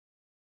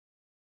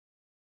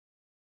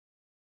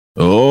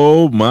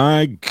Oh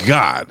my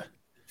God.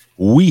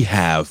 We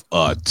have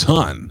a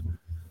ton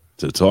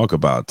to talk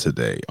about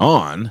today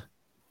on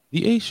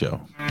The A Show.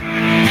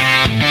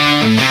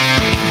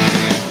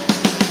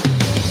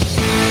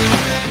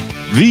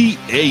 The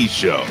A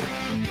Show.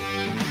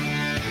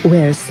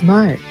 Where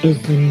smart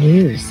is the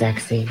new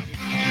sexy.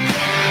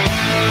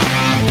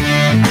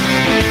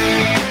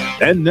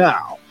 And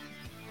now,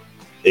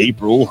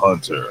 April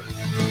Hunter.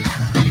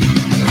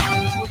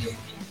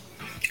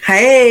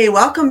 Hey,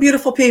 welcome,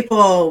 beautiful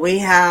people. We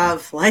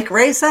have, like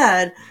Ray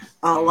said,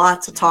 a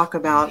lot to talk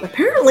about.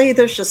 Apparently,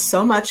 there's just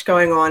so much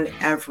going on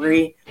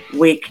every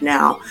week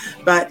now.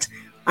 But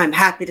I'm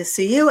happy to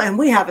see you, and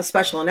we have a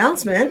special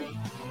announcement.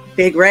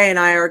 Big Ray and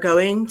I are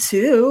going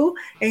to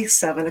a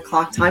 7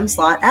 o'clock time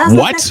slot as of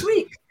next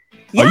week.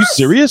 Yes. Are you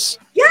serious?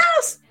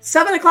 Yes.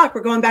 7 o'clock.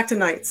 We're going back to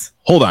nights.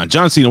 Hold on.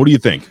 John Cena, what do you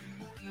think?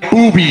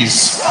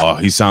 Boobies. Oh,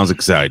 he sounds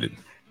excited.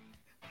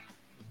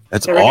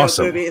 That's there we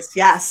awesome. Go, boobies.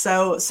 Yes.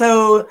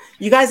 So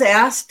you guys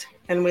asked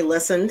and we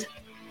listened.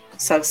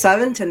 So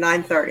 7 to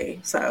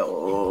 9:30.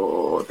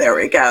 So there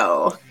we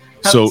go.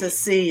 Hope to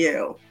see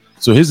you.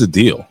 So here's the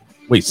deal.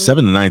 Wait,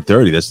 7 to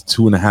 9:30. That's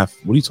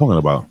 2.5. What are you talking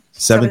about?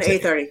 7 to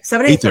 8:30.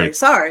 7 to 8:30.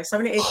 Sorry,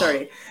 7 to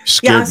 8:30.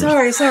 Yeah,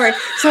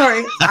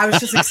 sorry. I was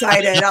just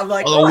excited. I'm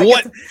like, I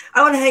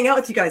want to hang out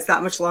with you guys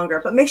that much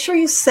longer. But make sure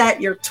you set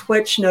your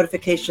Twitch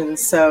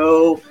notifications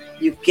so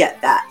you get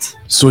that.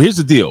 So here's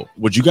the deal.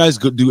 What you guys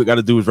got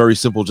to do is very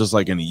simple, just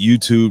like in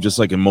YouTube, just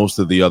like in most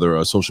of the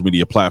other social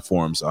media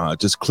platforms.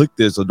 Just click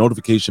this, a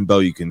notification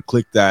bell. You can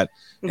click that,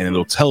 and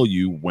it'll tell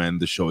you when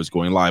the show is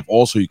going live.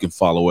 Also, you can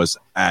follow us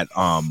at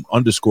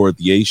 _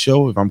 The A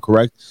Show, if I'm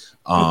correct,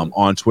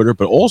 on Twitter.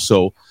 But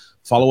also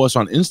follow us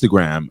on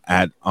Instagram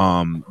at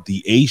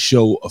The A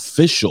Show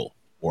Official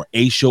or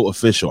A Show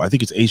Official. I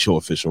think it's A Show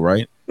Official,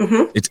 right?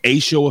 Mm-hmm. It's A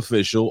Show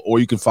Official. Or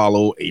you can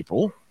follow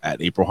April at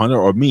April Hunter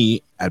or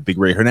me at Big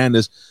Ray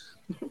Hernandez.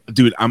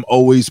 Dude, I'm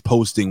always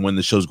posting when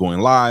the show's going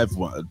live.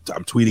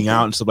 I'm tweeting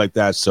out and stuff like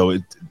that. So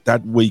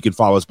that way you can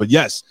follow us. But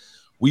yes,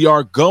 we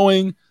are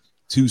going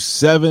to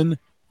 7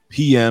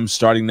 p.m.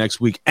 starting next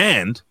week.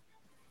 And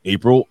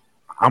April,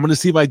 I'm going to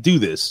see if I do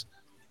this.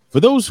 For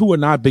those who are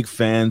not big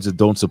fans and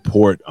don't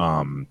support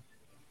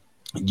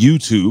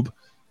YouTube,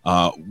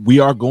 we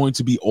are going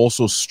to be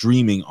also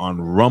streaming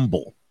on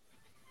Rumble.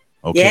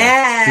 Okay.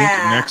 Yeah. I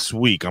think next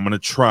week I'm going to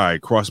try,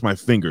 cross my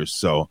fingers.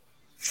 So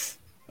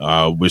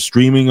we're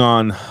streaming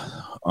on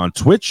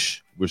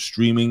Twitch, we're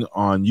streaming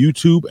on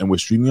YouTube, and we're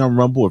streaming on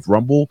Rumble. If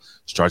Rumble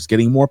starts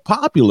getting more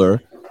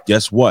popular,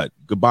 guess what?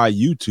 Goodbye,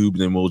 YouTube.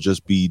 Then we'll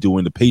just be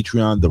doing the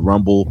Patreon, the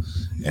Rumble,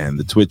 and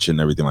the Twitch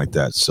and everything like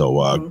that.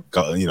 So,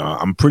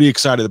 I'm pretty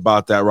excited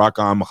about that. Rock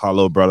on,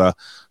 mahalo, brother.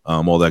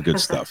 All that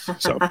good stuff.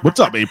 So, what's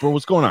up, April?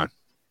 What's going on?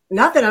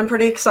 Nothing. I'm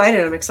pretty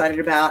excited. I'm excited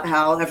about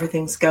how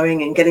everything's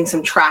going and getting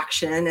some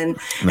traction. And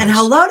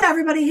hello to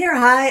everybody here.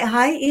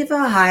 Hi,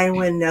 Eva. Hi,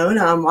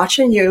 Winona. I'm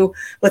watching you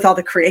with all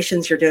the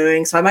creations you're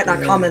doing. So I might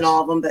not comment on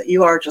all of them, but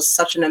you are just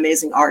such an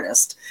amazing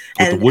artist.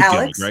 With and the wood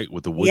Alex, gimmick, right?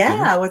 With the wood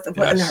gimmick?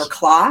 And her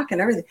clock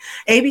and everything.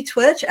 AB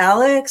Twitch,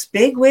 Alex,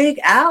 Bigwig,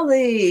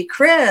 Allie,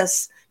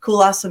 Chris.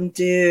 Cool, awesome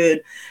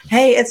dude.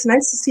 Hey, it's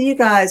nice to see you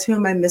guys. Who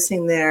am I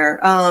missing there?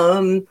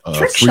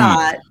 Trick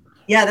Shot.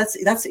 Yeah,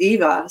 that's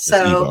Eva.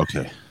 So, Eva,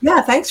 okay.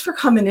 Yeah, thanks for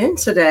coming in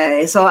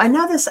today. So I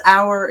know this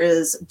hour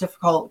is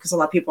difficult because a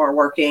lot of people are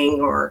working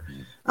or,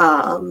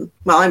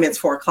 it's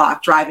 4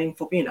 o'clock driving,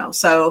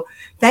 so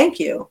thank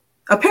you.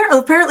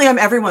 Apparently I'm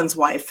everyone's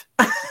wife.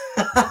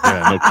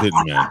 Yeah, no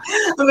kidding, man.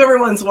 I'm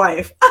everyone's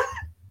wife.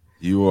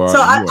 You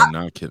are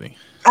not kidding.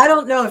 I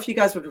don't know if you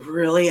guys would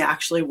really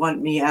actually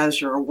want me as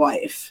your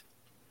wife.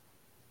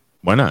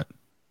 Why not?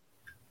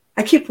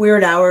 I keep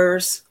weird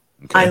hours.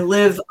 Okay. I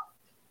live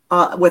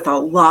with a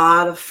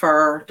lot of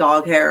fur,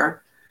 dog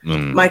hair.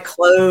 My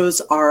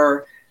clothes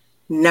are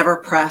never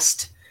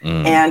pressed,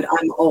 and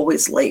I'm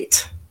always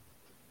late.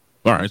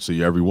 All right, so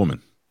you're every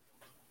woman.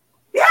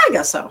 Yeah, I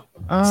guess so.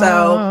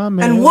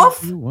 And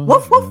Wolf,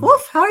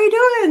 how are you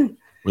doing?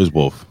 Where's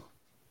Wolf?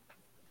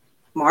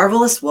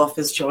 Marvelous Wolf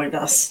has joined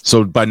us.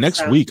 So by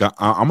next week,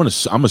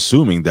 I'm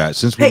assuming that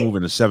since we're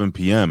moving to 7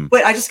 p.m.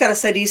 Wait, I just gotta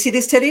say, do you see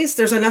these titties?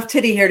 There's enough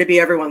titty here to be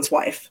everyone's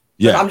wife.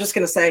 Yeah, I'm just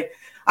gonna say,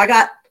 I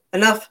got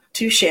enough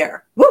to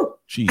share. Woo!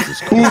 Jesus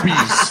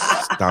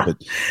Christ. Stop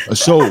it.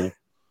 So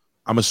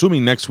I'm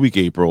assuming next week,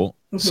 April,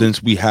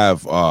 since we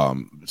have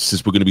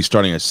since we're going to be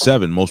starting at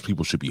 7, most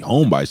people should be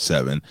home by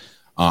 7.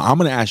 I'm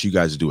going to ask you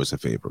guys to do us a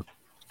favor.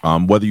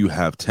 Whether you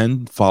have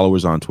 10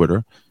 followers on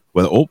Twitter,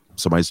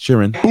 somebody's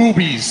cheering.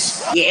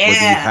 Boobies. Yeah.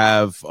 Whether you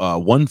have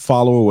 1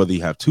 follower, whether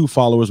you have 2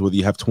 followers, whether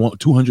you have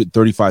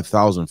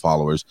 235,000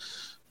 followers,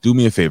 do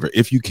me a favor.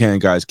 If you can,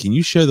 guys, can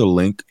you share the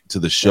link to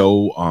the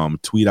show?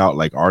 Tweet out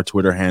like our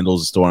Twitter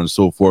handles and so on and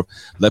so forth.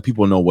 Let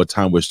people know what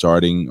time we're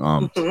starting.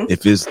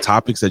 If there's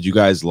topics that you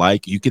guys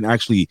like, you can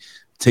actually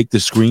take the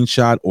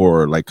screenshot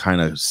or like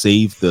kind of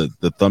save the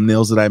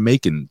thumbnails that I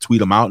make and tweet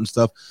them out and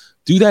stuff.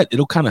 Do that.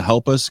 It'll kind of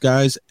help us,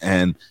 guys.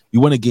 And we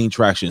want to gain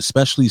traction,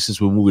 especially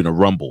since we're moving to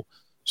Rumble.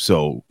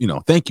 So,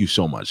 thank you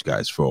so much,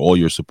 guys, for all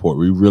your support.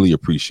 We really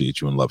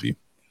appreciate you and love you.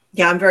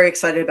 Yeah, I'm very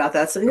excited about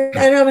that. And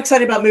I'm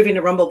excited about moving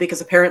to Rumble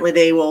because apparently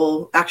they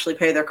will actually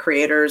pay their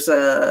creators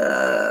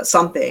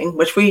something,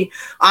 which we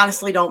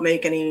honestly don't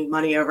make any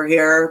money over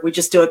here. We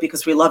just do it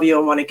because we love you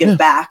and want to give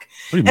back.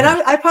 And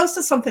I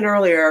posted something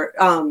earlier.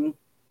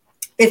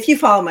 If you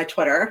follow my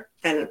Twitter,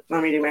 and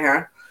I'm eating my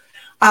hair,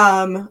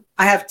 I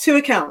have 2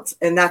 accounts,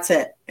 and that's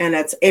it. And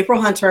it's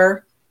April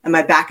Hunter, and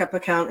my backup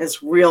account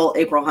is Real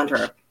April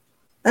Hunter.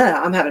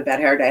 I'm having a bad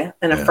hair day,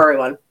 and a furry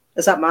one.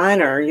 Is that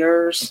mine or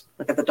yours?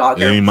 Look at the dog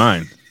here. It ain't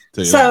mine.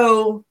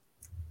 So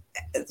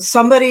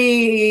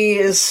somebody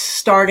is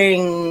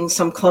starting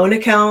some clone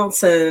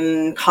accounts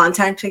and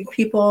contacting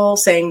people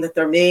saying that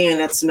they're me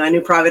and it's my new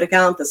private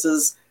account. This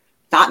is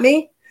not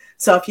me.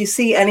 So if you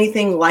see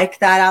anything like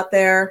that out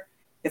there,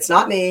 it's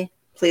not me.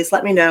 Please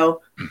let me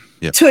know.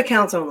 Yep. 2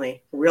 accounts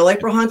only, Real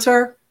April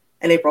Hunter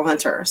and April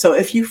Hunter. So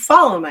if you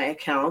follow my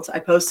account, I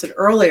posted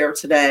earlier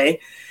today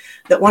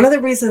that one of the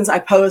reasons I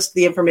post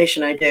the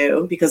information I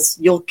do, because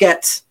you'll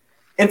get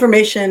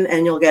information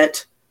and you'll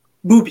get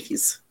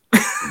boobies.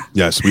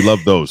 Yes, we love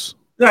those.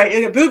 Right,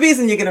 you get boobies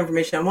and you get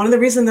information. And one of the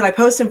reasons that I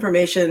post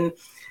information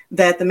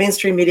that the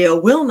mainstream media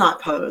will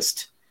not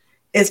post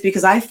is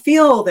because I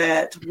feel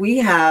that we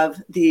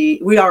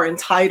are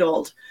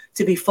entitled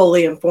to be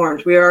fully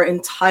informed. We are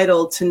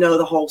entitled to know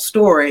the whole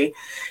story.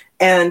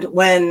 And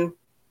when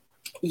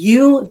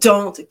you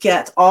don't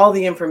get all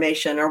the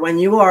information, or when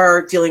you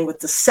are dealing with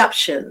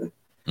deception,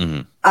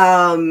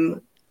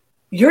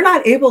 you're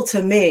not able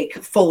to make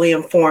fully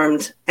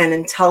informed and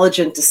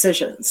intelligent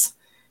decisions.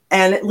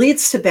 And it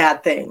leads to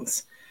bad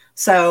things.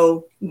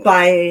 So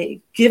by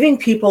giving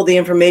people the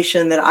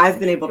information that I've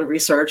been able to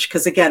research,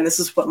 because again, this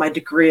is what my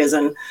degree is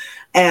in,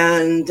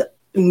 and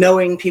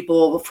knowing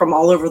people from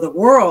all over the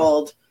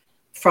world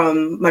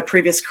from my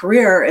previous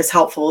career is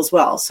helpful as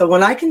well. So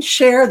when I can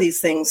share these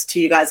things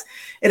to you guys,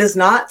 it is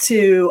not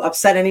to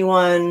upset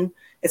anyone.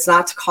 It's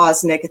not to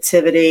cause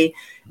negativity.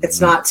 It's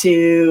not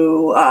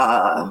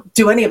to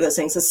do any of those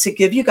things. It's to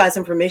give you guys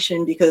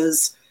information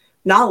because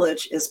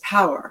knowledge is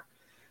power.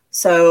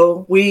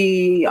 So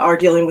we are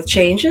dealing with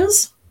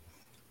changes,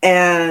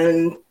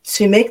 and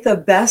to make the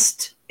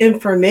best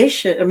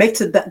information or make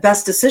the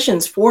best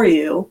decisions for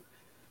you,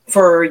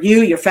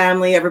 your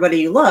family,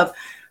 everybody you love,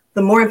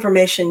 the more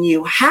information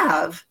you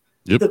have,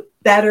 the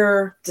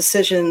better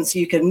decisions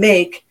you can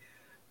make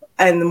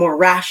and the more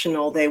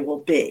rational they will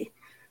be.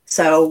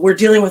 So we're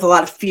dealing with a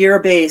lot of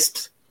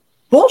fear-based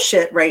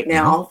bullshit right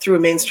now through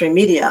mainstream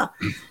media.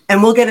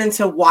 And we'll get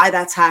into why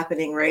that's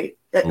happening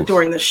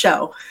during the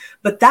show.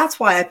 But that's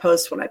why I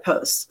post when I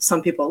post.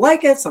 Some people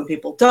like it, some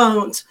people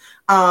don't.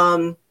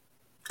 I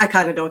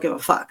kind of don't give a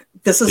fuck.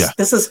 This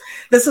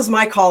is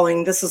my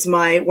calling. This is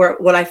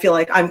what I feel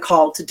like I'm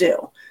called to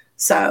do.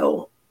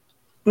 So,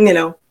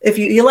 if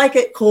you like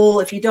it, cool.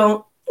 If you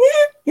don't,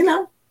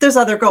 there's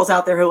other girls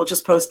out there who will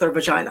just post their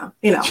vagina.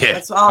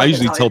 That's all I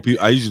usually tell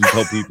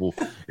people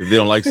if they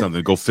don't like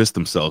something, go fist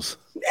themselves.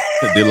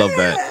 They love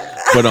that.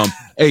 But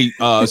hey,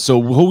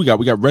 so who we got?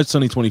 We got Red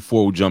Sunny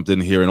 24 who jumped in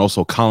here, and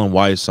also Colin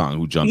Wyesong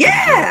who jumped in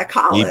here. Yeah,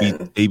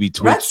 Colin. AB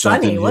Twitch Red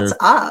Sunny, what's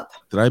up?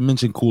 Did I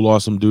mention Cool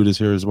Awesome Dude is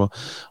here as well?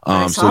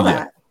 I saw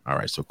that. All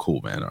right, so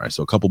cool, man. All right,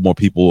 so a couple more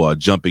people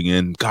jumping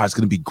in. God, it's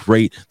gonna be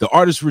great. The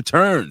artist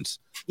returns.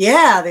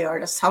 Yeah, the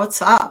artist.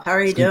 What's up? How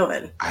are you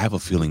doing? I have a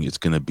feeling it's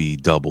gonna be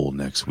double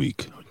next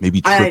week,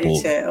 maybe triple. I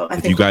do too.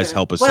 If you guys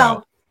help us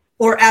out.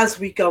 Or as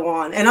we go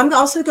on. And I'm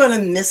also going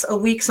to miss a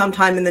week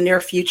sometime in the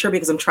near future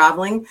because I'm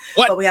traveling.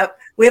 What? But we have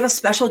a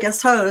special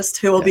guest host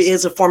who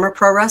is a former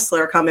pro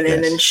wrestler coming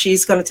in, and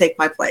she's going to take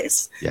my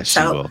place. Yes, she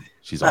will.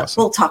 She's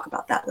awesome. We'll talk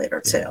about that later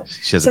too.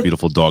 She has a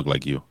beautiful dog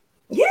like you.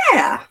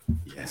 Yeah.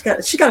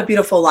 She's got a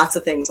beautiful lots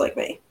of things like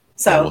me.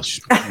 So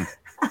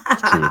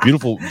true.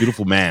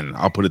 Beautiful man.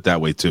 I'll put it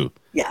that way too.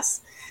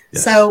 Yes.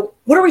 So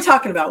what are we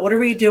talking about? What are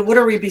we doing? What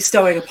are we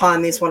bestowing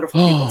upon these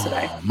wonderful people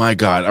today? My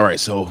God. All right.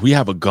 So we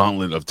have a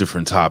gauntlet of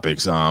different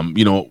topics.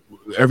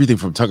 Everything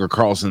from Tucker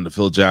Carlson to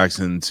Phil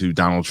Jackson to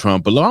Donald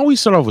Trump. But why don't we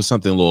start off with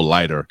something a little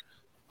lighter?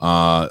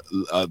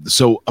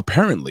 So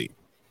apparently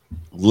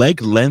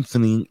leg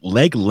lengthening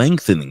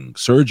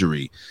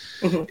surgery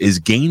is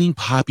gaining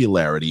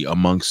popularity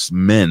amongst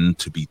men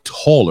to be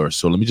taller.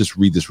 So let me just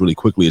read this really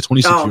quickly. A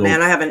 26-year-old. Oh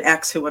man, I have an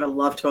ex who would have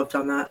loved to have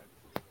done that.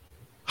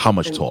 How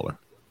much taller?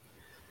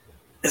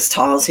 As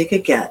tall as he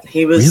could get.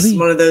 He was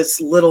one of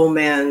those little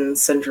man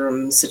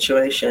syndrome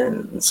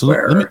situations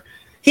where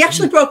he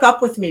actually broke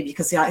up with me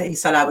because he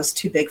said I was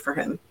too big for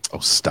him. Oh,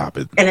 stop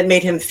it. And it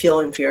made him feel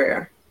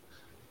inferior.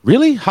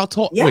 Really? How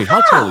tall? Yeah. Wait, how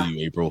tall are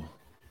you, April?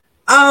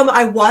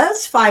 I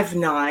was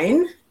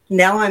 5'9".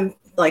 Now I'm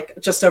like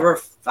just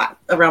over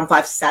around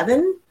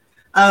 5'7".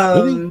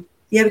 Really?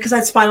 Yeah, because I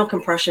had spinal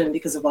compression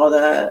because of all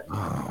the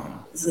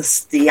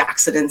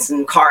accidents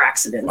and car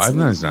accidents.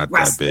 5'9" is not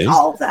that big.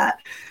 All of that.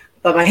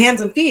 But my hands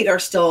and feet are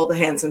still the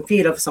hands and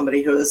feet of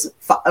somebody who is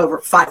over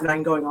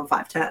 5'9", going on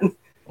 5'10".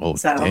 Oh,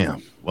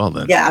 damn. Well,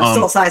 then. Yeah, I'm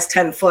still a size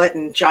 10 foot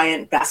and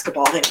giant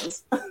basketball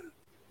hands.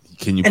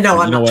 Can you? And no,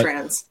 you I'm know not what?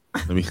 trans.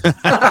 Let me.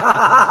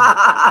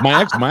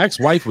 my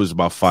ex-wife was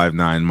about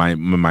 5'9".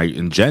 My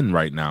and Jen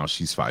right now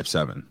she's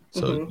 5'7".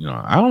 So I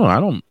don't know. I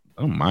don't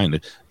mind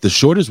it. The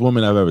shortest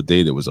woman I've ever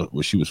dated was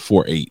she was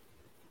 4'8".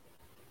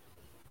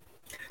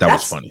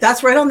 That's funny.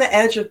 That's right on the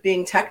edge of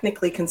being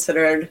technically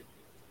considered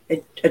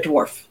a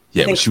dwarf.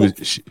 Yeah, but she was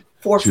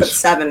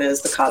 4'7"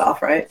 is the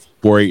cutoff, right?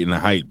 4'8" in the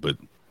height, but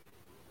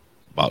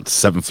about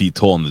 7 feet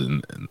tall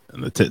in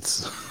the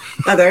tits.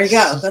 Oh, there you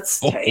go. That's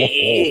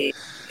hey.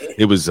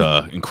 It was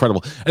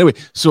incredible. Anyway,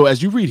 so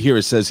as you read here,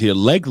 it says here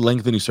leg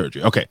lengthening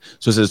surgery. Okay,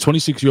 so it says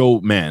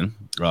 26-year-old man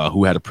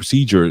who had a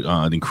procedure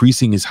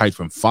increasing his height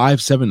from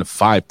 5'7" to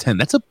 5'10".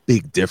 That's a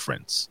big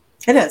difference.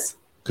 It is.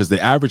 Because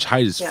the average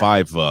height is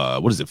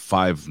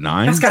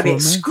 5'9". That's got to be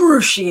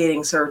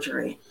excruciating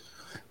surgery.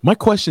 My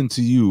question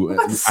to you: what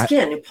about the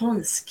skin? You're pulling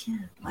the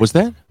skin. What's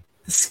that?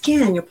 The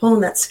skin. You're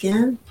pulling that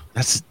skin.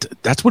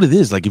 That's what it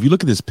is. Like if you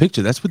look at this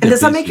picture, that's what. And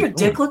does that make your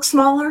dick look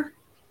smaller?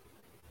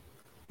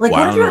 Like,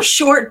 what if you're a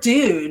short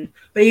dude,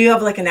 but you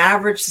have like an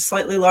average to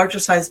slightly larger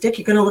size dick?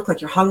 You're gonna look like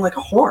you're hung like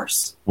a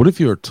horse. What if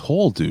you're a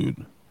tall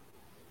dude,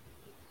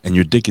 and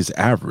your dick is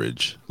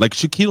average, like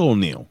Shaquille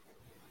O'Neal?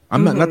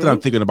 I'm not that I'm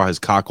thinking about his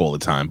cock all the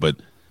time, but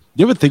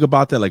you ever think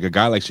about that? Like a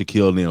guy like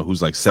Shaquille O'Neal,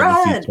 who's like 7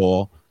 feet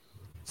tall,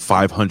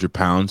 500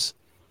 pounds,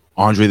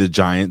 Andre the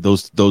Giant,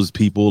 those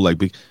people like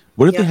big.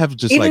 What if they have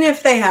just even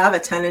if they have a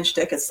 10-inch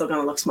dick, it's still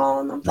gonna look small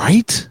on them,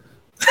 right?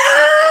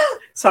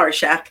 Sorry,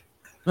 Shaq.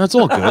 That's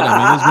all good.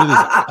 I mean,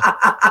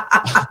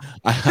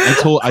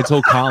 I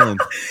told Colin.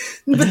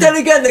 But then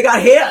again, they got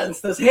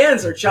hands. Those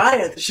hands are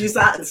giant. She's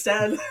not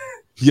instead.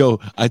 Yo,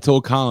 I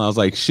told Colin, I was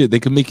like, shit, they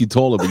can make you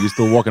taller, but you're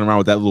still walking around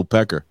with that little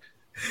pecker.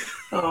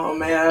 Oh,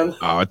 man.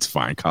 Oh, it's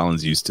fine.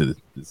 Colin's used to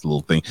this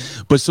little thing.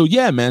 But so,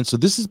 yeah, man. So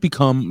this has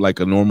become like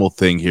a normal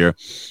thing here.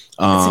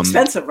 It's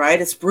expensive, right?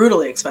 It's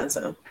brutally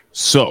expensive.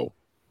 So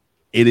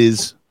it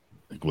is.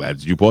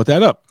 Glad you brought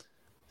that up.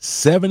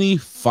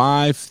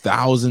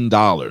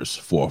 $75,000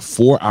 for a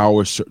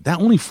 4-hour. That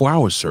only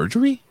 4-hour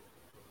surgery?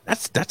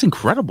 That's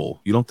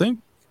incredible. You don't think?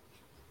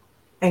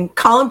 And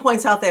Colin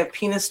points out they have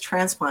penis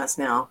transplants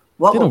now.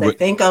 What will they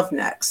think of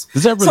next?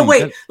 So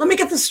wait, let me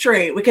get this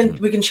straight. We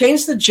can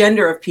change the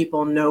gender of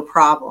people, no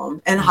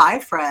problem. And hi,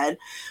 Fred.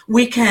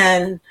 We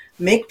can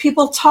make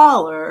people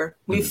taller.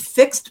 We've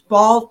fixed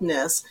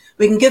baldness.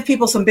 We can give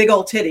people some big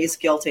old titties,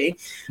 guilty.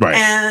 Right.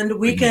 And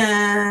we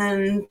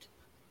can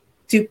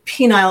do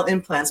penile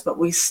implants, but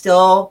we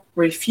still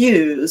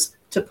refuse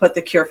to put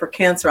the cure for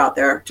cancer out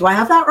there. Do I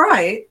have that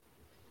right?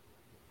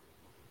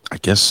 I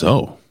guess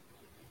so.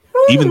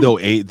 Even though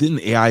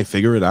didn't AI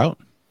figure it out?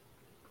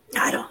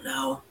 I don't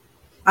know.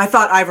 I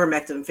thought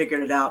ivermectin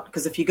figured it out,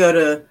 because if you go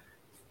to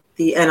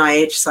the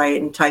NIH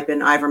site and type in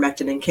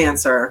ivermectin and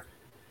cancer,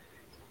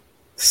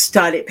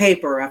 study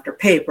paper after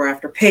paper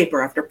after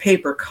paper after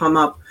paper come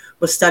up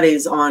with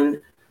studies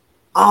on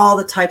all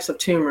the types of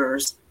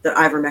tumors that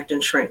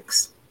ivermectin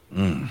shrinks.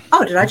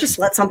 Oh, did I just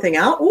let something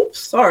out? Oops,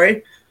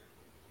 sorry.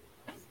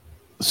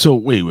 So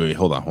wait,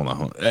 hold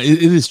on.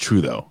 It is true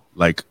though.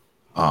 Like,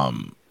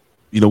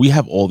 we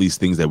have all these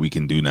things that we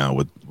can do now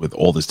with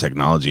all this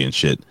technology and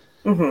shit,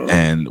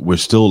 and we're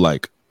still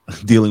like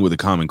dealing with a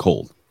common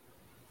cold.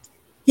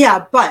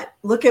 Yeah, but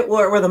look at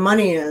where the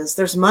money is.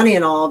 There's money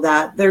in all of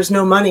that. There's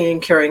no money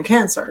in curing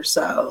cancer.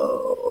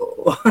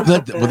 So,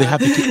 they have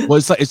to. Well,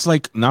 it's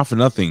like not for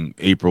nothing,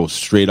 April.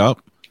 Straight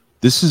up,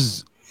 this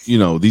is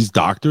these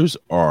doctors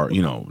are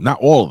not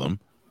all of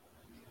them,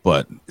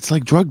 but it's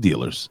like drug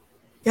dealers.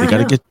 Yeah,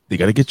 they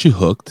gotta get you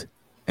hooked,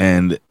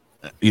 and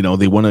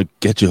they want to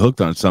get you hooked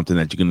on something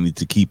that you're going to need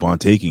to keep on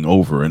taking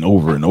over and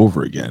over and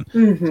over again,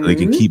 so they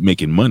can keep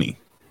making money.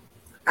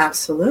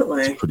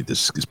 Absolutely.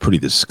 It's pretty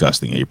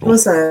disgusting, April. What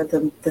was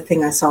the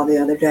thing I saw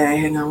the other day?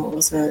 Hang on, what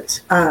was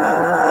it?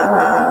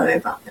 Let me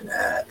find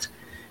it.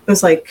 It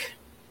was like,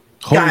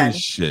 holy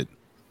shit.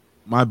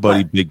 My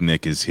buddy Big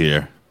Nick is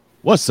here.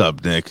 What's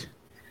up, Nick?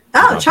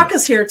 Oh, Chuck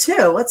is here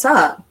too. What's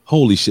up?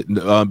 Holy shit.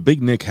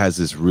 Big Nick has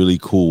this really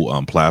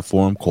cool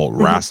platform called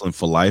Wrestling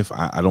for Life.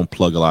 I don't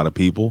plug a lot of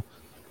people,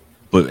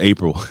 but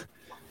April,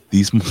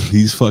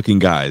 these fucking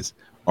guys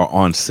are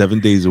on 7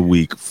 days a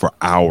week for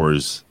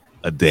hours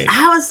a day.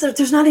 How is there?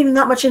 There's not even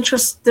that much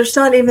interest. There's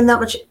not even that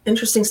much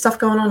interesting stuff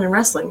going on in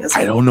wrestling.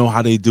 I don't know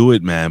how they do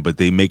it, man, but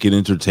they make it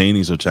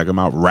entertaining. So check them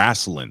out.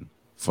 Wrestling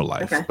for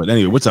Life. Okay. But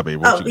anyway, what's up,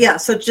 April? Oh, yeah.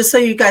 So just so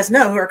you guys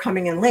know who are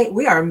coming in late,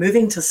 we are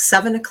moving to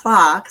 7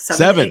 o'clock,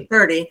 7 to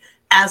 8:30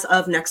 as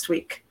of next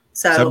week.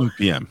 So 7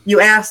 p.m. You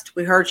asked,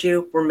 we heard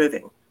you, we're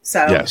moving.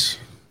 So yes.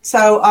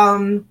 So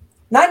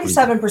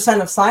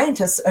 97% of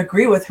scientists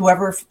agree with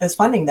whoever is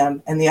funding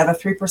them, and the other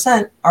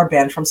 3% are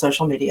banned from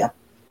social media.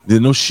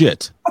 There's no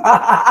shit.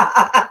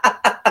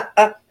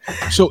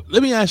 So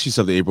let me ask you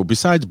something, April.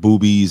 Besides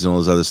boobies and all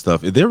this other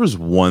stuff, if there was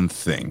one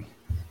thing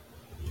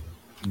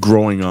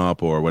growing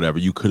up or whatever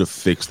you could have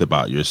fixed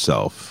about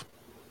yourself,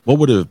 what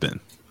would it have been?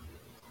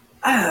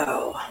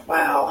 Oh,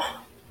 wow.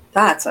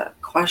 That's a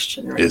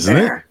question right Isn't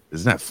there. It?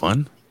 Isn't that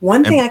fun?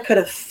 One thing I could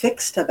have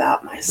fixed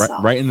about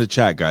myself. Right in the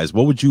chat, guys.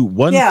 What would you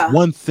just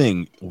one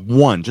thing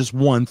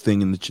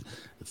in the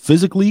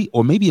physically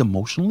or maybe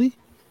emotionally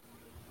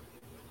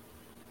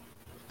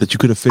that you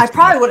could have fixed? I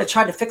probably would have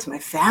tried to fix my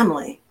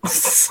family.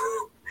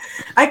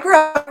 I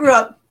grew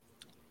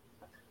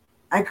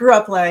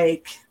up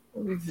like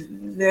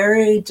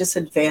very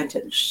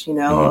disadvantaged, you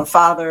know, a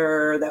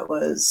father that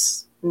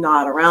was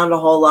not around a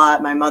whole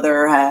lot. My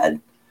mother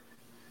had,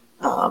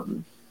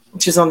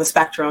 she was on the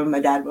spectrum. My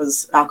dad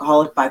was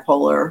alcoholic,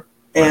 bipolar,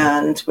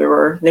 and we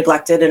were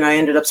neglected. And I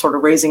ended up sort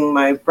of raising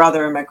my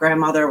brother, and my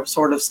grandmother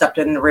sort of stepped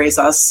in to raise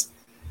us.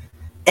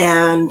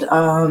 And,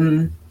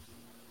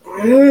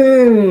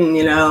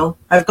 you know,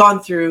 I've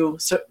gone through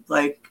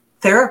like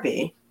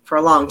therapy for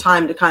a long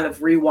time to kind of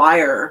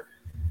rewire,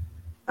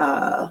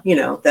 you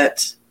know,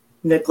 that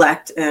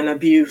neglect and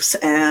abuse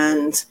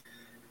and,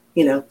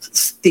 you know,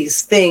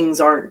 these things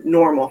aren't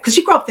normal, because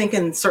you grow up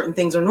thinking certain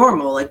things are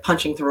normal, like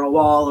punching through a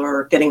wall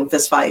or getting in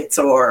fist fights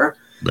or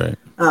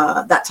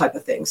that type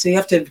of thing. So you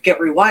have to get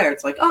rewired.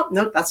 It's like, oh,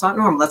 no, that's not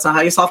normal. That's not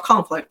how you solve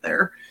conflict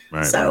there.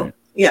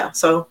 Yeah,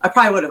 so I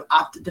probably would have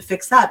opted to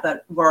fix that,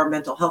 but our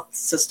mental health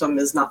system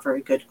is not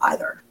very good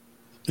either.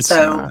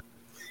 So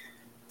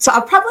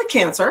probably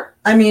cancer.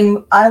 I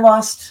mean, I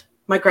lost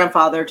my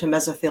grandfather to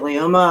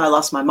mesothelioma. I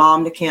lost my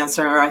mom to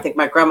cancer. I think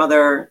my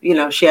grandmother, you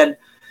know, she had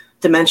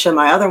dementia.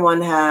 My other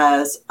one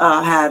has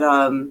had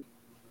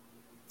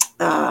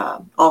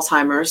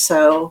Alzheimer's.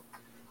 So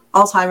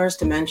Alzheimer's,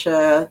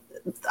 dementia.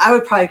 I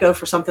would probably go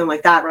for something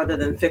like that rather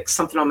than fix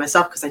something on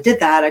myself, because I did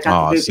that. I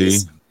got the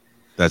boobies. See?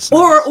 That's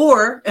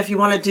or if you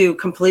want to do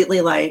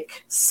completely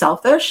like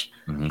selfish,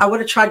 I would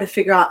have tried to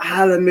figure out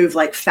how to move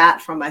like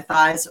fat from my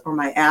thighs or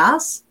my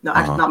ass. No,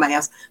 actually not my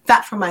ass.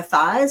 Fat from my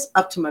thighs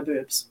up to my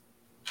boobs.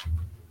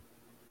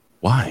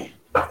 Why?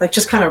 Like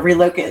just kind of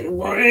relocate.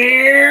 But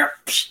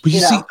you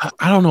see,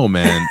 I don't know,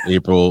 man,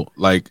 April.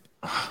 Like,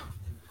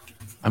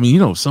 I mean, you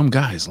know, some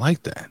guys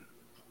like that.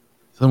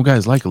 Some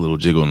guys like a little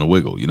jiggle and a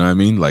wiggle. You know what I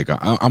mean? Like,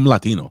 I'm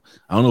Latino.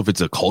 I don't know if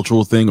it's a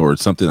cultural thing or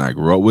it's something I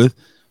grew up with,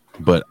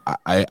 but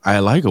I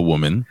like a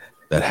woman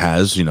that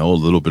has, you know, a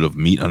little bit of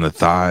meat on the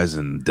thighs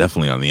and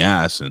definitely on the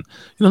ass. And,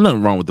 you know,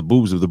 nothing wrong with the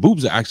boobs. The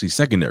boobs are actually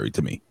secondary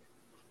to me,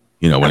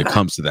 you know, when it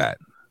comes to that.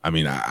 I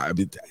mean,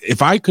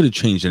 if I could have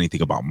changed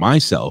anything about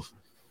myself,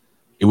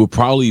 it would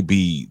probably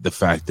be the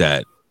fact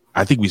that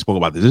I think we spoke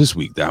about this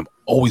week, that I'm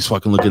always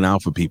fucking looking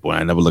out for people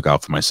and I never look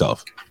out for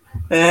myself.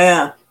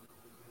 Yeah.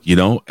 You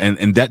know,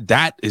 and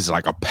that is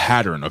like a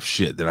pattern of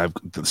shit that I've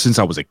since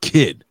I was a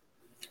kid.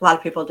 A lot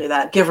of people do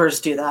that. Givers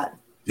do that.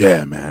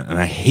 Yeah, man. And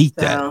I hate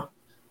that.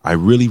 I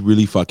really,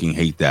 really fucking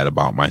hate that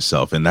about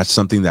myself. And that's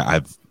something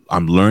that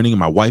I'm learning.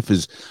 My wife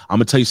is, I'm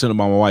gonna tell you something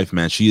about my wife,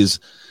 man. She is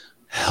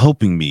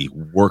helping me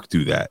work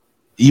through that,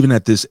 even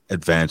at this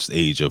advanced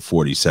age of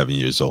 47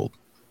 years old.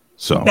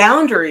 So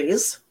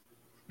boundaries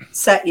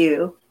set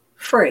you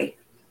free.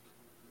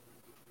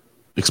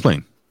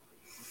 Explain.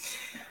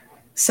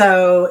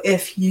 So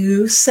if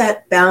you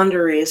set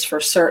boundaries for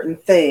certain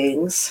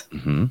things,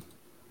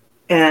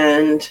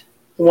 and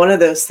one of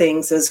those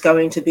things is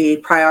going to be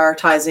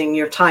prioritizing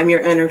your time,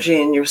 your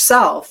energy, and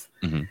yourself,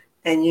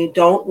 and you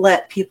don't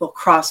let people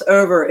cross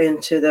over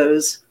into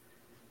those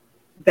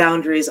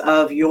boundaries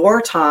of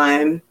your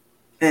time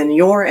and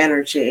your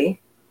energy,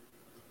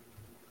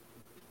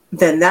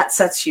 then that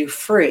sets you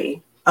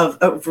free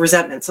of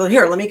resentment. So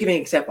here, let me give you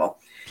an example.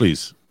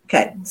 Please.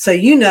 Okay, so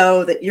you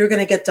know that you're going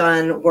to get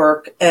done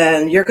work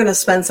and you're going to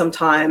spend some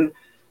time,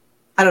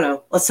 I don't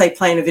know, let's say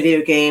playing a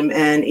video game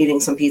and eating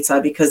some pizza,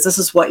 because this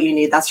is what you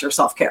need. That's your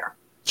self-care.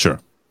 Sure.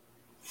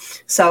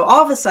 So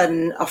all of a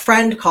sudden, a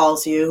friend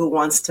calls you who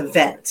wants to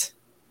vent.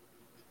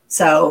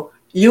 So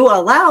you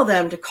allow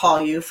them to call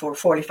you for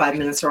 45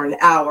 minutes or an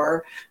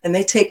hour, and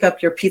they take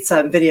up your pizza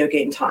and video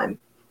game time.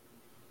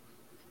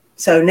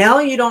 So now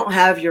you don't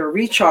have your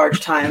recharge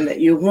time that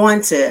you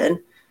wanted.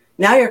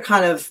 Now you're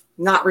kind of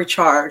not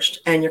recharged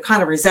and you're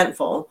kind of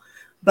resentful,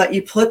 but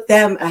you put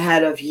them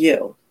ahead of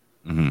you.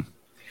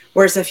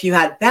 Whereas if you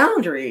had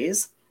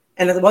boundaries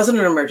and it wasn't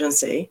an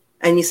emergency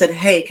and you said,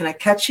 hey, can I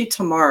catch you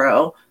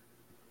tomorrow?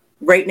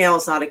 Right now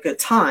is not a good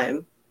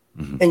time.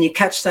 And you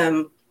catch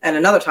them at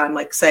another time,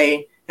 like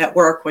say at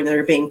work when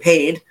they're being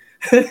paid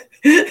and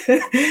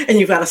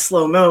you've got a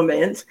slow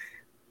moment,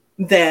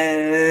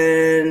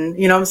 then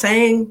you know what I'm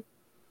saying?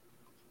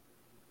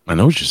 I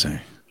know what you're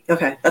saying.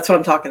 Okay. That's what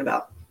I'm talking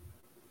about.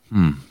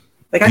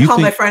 Like I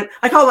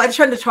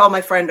tried to call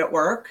my friend at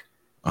work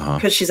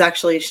because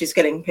she's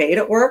getting paid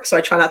at work. So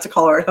I try not to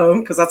call her at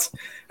home because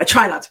I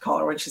try not to call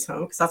her when she's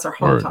home because that's her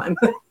home time.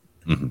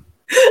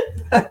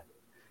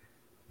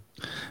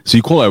 So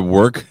you call her at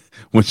work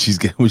when she's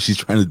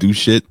trying to do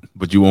shit,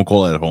 but you won't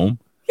call her at home?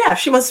 Yeah, if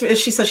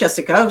she says she has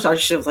to go, so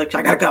she was like,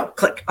 I gotta go.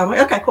 Click. I'm like,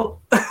 okay,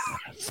 cool.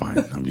 Fine.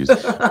 I'm used.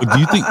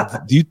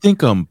 Do you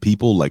think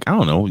people, like, I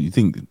don't know, you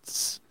think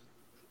it's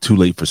too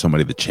late for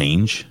somebody to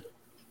change?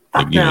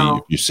 Like,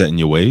 no. You're set in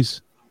your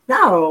ways?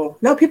 No,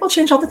 people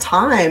change all the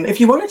time. If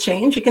you want to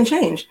change, you can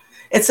change.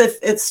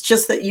 It's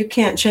just that you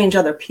can't change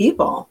other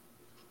people.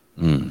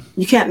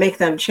 You can't make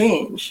them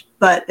change.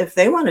 But if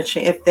they want to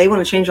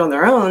change, on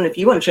their own, if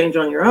you want to change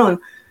on your own,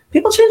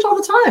 People change all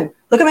the time.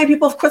 Look how many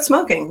people have quit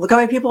smoking. Look how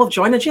many people have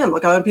joined the gym.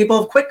 Look how many people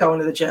have quit going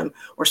to the gym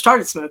or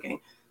started smoking.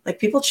 Like,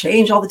 people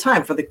change all the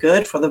time, for the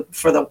good, for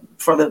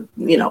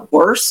the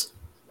worse.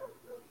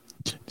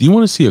 Do you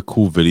want to see a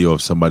cool video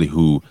of somebody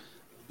who,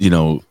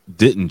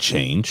 didn't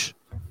change?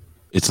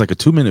 It's like a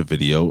 2-minute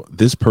video.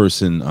 This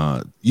person,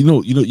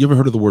 you ever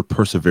heard of the word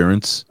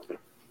perseverance?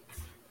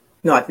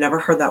 No, I've never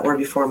heard that word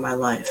before in my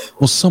life.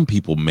 Well, some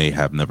people may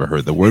have never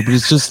heard the word, but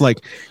it's just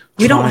like,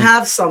 we don't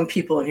have some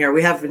people in here.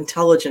 We have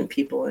intelligent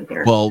people in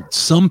here. Well,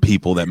 some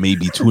people that may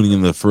be tuning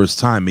in the first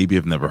time maybe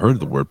have never heard of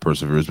the word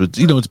perseverance, but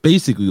it's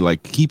basically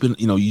like keeping,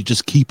 you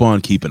just keep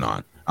on keeping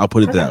on. I'll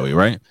put it that way,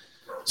 right?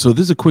 So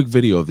this is a quick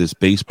video of this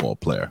baseball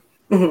player.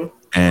 Mm-hmm.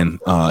 And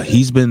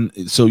he's been,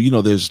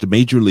 there's the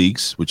major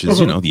leagues, which is,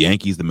 the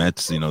Yankees, the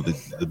Mets,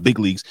 the big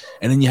leagues.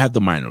 And then you have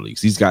the minor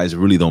leagues. These guys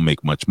really don't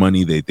make much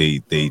money.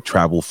 They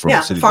travel from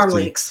city farm to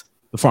city. Leagues.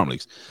 The farm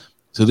leagues.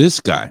 So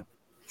this guy,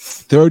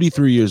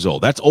 33 years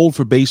old. That's old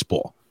for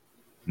baseball.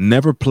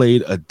 Never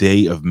played a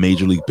day of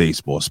Major League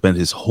Baseball. Spent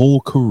his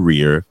whole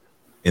career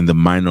in the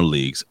minor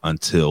leagues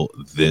until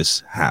this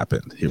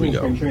happened. Here we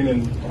go.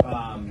 Training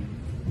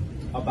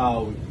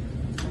about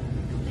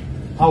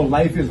how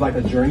life is like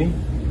a journey.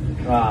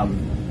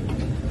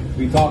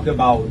 We talked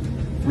about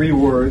 3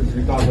 words.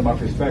 We talked about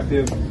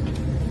perspective.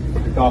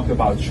 We talked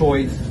about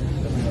choice.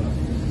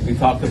 We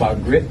talked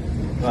about grit.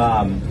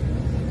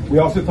 We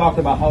also talked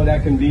about how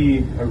that can be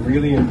a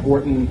really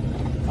important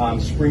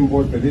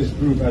springboard for this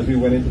group as we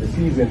went into the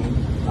season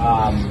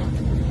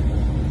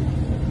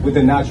with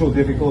the natural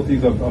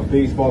difficulties of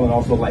baseball and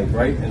also life,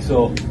 right? And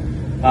so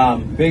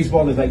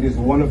baseball is like this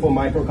wonderful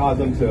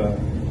microcosm to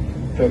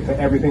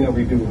everything that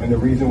we do and the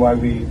reason why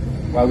we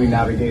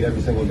navigate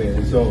every single day.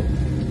 And so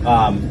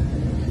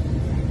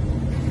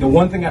the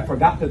one thing I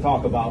forgot to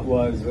talk about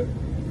was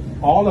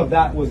all of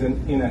that was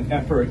in an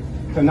effort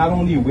to not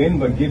only win,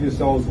 but give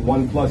yourselves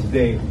 1+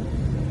 day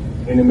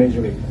in the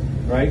major league,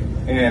 right?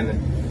 And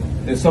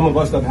there's some of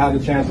us that have had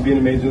the chance to be in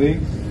the major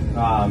leagues,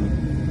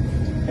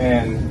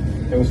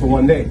 and it was for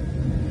 1 day.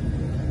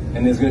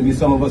 And there's going to be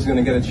some of us going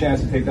to get a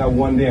chance to take that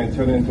 1 day and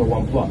turn it into a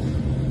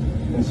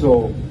 1+. And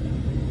so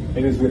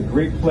it is with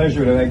great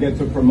pleasure that I get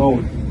to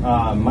promote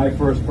my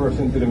first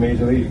person to the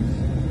major leagues,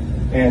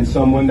 and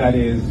someone that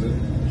is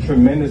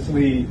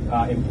tremendously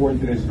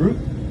important to this group,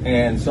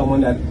 and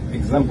someone that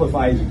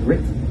exemplifies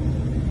grit,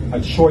 a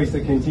choice to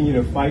continue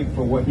to fight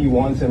for what he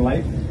wants in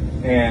life,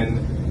 and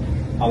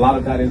a lot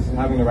of that is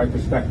having the right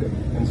perspective.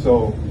 And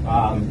so,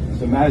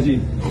 Maji,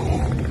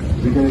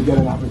 we're going to get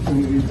an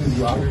opportunity to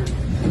drop.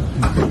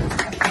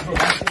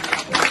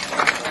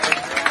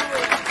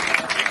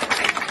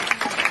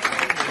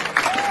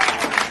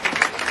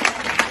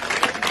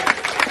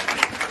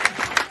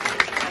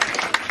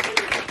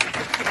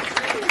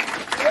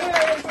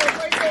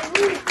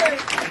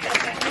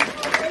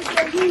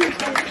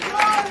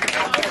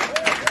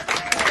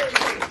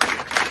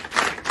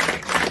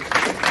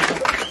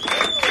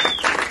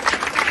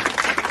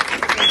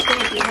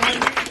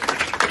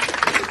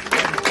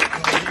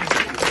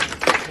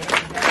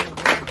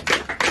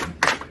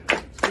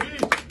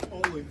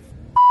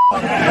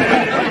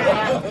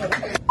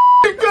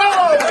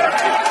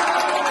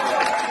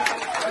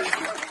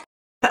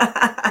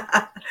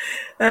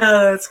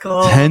 Oh, that's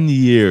cool. 10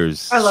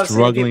 years. I love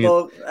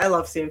struggling.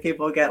 Seeing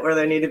people get where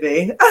they need to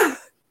be.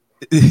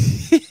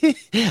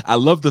 I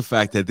love the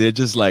fact that they're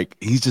just like,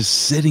 he's just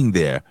sitting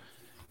there.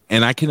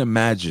 And I can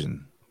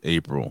imagine,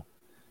 April,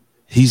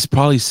 he's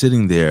probably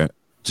sitting there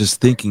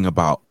just thinking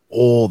about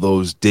all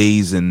those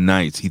days and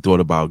nights he thought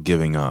about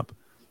giving up.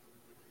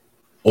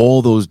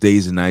 All those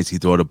days and nights he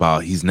thought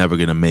about he's never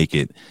going to make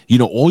it.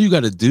 All you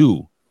got to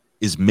do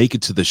is make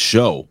it to the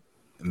show,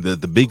 the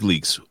big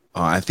leagues.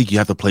 I think you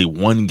have to play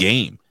 1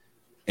 game,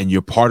 and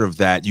you're part of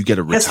that. You get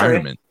a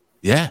retirement.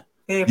 History. Yeah.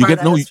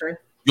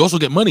 You also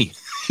get money.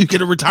 You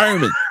get a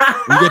retirement.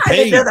 You get paid.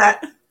 I didn't know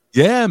that.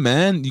 Yeah,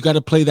 man. You got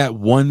to play that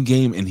 1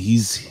 game, and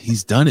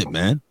he's done it,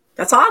 man.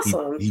 That's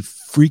awesome. He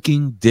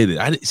freaking did it.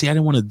 I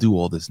didn't want to do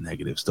all this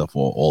negative stuff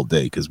all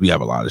day because we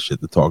have a lot of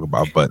shit to talk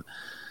about. But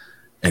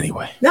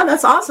anyway, no,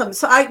 that's awesome.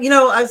 So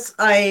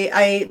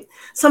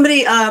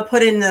somebody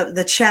put in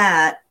the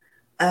chat.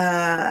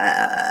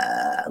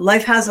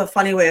 Life has a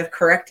funny way of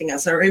correcting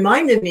us. It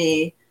reminded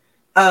me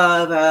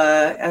of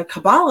a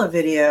Kabbalah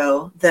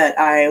video that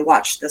I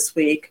watched this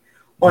week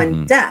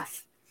on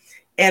death.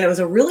 And it was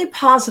a really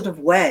positive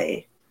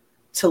way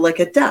to look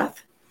at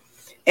death.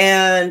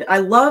 And I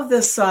love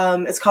this.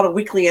 It's called a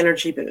weekly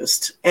energy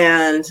boost.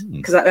 And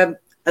because I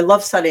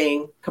love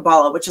studying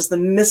Kabbalah, which is the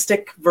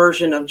mystic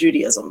version of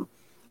Judaism.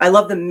 I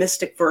love the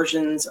mystic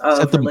versions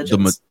of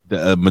religions.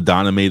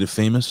 Madonna made it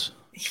famous?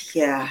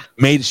 Yeah.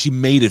 She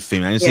made it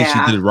famous. I didn't say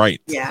she did it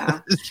right. Yeah.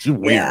 She's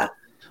weird. Yeah.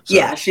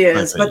 Yeah, she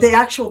is. But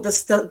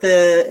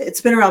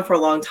it's been around for a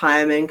long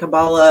time, and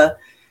Kabbalah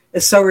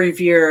is so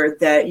revered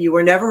that you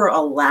were never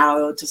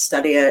allowed to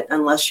study it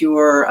unless you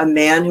were a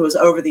man who was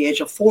over the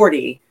age of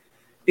 40,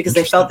 because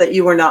they felt that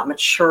you were not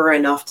mature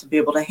enough to be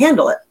able to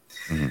handle it.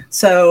 Mm-hmm.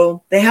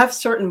 So they have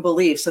certain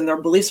beliefs, and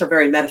their beliefs are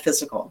very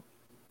metaphysical.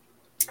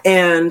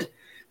 And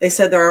they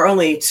said there are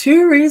only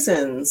 2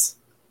 reasons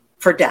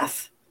for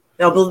death.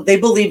 Now, they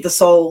believe the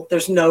soul,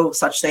 there's no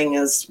such thing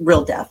as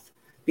real death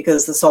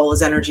because the soul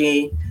is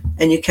energy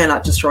and you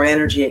cannot destroy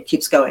energy. It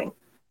keeps going.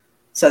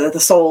 So that the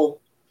soul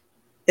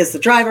is the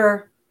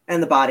driver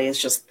and the body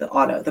is just the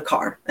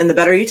car. And the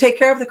better you take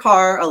care of the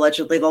car,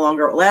 allegedly, the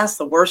longer it lasts,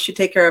 the worse you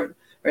take care of,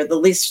 or the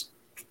least,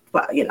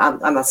 well,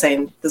 I'm not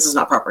saying this is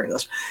not proper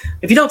English.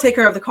 If you don't take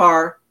care of the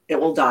car, it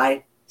will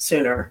die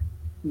sooner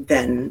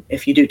than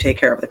if you do take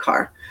care of the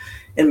car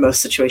in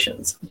most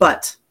situations.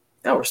 But,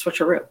 we're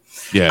switcheroo.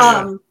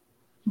 Yeah.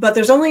 But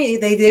there's only,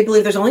 they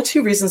believe there's only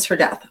 2 reasons for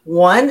death.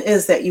 One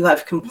is that you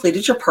have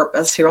completed your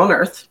purpose here on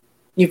earth.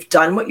 You've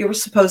done what you were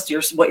supposed to,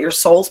 what your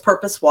soul's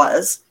purpose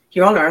was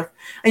here on earth.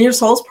 And your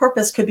soul's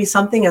purpose could be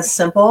something as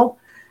simple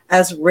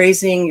as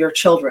raising your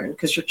children,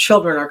 because your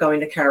children are going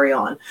to carry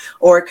on.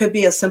 Or it could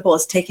be as simple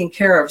as taking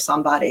care of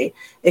somebody.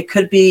 It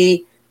could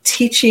be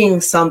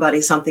teaching somebody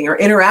something or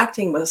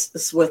interacting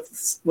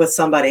with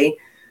somebody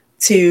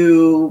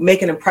to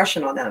make an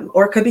impression on them.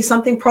 Or it could be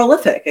something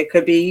prolific. It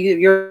could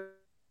be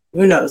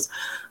who knows?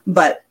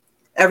 But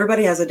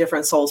everybody has a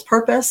different soul's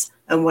purpose.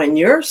 And when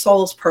your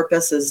soul's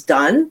purpose is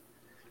done,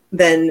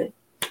 then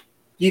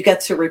you get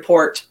to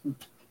report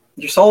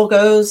your soul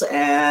goes,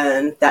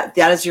 and that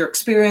is your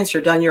experience.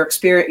 You're done your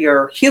experience,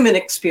 your human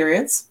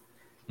experience,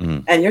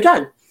 and you're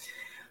done.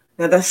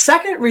 Now, the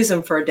second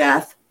reason for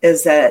death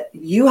is that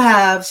you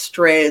have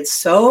strayed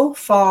so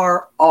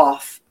far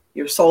off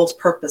your soul's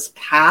purpose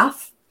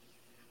path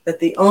that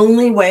the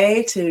only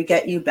way to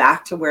get you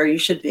back to where you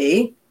should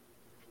be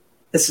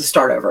is to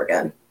start over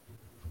again.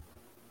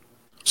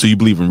 So you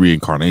believe in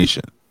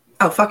reincarnation?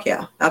 Oh, fuck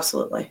yeah.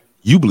 Absolutely.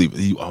 You believe?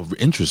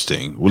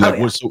 Interesting. Well,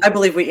 yeah. I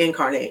believe we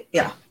incarnate.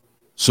 Yeah.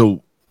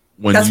 So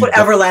that's what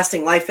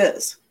everlasting life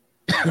is.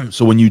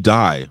 So when you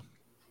die,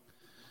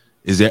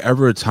 is there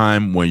ever a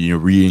time when you're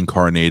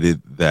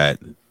reincarnated that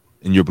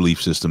in your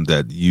belief system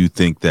that you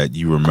think that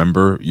you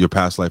remember your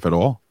past life at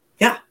all?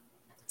 Yeah.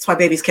 That's why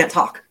babies can't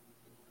talk.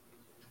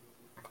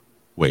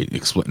 Wait,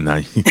 explain. Now,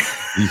 you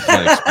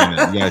gotta explain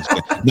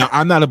it. Now,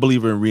 I'm not a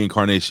believer in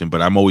reincarnation,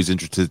 but I'm always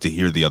interested to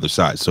hear the other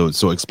side. So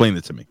explain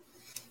it to me.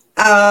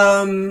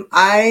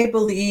 I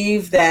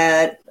believe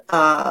that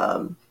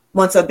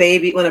when a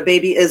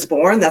baby is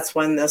born, that's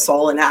when the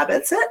soul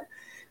inhabits it.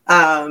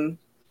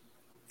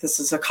 This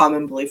is a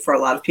common belief for a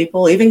lot of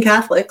people, even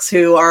Catholics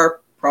who are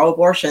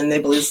pro-abortion. They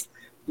believe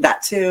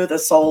that too. The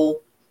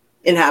soul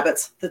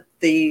inhabits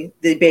the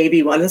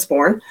baby when it's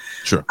born.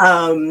 Sure.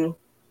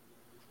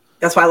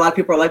 That's why a lot of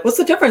people are like, what's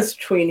the difference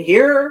between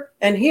here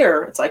and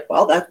here? It's like,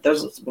 well,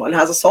 there's one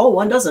has a soul,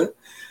 one doesn't.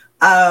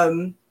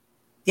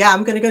 Yeah,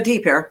 I'm going to go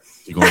deep here.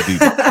 You're going deep.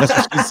 That's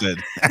what she said.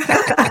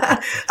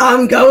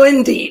 I'm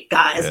going deep,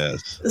 guys.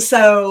 Yes.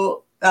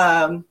 So,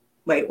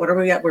 wait, what are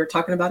we at? We're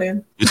talking about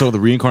again? You saw the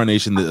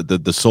reincarnation,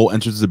 the soul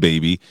enters the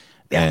baby,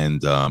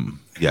 and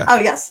yeah. Oh,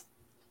 yes.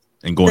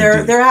 And going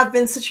deep. There have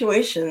been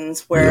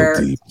situations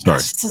where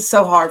it's just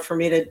so hard for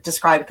me to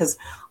describe because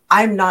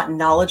I'm not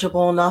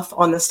knowledgeable enough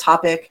on this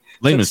topic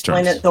to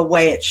explain it the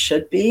way it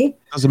should be.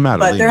 Doesn't matter.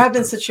 But there have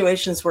been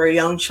situations where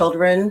young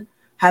children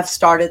have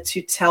started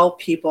to tell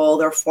people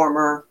their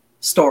former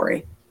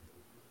story.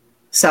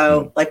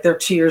 So like they're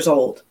 2 years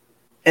old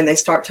and they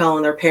start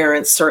telling their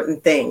parents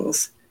certain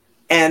things.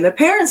 And the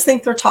parents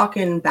think they're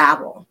talking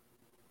babble,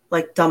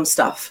 like dumb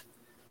stuff.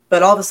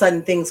 But all of a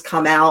sudden things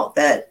come out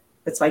that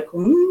it's like,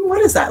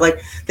 what is that?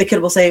 Like the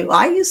kid will say, well,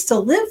 I used to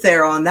live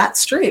there on that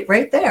street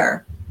right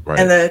there. Right.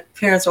 And the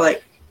parents are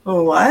like,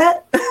 oh,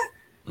 what?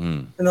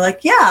 And they're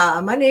like, yeah,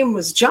 my name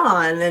was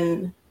John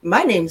and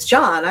my name's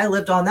John. I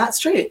lived on that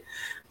street.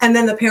 And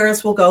then the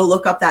parents will go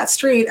look up that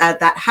street at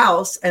that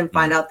house and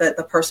find out that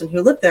the person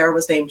who lived there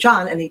was named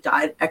John and he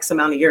died X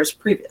amount of years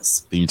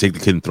previous. Then you take the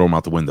kid and throw him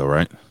out the window,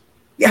 right?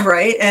 Yeah,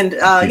 right. And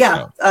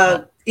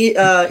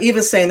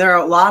Eva's saying there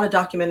are a lot of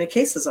documented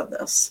cases of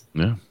this.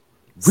 Yeah.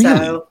 Really?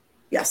 So,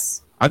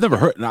 yes. I've never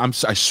heard. I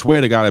swear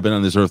to God, I've been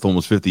on this earth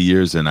almost 50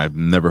 years, and I've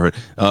never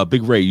heard.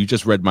 Big Ray, you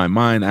just read my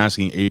mind,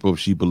 asking April if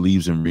she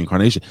believes in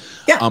reincarnation.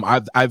 Yeah.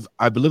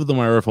 I've lived on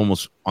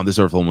this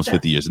earth almost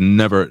 50 years.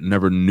 Never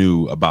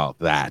knew about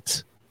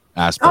that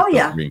aspect. Of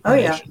reincarnation. Oh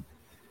yeah.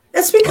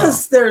 It's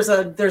because there's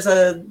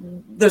a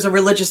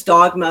religious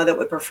dogma that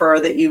would prefer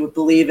that you would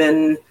believe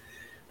in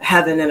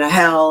heaven and a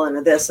hell and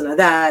a this and a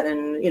that,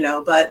 and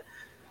but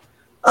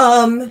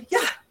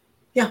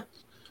yeah.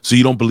 So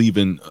you don't believe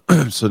in,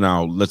 so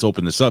now let's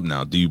open this up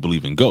now. Do you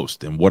believe in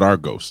ghosts? And what are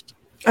ghosts?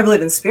 I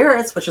believe in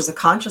spirits, which is a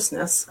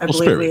consciousness. I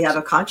believe we have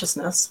a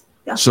consciousness.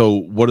 Yeah. So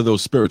what are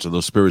those spirits? Are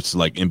those spirits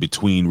like in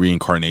between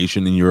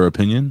reincarnation, in your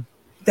opinion?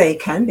 They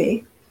can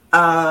be.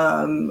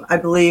 I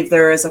believe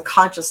there is a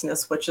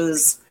consciousness, which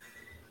is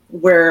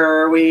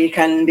where we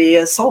can be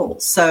as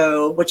souls.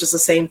 So, which is the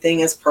same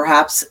thing as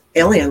perhaps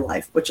alien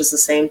life, which is the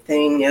same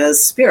thing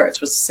as spirits,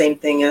 which is the same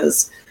thing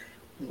as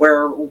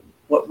what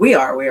we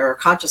are. We are a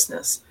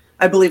consciousness.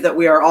 I believe that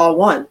we are all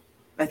one.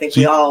 I think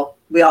we all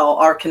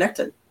are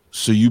connected.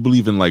 So you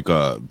believe in like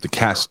the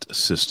caste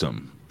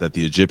system that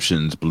the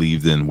Egyptians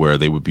believed in, where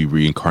they would be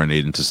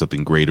reincarnated into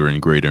something greater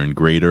and greater and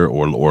greater,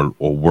 or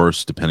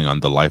worse, depending on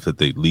the life that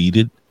they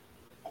leaded?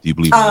 Do you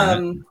believe in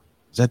that?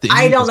 Is that the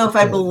I don't know if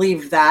I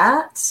believe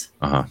that,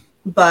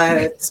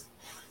 but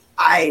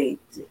I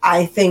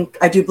think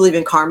I do believe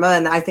in karma,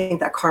 and I think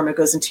that karma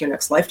goes into your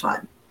next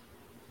lifetime.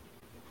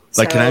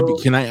 Like,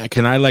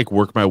 can I like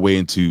work my way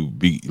into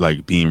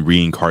being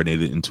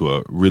reincarnated into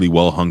a really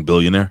well hung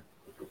billionaire?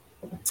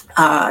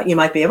 You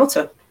might be able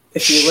to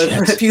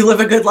if you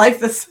live a good life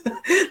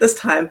this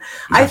time.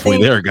 I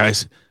think there,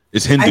 guys.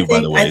 It's Hindu,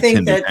 by the way. It's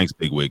Hindu. Thanks,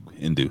 Bigwig.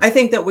 Hindu. I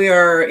think that we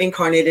are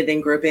incarnated in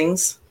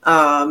groupings.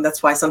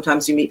 That's why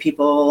sometimes you meet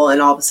people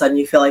and all of a sudden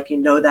you feel like you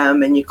know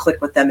them and you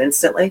click with them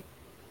instantly.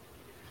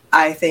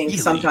 I think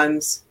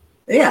sometimes,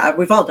 yeah,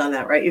 we've all done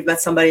that, right? You've met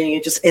somebody and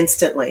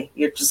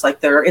you're just like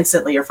they're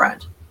instantly your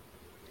friend.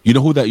 You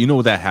know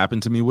what that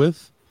happened to me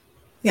with?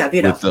 Yeah,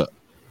 Vito.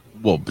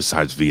 Well,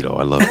 besides Vito,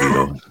 I love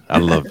Vito. I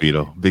love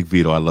Vito. Big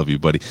Vito, I love you,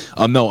 buddy.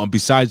 No,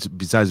 besides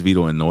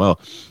Vito and Noel,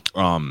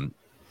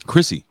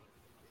 Chrissy.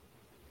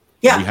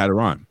 Yeah, you had her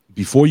on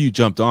before you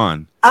jumped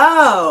on.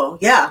 Oh,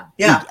 yeah.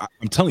 Dude,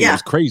 I'm telling you, it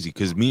was crazy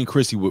because me and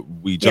Chrissy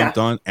we jumped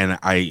on, and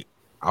I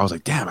was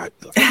like, damn,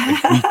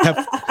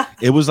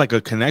 it was like a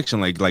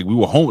connection, like we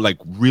were home, like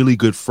really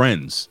good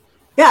friends.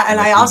 Yeah, and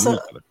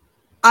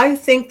I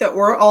think that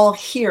we're all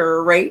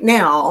here right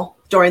now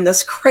during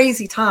this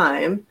crazy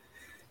time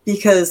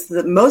because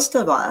most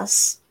of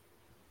us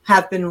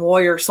have been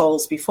warrior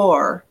souls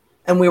before,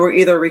 and we were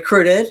either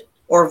recruited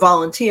or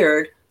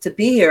volunteered to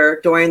be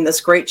here during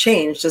this great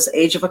change, this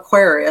age of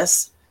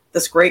Aquarius,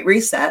 this great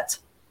reset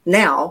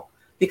now,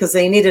 because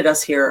they needed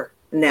us here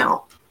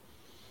now.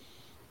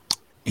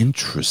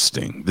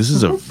 Interesting. This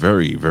is a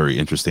very, very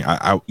interesting.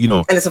 And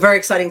it's a very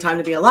exciting time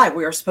to be alive.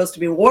 We are supposed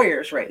to be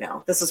warriors right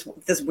now.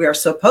 We are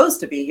supposed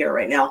to be here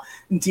right now,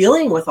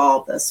 dealing with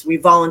all of this. We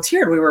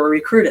volunteered. We were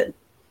recruited.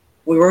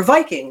 We were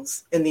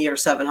Vikings in the year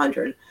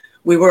 700.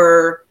 We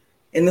were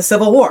in the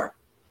Civil War.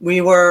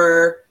 We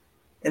were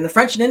in the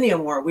French and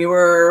Indian War. We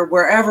were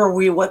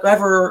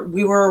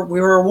we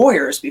were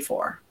warriors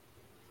before.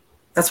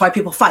 That's why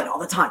people fight all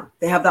the time.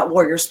 They have that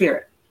warrior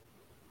spirit.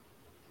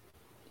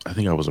 I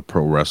think I was a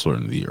pro wrestler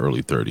in the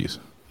early 30s.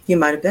 You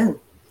might have been.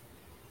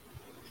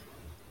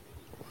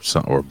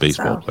 Or a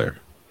baseball player.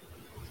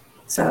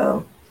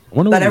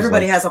 But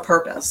everybody has a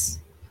purpose.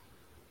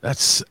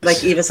 That's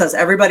like Eva says,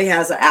 everybody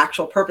has an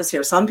actual purpose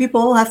here. Some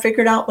people have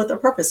figured out what their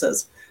purpose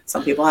is.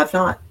 Some people have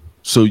not.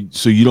 So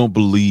you don't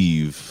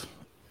believe...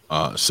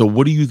 so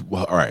what do you?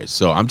 Well, all right.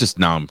 So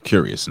I'm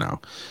curious now.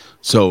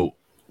 So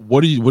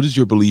what is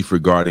your belief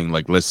regarding,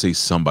 like, let's say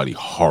somebody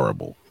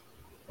horrible,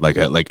 like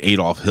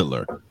Adolf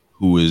Hitler,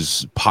 who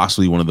is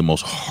possibly one of the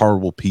most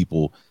horrible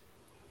people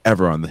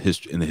ever in the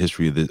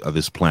history of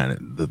this planet,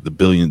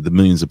 the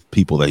millions of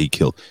people that he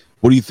killed.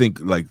 What do you think?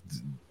 Like,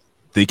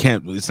 they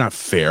can't. It's not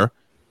fair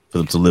for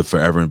them to live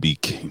forever and be,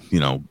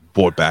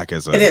 brought back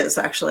as a. It is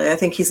actually. I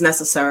think he's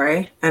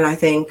necessary, and I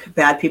think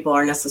bad people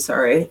are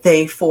necessary.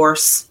 They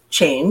force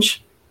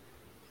change.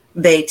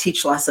 They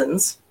teach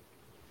lessons,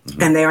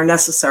 and they are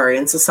necessary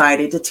in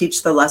society to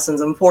teach the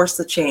lessons and force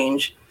the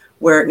change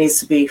where it needs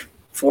to be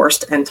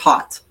forced and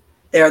taught.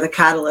 They are the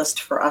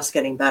catalyst for us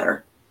getting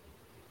better.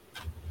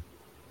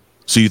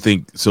 So you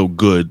think so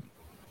good?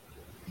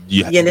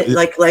 Yeah,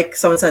 like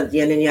someone said,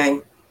 yin and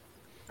yang.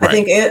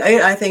 Right.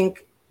 I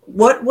think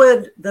what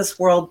would this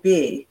world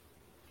be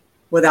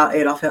without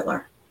Adolf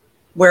Hitler?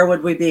 Where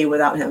would we be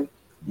without him?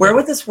 Where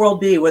would this world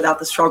be without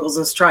the struggles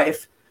and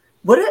strife?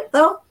 Would it,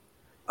 though?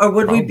 Or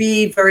would we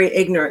be very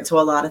ignorant to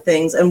a lot of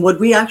things? And would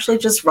we actually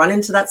just run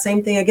into that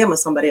same thing again with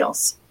somebody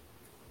else?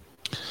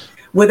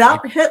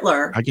 Without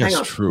Hitler, I guess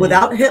true.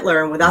 Without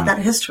Hitler and without that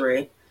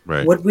history,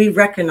 would we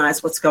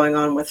recognize what's going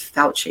on with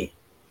Fauci?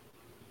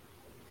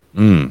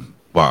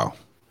 Wow.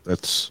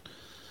 That's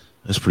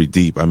pretty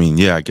deep. I mean,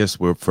 yeah, I guess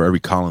for every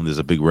Colin, there's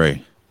a big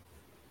Ray.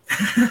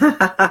 There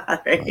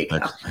you go.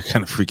 That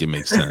kind of freaking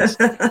makes sense.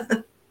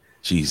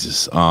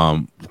 Jesus.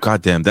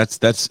 Goddamn.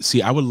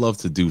 See, I would love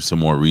to do some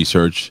more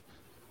research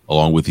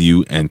along with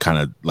you and kind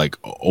of like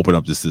open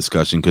up this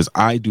discussion, because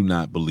I do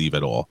not believe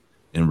at all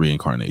in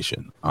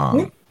reincarnation.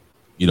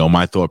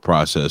 My thought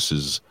process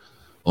is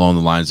along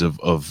the lines of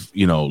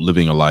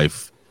living a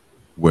life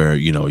where,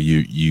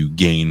 you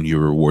gain your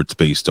rewards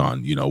based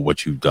on,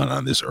 what you've done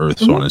on this earth,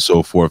 so on and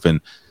so forth.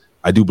 And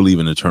I do believe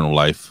in eternal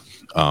life,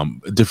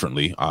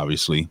 differently,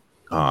 obviously.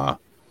 I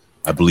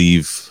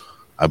believe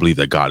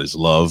that God is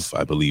love.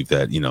 I believe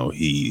that,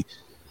 he,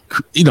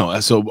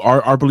 so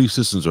our belief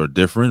systems are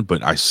different,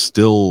 but I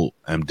still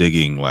am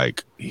digging,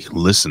 like,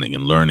 listening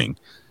and learning.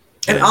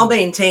 And I'll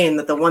maintain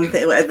that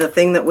the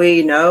thing that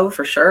we know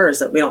for sure is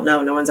that we don't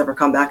know. No one's ever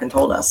come back and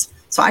told us.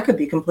 So I could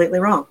be completely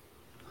wrong.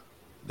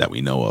 That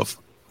we know of.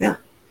 Yeah.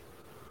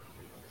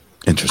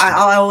 Interesting.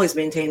 I always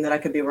maintain that I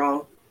could be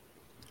wrong.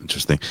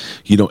 Interesting.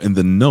 In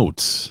the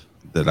notes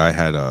that I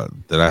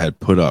had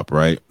put up,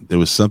 right, there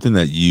was something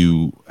that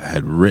you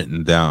had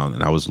written down,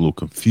 and I was a little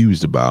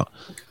confused about.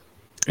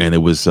 And it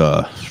was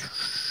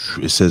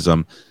it says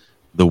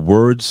the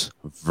words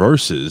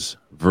versus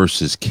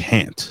versus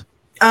can't.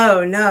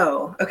 Oh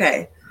no.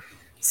 Okay.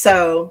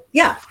 So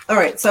yeah. All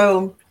right.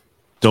 So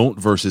Don't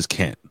versus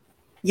can't.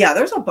 yeah,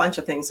 there's a bunch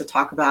of things to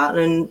talk about,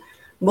 and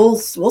we'll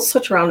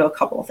switch around to a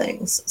couple of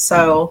things.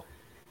 So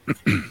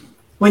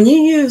when you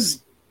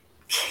use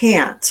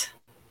can't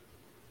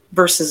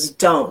versus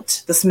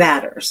don't, this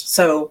matters.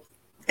 So,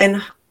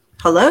 and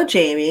hello,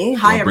 Jamie.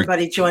 Hi,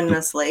 everybody joining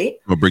us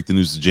late. We'll break the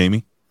news to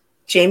Jamie.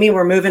 Jamie,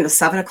 we're moving to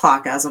 7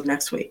 o'clock as of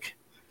next week.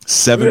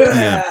 7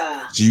 p.m.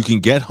 So you can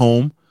get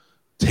home,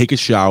 take a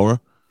shower,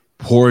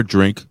 pour a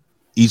drink,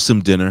 eat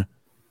some dinner,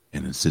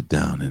 and then sit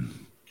down and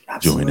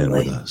join in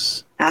with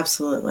us.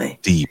 Absolutely.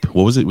 Deep.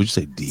 What was it? Would you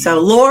say deep? So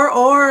Laura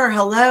Orr,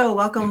 hello,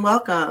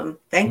 welcome.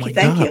 Thank you.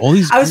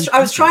 I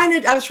was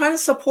trying to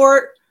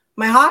support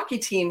my hockey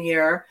team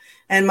here,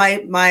 and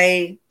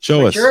my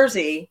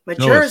jersey,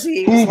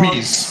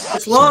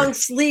 it's long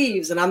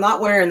sleeves, and I'm not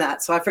wearing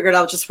that, so I figured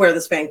I'll just wear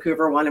this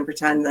Vancouver one and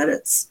pretend that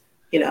it's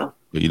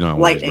But you know I'm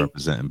always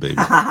representing, baby.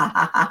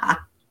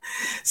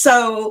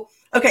 So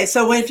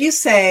if you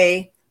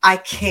say I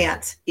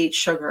can't eat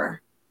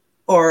sugar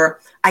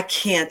or I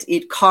can't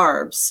eat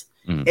carbs,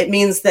 it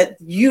means that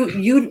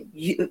you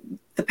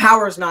the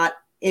power is not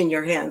in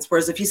your hands.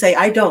 Whereas if you say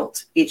I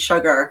don't eat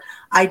sugar,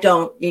 I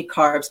don't eat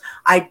carbs,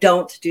 I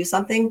don't do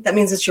something, that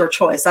means it's your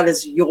choice. That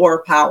is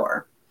your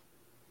power.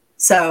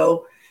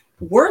 So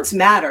words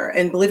matter,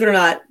 and believe it or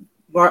not,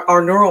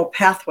 our neural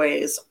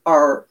pathways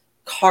are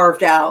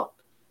carved out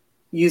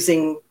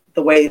using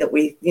the way that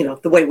we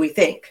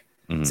think.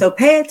 So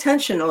pay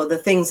attention to the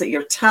things that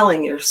you're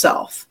telling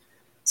yourself.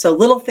 So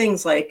little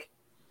things like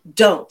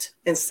don't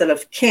instead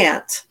of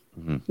can't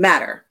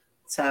matter.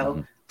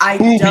 So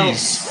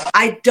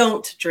I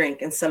don't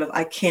drink instead of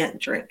I can't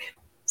drink.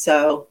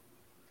 So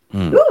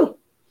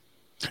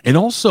and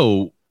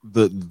also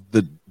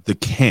the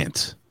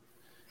can't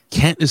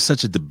is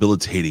such a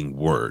debilitating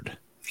word.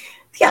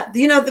 Yeah,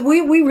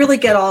 we really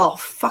get all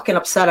fucking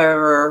upset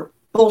over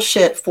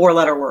bullshit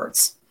 4-letter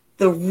words.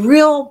 The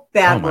real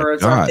bad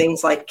words are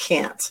things like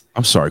can't.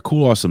 I'm sorry.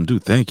 Cool, awesome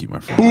dude. Thank you, my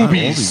friend. All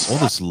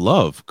this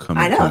love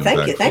coming. I know.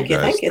 Thank you,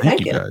 guys.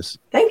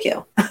 Thank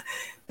you.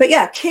 But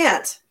yeah,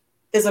 can't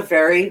is a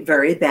very,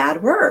 very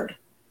bad word.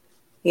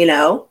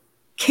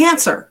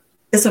 Cancer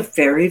is a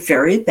very,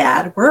 very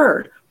bad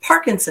word.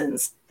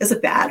 Parkinson's is a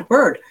bad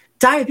word.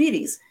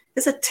 Diabetes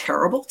is a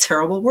terrible,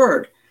 terrible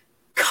word.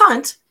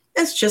 Cunt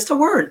is just a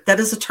word.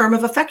 That is a term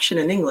of affection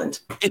in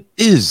England. It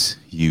is.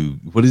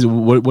 What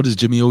does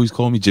Jimmy always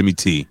call me? Jimmy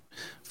T.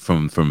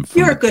 From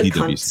You're a good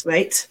cunt,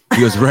 mate.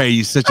 He goes, Ray,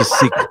 you're such a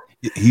sick.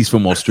 He's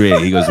from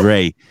Australia. He goes,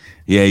 Ray,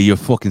 yeah, you're a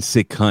fucking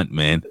sick cunt,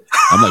 man.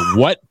 I'm like,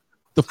 what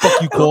the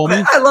fuck you call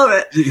me? I love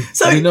it.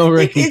 So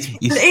Ray.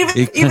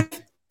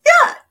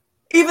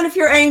 Even if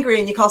you're angry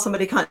and you call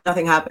somebody cunt,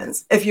 nothing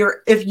happens. If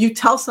you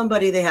tell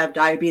somebody they have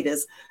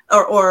diabetes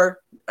or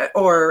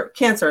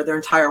cancer, their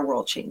entire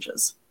world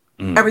changes.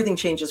 Everything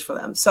changes for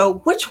them. So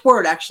which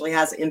word actually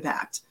has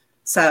impact?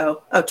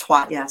 So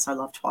twat. Yes, I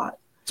love twat.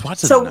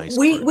 Twat's a nice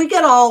word. we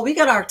get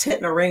our tit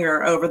in a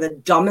ringer over the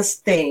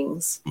dumbest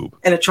things,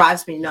 and it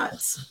drives me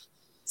nuts.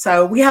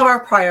 So we have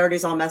our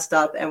priorities all messed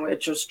up, and it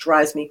just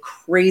drives me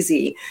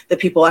crazy that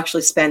people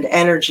actually spend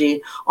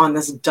energy on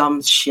this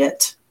dumb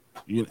shit.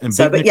 And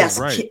so, but yes,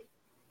 right.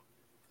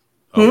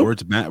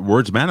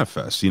 Words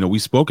manifest.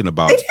 We've spoken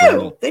about.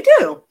 They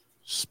do.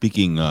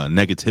 Speaking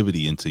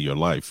negativity into your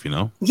life,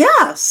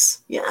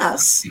 Yes.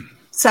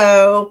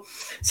 So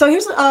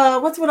here's what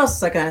else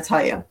was I going to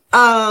tell you?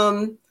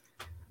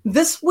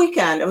 This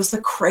weekend it was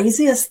the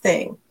craziest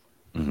thing.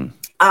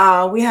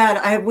 We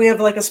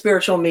have like a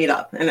spiritual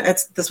meetup, and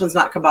this one's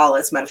not Kabbalah,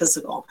 it's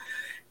metaphysical,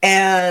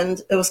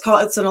 and it's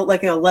called an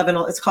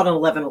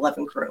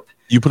 1111 group.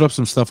 You put up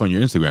some stuff on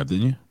your Instagram,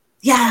 didn't you?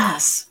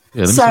 Yes.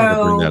 Yeah, let me see if I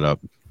can bring that up.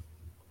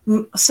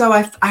 So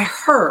I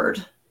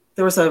heard.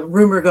 There was a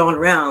rumor going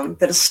around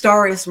that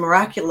Astarius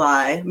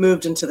Miraculi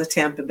moved into the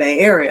Tampa Bay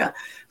area.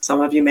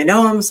 Some of you may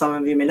know him, some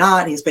of you may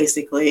not. He's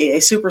basically a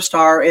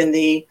superstar in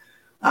the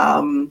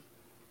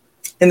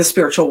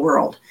spiritual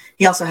world.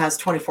 He also has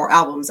 24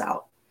 albums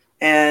out,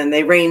 and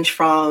they range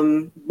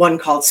from one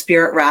called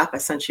Spirit Rap. I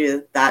sent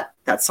you that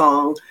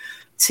song,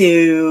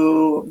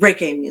 to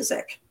reggae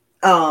music.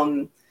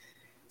 So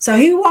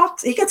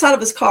he gets out of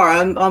his car.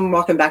 I'm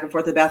walking back and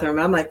forth to the bathroom,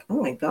 and I'm like,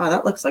 oh my God,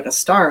 that looks like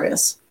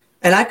Astarius.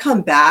 And I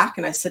come back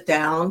and I sit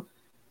down,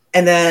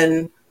 and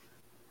then,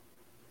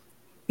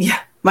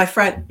 my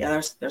friend,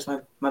 there's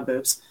my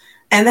boobs.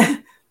 And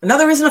then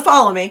another reason to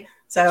follow me.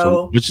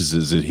 So which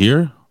is it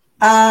here?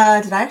 Did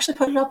I actually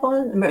put it up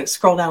on? I'm going to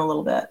scroll down a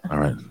little bit. All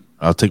right.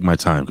 I'll take my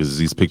time because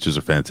these pictures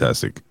are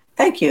fantastic.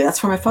 Thank you. That's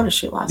for my photo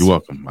shoot last You're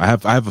welcome. I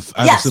have a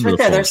yes, right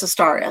there. There's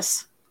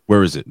Astarius.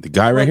 Where is it? The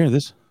guy right here?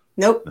 This?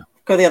 Nope. No.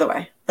 Go the other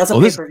way. That's a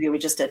pay-per-view we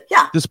just did.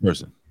 Yeah. This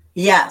person.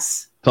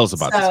 Yes. Tell us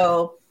about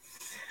this.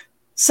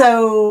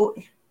 So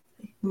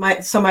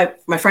my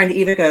friend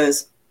Eva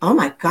goes, oh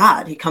my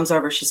God. He comes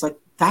over. She's like,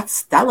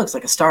 that looks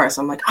like Astarius.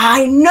 I'm like,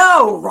 I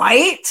know,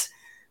 right?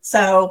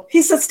 So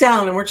he sits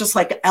down and we're just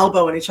like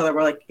elbowing each other.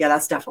 We're like, yeah,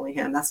 that's definitely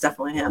him. That's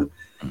definitely him.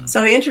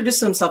 So he introduced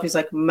himself. He's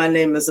like, my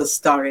name is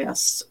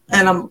Astarias.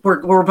 And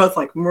we're both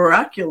like,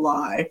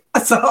 Miraculi.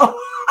 So,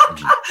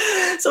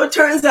 so it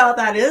turns out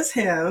that is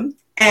him.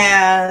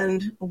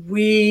 And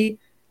we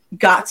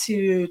got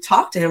to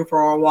talk to him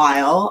for a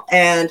while.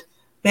 And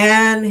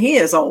man, he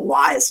is a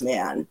wise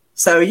man.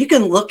 So you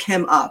can look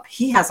him up.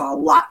 He has a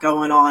lot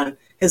going on.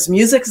 His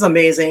music is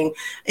amazing.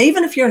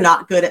 Even if you're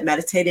not good at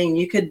meditating,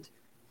 you could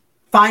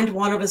find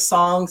one of his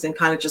songs and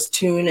kind of just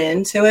tune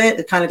into it.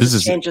 It kind of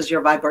just changes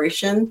your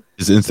vibration.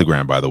 His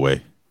Instagram, by the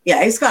way.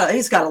 Yeah, he's got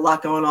a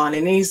lot going on,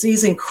 and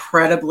he's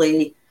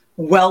incredibly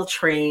well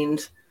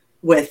trained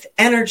with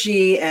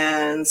energy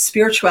and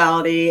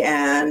spirituality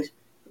and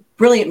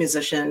brilliant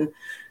musician.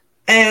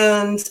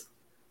 And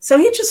so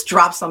he just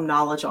dropped some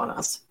knowledge on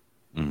us.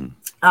 And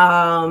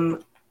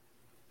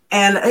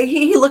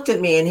he looked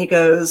at me and he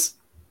goes,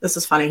 this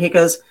is funny. He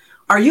goes,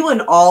 are you an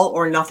all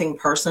or nothing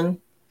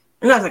person?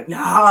 And I was like, no,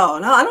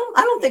 I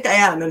don't think I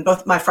am. And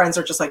both my friends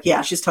are just like,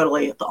 yeah, she's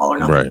totally the all or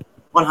nothing, right.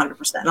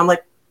 100%. And I'm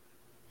like,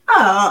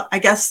 oh, I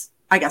guess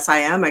I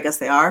am. I guess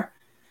they are.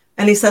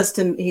 And he said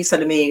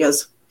to me,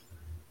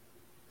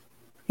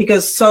 he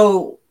goes,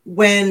 so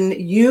when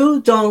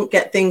you don't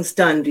get things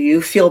done, do you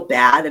feel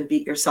bad and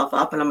beat yourself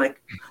up? And I'm like,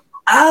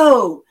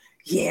 oh,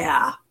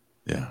 yeah,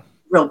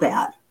 real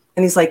bad.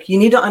 And he's like, you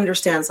need to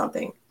understand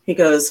something. He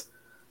goes,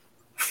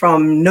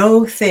 from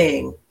no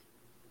thing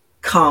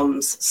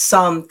comes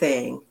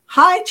something.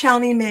 Hi,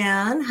 Chowny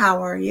Man.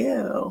 How are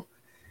you?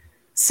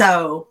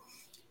 So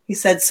he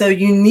said, so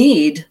you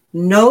need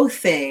no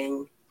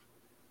thing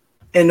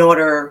in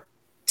order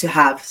to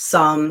have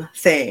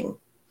something.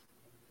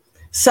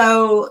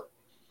 So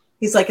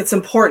he's like, it's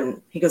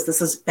important. He goes, this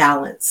is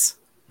balance.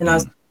 And I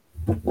was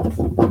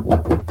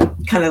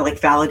kind of like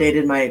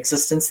validated my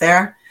existence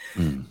there.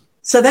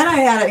 So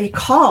then he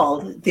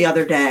called the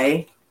other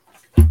day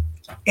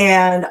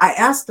and I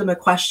asked him a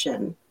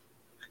question.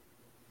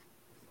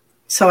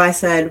 So I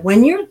said,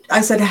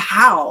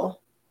 how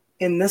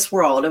in this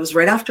world, it was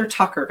right after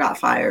Tucker got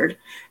fired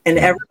and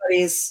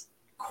everybody's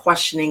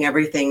questioning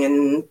everything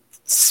and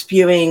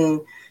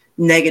spewing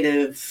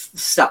negative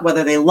stuff,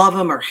 whether they love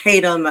him or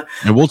hate him.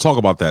 And we'll talk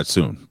about that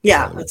soon.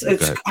 Yeah.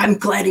 I'm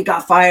glad he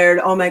got fired.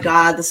 Oh my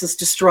God, this is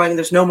destroying.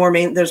 There's no more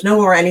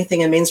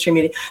anything in mainstream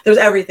media. There's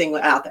everything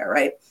out there.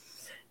 Right.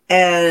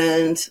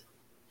 And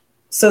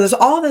so there's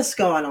all this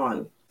going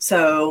on.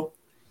 So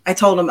I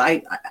told him,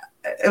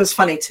 it was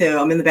funny too.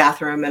 I'm in the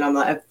bathroom and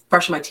I'm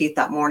brushing my teeth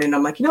that morning.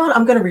 I'm like, you know what?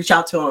 I'm going to reach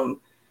out to him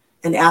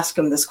and ask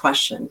him this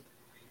question.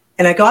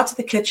 And I got to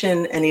the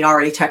kitchen and he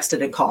already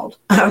texted and called.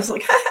 I was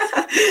like,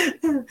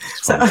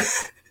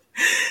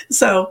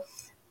 so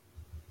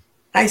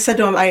I said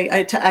to him,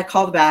 I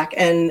called back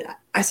and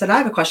I said, I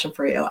have a question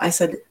for you. I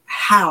said,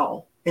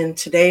 how in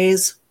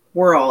today's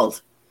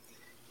world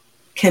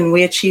can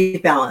we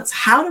achieve balance?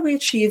 How do we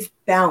achieve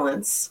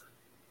balance?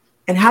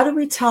 And how do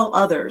we tell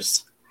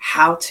others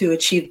how to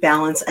achieve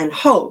balance and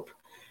hope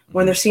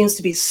when there seems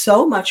to be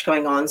so much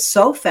going on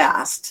so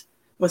fast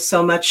with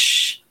so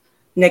much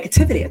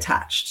negativity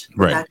attached,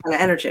 right. That kind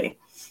of energy?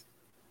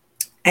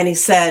 And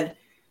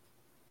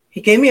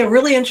he gave me a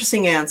really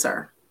interesting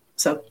answer.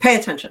 So pay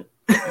attention.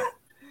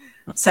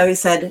 So he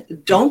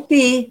said, don't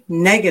be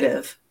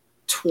negative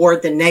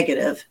toward the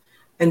negative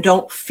and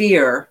don't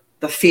fear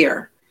the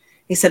fear.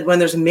 He said, when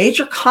there's a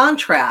major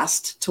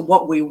contrast to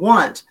what we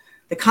want,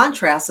 the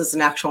contrast is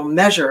an actual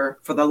measure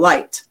for the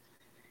light.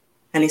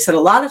 And he said, a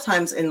lot of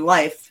times in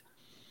life,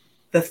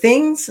 the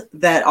things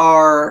that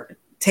are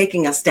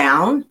taking us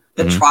down,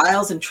 the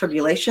trials and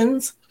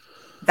tribulations,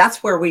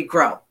 that's where we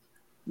grow.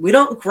 We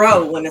don't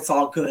grow when it's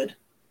all good.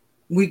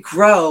 We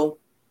grow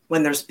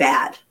when there's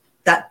bad.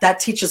 That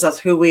teaches us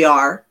who we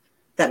are.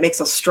 That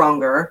makes us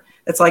stronger.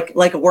 It's like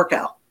a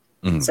workout.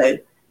 So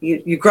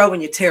you grow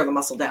when you tear the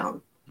muscle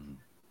down.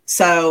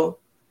 So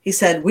he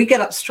said, we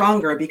get up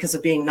stronger because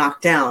of being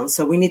knocked down.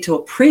 So we need to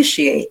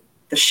appreciate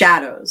the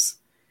shadows.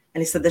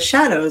 And he said, the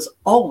shadows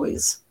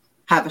always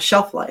have a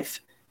shelf life.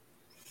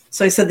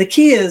 So he said, the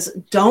key is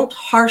don't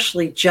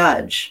harshly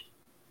judge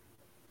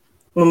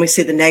when we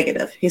see the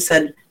negative. He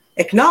said,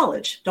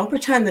 acknowledge. Don't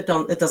pretend that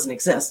it doesn't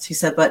exist. He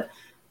said, but,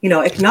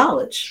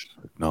 acknowledge.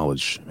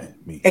 Acknowledge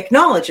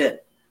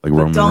it. Like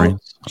Roman don't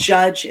Reigns?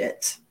 Judge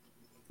it.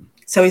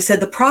 So he said,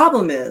 the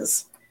problem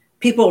is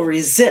people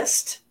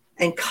resist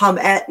and come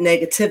at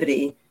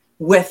negativity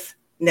with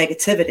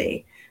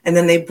negativity. And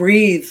then they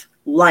breathe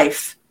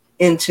life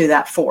into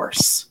that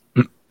force.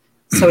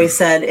 So he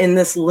said, in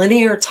this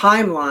linear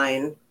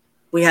timeline,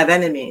 we have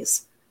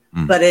enemies.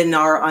 But in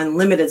our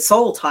unlimited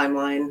soul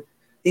timeline,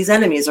 these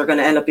enemies are going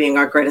to end up being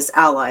our greatest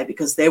ally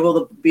because they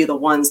will be the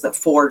ones that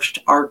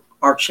forged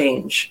our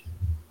change.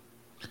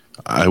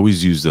 I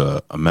always use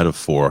a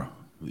metaphor.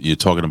 You're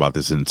talking about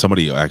this, and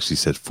somebody actually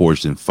said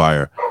forged in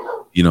fire.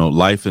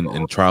 Life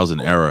and trials and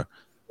error,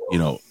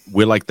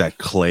 we're like that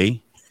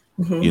clay,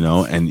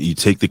 and you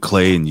take the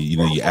clay and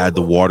you add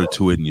the water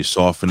to it and you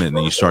soften it and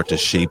then you start to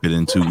shape it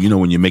into,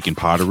 when you're making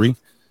pottery,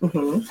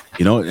 Mm-hmm.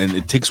 You know, and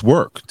it takes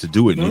work to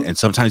do it. Mm-hmm. And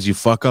sometimes you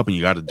fuck up and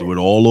you got to do it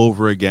all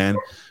over again.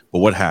 But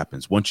what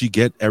happens once you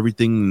get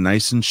everything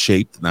nice and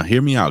shaped? Now,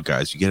 hear me out,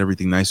 guys. You get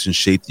everything nice and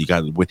shaped.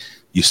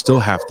 You still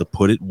have to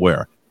put it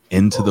where?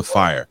 Into the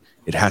fire.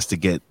 It has to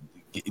get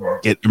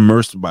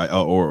immersed by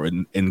or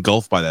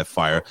engulfed by that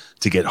fire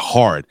to get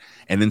hard.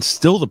 And then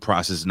still the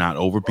process is not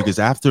over, because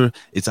after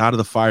it's out of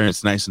the fire and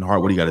it's nice and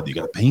hard, what do you got to do? You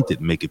got to paint it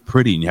and make it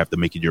pretty, and you have to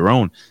make it your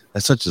own.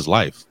 That's such as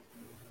life.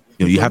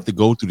 You know, you have to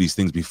go through these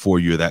things before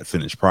you're that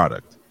finished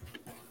product.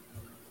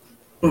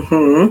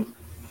 Mm-hmm.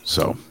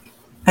 So.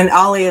 And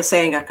Ollie is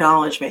saying,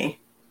 acknowledge me.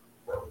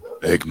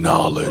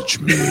 Acknowledge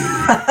me.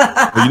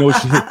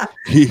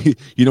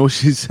 You know what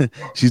she's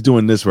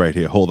doing this right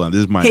here. Hold on.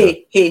 This is my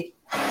he.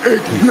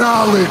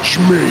 Acknowledge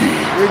me.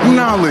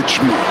 Acknowledge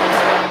me.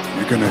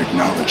 You're going to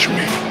acknowledge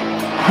me.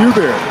 You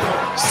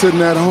there,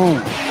 sitting at home.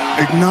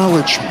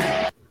 Acknowledge me.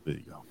 There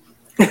you go.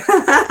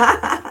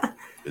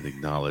 Been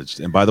acknowledged.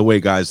 And by the way,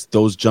 guys,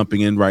 those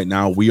jumping in right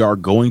now, we are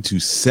going to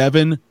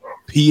 7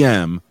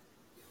 p.m.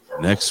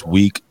 next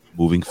week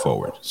moving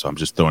forward. So I'm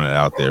just throwing it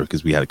out there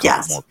because we had a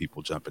couple more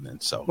people jumping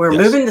in. So we're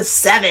moving to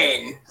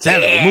 7.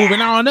 7. Yeah. Moving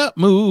on up.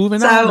 On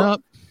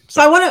up.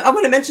 So I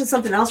want to mention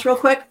something else real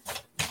quick.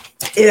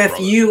 If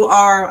you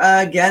are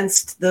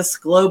against this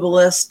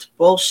globalist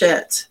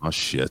bullshit,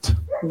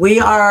 we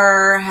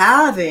are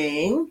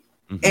having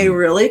a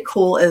really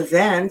cool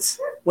event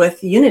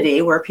with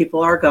Unity where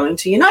people are going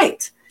to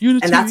unite.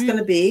 And that's going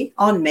to be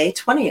on May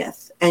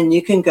 20th. And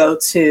you can go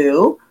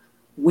to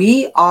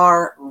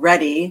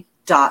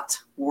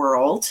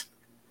weareready.world.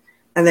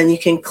 And then you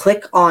can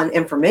click on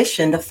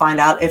information to find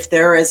out if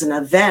there is an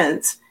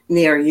event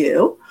near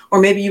you,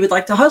 or maybe you would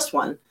like to host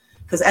one.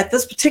 Because at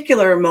this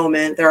particular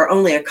moment, there are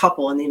only a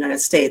couple in the United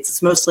States.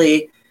 It's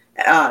mostly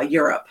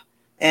Europe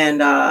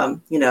and,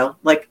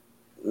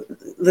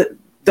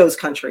 those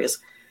countries.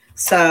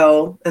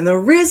 So, and the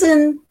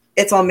reason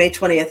it's on May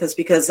 20th is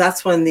because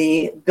that's when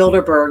the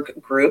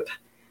Bilderberg Group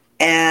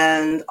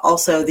and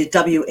also the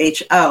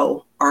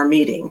WHO are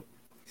meeting.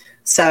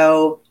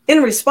 So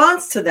in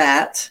response to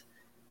that,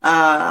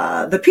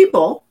 the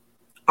people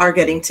are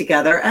getting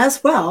together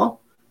as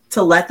well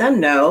to let them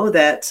know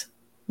that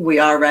we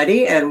are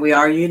ready and we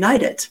are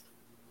united.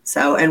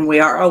 So, and we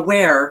are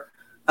aware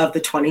of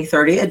the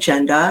 2030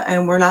 agenda,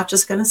 and we're not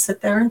just going to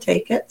sit there and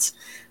take it.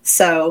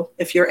 So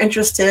if you're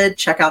interested,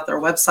 check out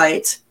their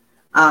website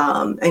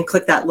and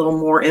click that little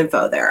more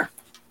info there.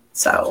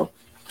 So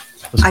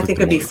I think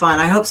it'd be fun.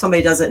 I hope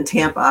somebody does it in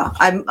Tampa.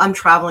 I'm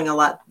traveling a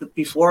lot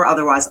before,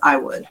 otherwise I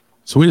would.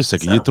 So wait a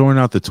second. You're throwing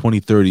out the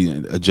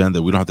 2030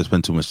 agenda. We don't have to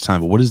spend too much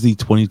time, but what is the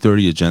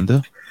 2030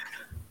 agenda?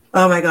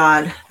 Oh my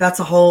God,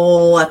 that's a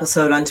whole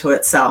episode unto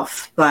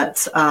itself.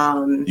 But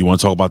you want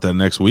to talk about that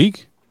next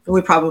week?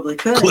 We probably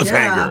could. Cliffhanger.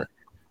 Yeah.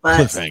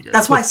 But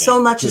that's why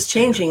so much is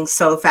changing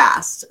so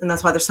fast, and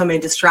that's why there's so many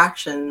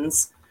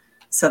distractions,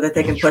 so that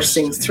they can push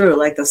things through,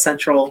 like the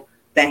central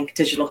bank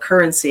digital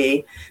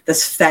currency,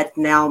 this Fed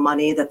now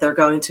money that they're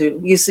going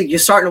to. You're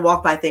starting to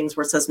walk by things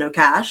where it says no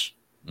cash.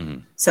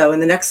 Mm-hmm. So in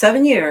the next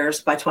 7 years,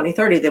 by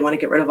 2030, they want to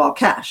get rid of all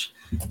cash.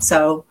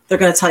 So they're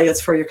going to tell you it's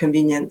for your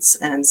convenience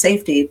and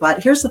safety.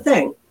 But here's the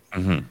thing.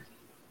 Mm-hmm.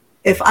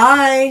 If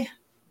I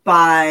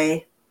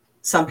buy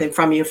something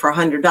from you for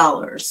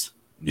 $100,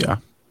 yeah,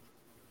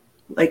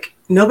 like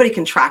nobody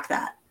can track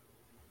that.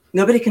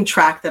 Nobody can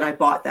track that I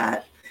bought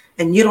that,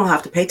 and you don't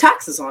have to pay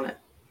taxes on it.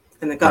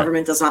 And the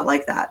government does not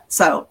like that.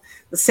 So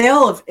the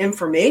sale of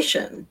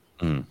information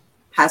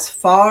has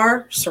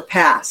far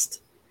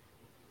surpassed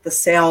the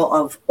sale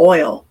of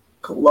oil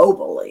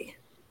globally.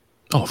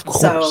 Oh, of course.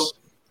 So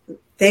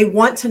they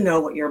want to know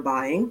what you're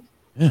buying.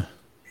 Yeah.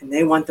 And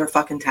they want their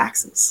fucking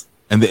taxes.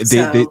 And they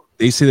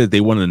say that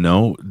they want to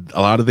know.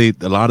 A lot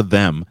of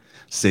them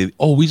say,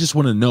 "Oh, we just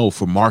want to know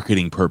for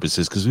marketing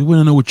purposes because we want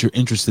to know what you're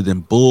interested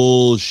in."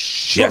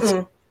 Bullshit.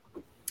 Mm-mm.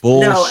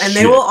 Bullshit. No, and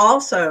they will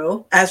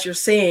also, as you're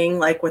seeing,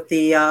 like with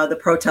the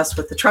protests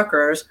with the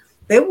truckers,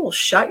 they will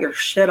shut your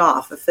shit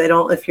off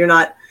if you're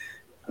not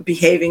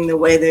behaving the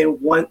way they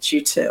want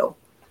you to.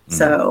 Mm-hmm.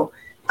 So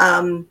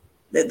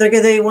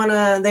they want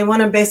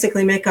to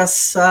basically make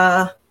us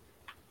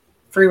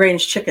free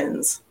range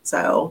chickens.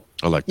 So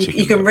I like chicken.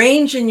 You can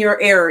range in your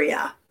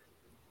area,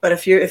 but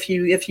if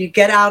you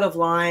get out of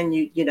line,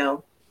 you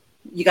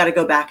got to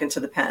go back into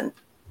the pen.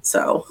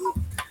 So.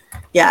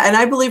 Yeah, and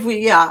I believe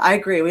I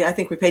agree. I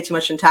think we pay too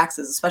much in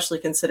taxes, especially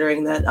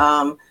considering that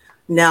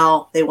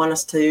now they want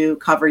us to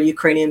cover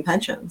Ukrainian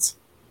pensions.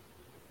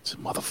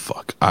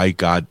 Motherfucker.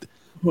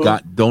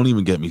 God, don't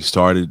even get me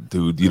started,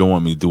 dude. You don't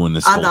want me doing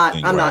this I'm whole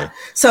thing, I'm right? not.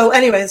 So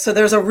anyway, so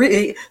there's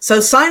so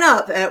sign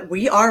up at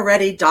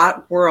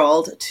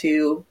weareready.world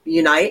to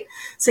unite.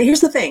 So here's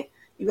the thing.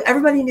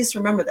 Everybody needs to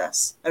remember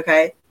this,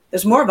 okay?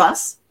 There's more of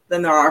us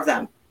than there are of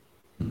them.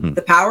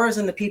 The power is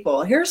in the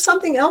people. Here's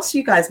something else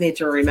you guys need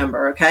to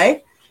remember,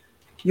 okay?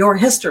 Your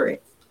history.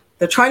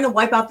 They're trying to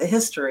wipe out the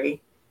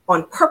history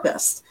on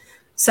purpose.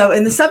 So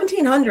in the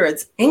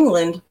 1700s,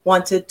 England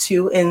wanted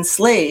to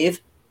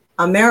enslave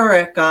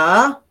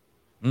America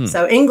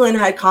So England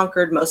had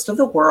conquered most of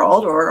the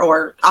world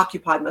or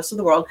occupied most of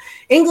the world.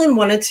 England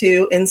wanted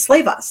to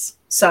enslave us.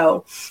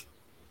 So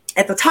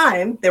at the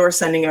time, they were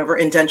sending over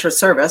indentured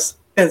servants,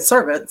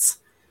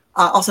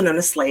 also known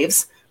as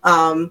slaves,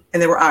 and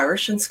they were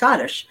Irish and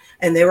Scottish,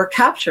 and they were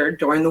captured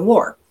during the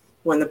war.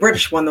 When the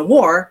British won the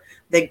war,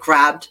 they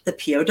grabbed the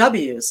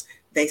POWs.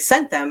 They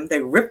sent them, they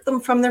ripped them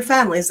from their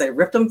families, they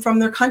ripped them from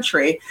their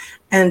country,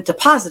 and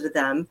deposited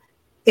them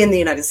in the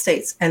United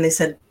States. And they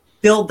said,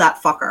 build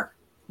that fucker.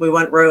 We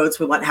want roads,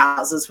 we want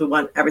houses, we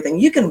want everything.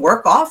 You can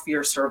work off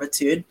your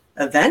servitude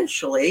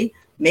eventually,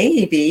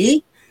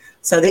 maybe.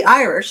 So the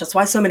Irish, that's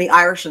why so many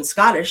Irish and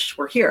Scottish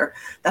were here.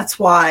 That's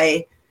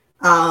why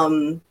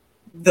the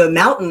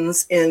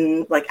mountains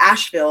in like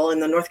Asheville in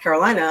the North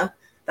Carolina,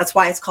 that's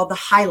why it's called the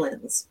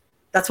Highlands.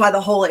 That's why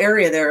the whole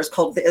area there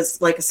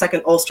is like a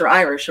second Ulster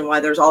Irish, and why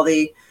there's all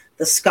the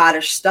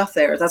Scottish stuff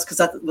there. That's because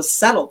that was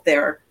settled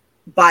there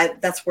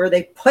that's where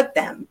they put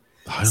them.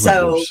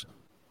 So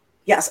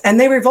yes, and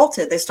they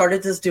revolted. They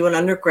started to do an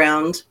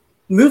underground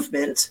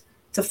movement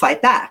to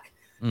fight back.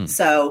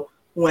 So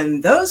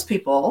when those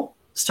people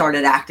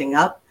started acting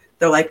up,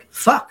 they're like,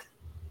 fuck,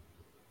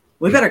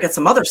 we better get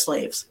some other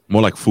slaves.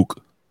 More like Fook.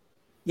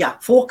 Yeah,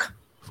 Fook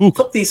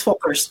these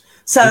folkers.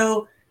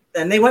 So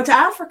then they went to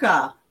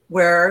Africa,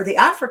 where the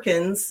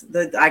Africans,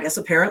 I guess,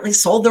 apparently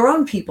sold their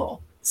own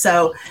people.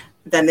 So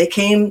then they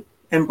came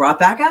and brought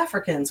back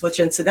Africans,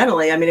 which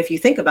incidentally, I mean, if you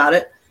think about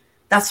it,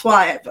 that's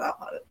why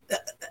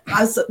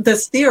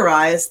there's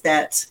theorized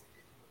that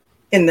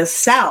in the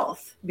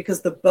South,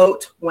 because the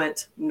boat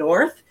went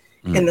north,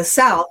 in the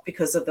South,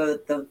 because of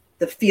the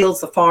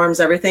fields, the farms,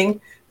 everything,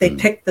 they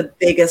picked the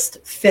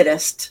biggest,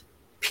 fittest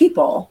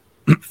people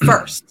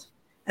first.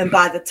 And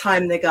by the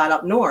time they got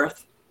up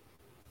north,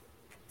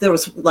 there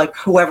was like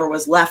whoever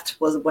was left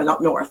went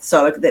up north.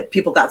 So that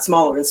people got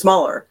smaller and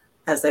smaller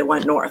as they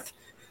went north.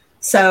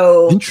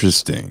 So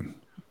interesting.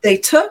 They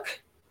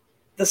took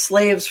the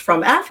slaves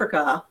from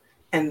Africa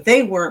and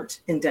they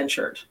weren't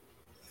indentured.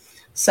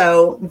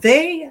 So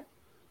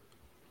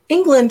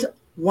England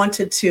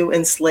wanted to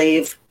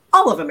enslave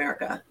all of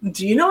America.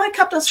 Do you know what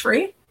kept us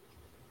free?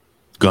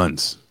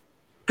 Guns.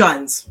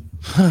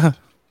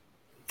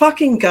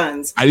 Fucking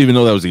guns. I didn't even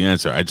know that was the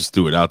answer. I just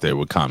threw it out there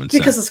with common sense.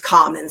 Because it's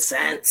common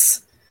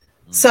sense.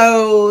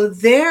 So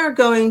they're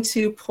going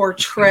to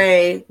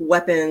portray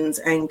weapons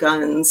and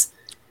guns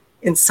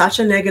in such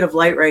a negative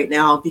light right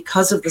now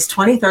because of this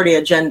 2030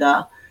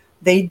 agenda.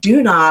 They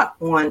do not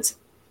want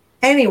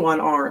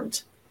anyone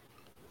armed.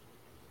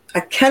 I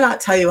cannot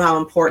tell you how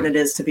important it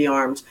is to be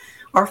armed.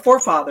 Our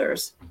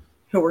forefathers,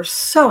 who were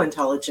so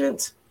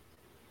intelligent,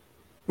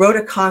 wrote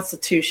a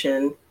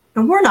constitution,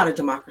 and we're not a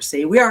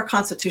democracy. We are a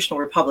constitutional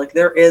republic.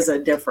 There is a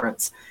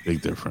difference.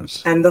 Big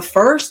difference. And the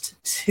first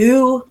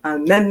two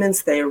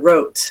amendments they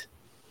wrote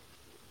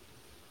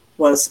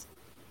was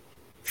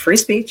free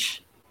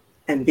speech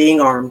and being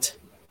armed.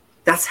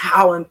 That's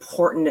how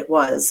important it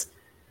was.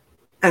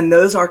 And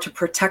those are to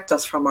protect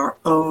us from our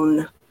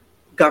own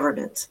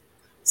government.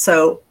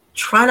 So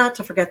try not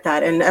to forget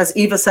that. And as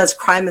Eva says,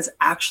 crime is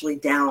actually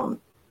down.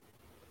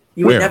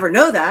 You would never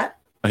know that.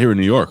 I hear in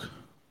New York.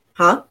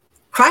 Huh?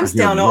 Crime's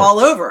down all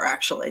over,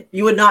 actually.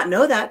 You would not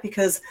know that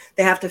because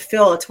they have to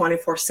fill a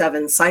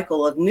 24/7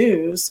 cycle of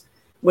news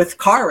with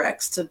car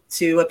wrecks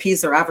to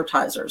appease their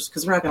advertisers,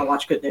 because we're not going to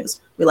watch good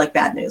news. We like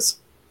bad news.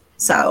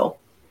 So,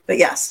 but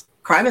yes,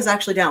 crime is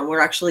actually down. We're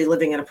actually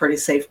living in a pretty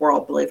safe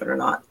world, believe it or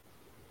not,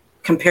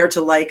 compared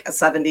to like a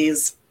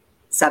 70s,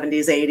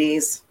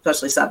 80s,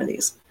 especially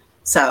 70s.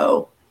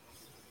 So,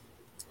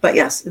 but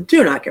yes,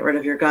 do not get rid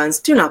of your guns.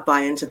 Do not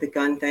buy into the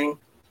gun thing.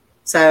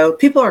 So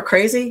people are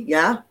crazy,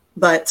 yeah,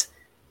 but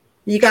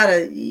you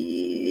gotta,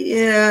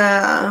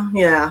 yeah.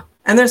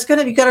 And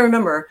you gotta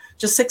remember,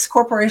 just 6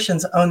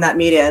 corporations own that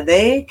media.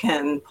 They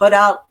can put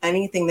out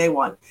anything they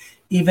want,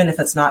 even if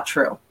it's not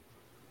true.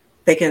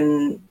 They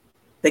can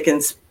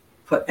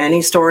put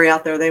any story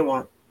out there they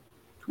want.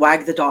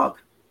 Wag the dog.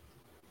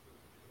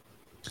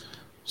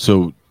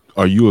 So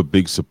are you a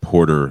big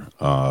supporter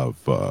of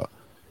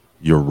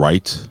your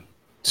right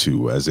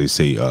to, as they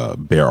say,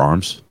 bear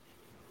arms?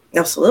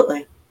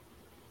 Absolutely.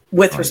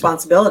 With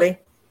responsibility.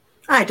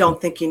 I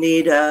don't think you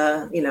need,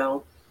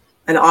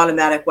 an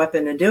automatic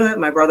weapon to do it.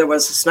 My brother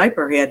was a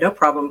sniper. He had no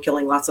problem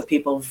killing lots of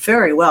people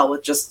very well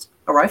with just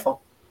a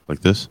rifle. Like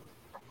this?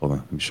 Hold on,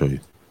 let me show you.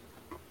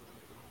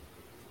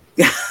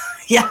 Yeah.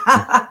 Yeah.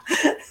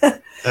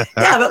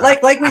 Yeah, but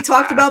like we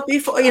talked about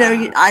before,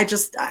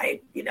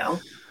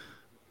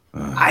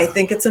 I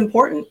think it's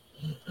important.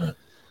 Right.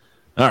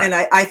 And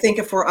I think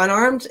if we're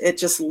unarmed, it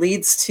just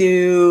leads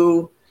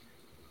to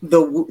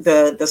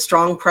the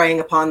strong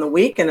preying upon the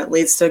weak, and it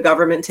leads to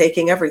government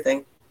taking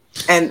everything.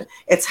 And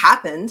it's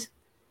happened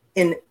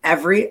in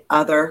every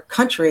other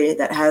country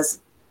that has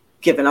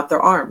given up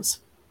their arms.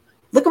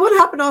 Look at what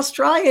happened to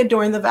Australia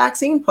during the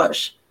vaccine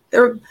push.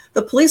 The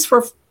police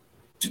were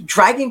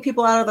dragging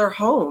people out of their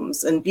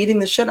homes and beating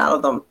the shit out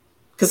of them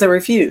because they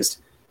refused.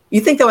 You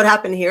think that would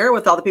happen here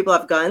with all the people who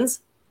have guns?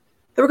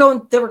 They were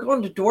going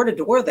to door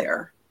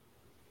there.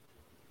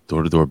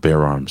 Door to door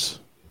bear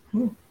arms.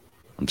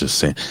 I'm just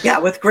saying. Yeah,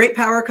 with great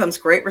power comes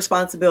great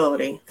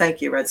responsibility.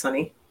 Thank you, Red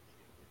Sonny.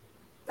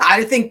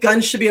 I think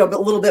guns should be a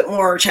little bit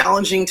more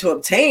challenging to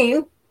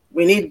obtain.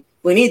 We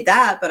need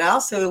that, but I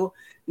also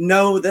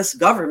know this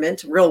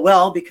government real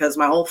well because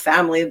my whole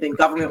family have been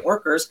government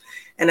workers,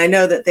 and I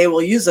know that they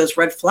will use those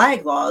red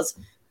flag laws.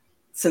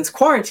 Since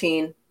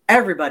quarantine,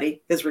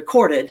 everybody is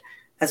recorded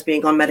as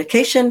being on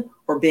medication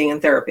or being in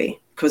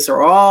therapy because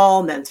they're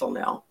all mental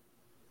now.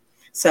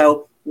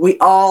 So we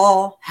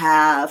all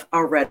have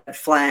a red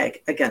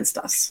flag against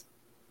us.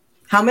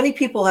 How many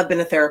people have been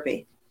in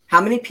therapy?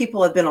 How many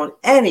people have been on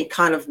any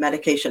kind of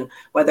medication,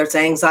 whether it's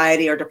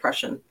anxiety or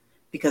depression?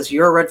 Because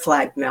you're a red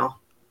flag now.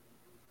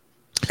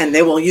 And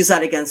they will use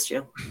that against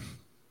you.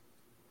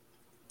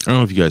 I don't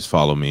know if you guys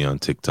follow me on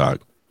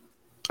TikTok.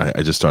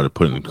 I just started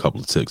putting a couple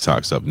of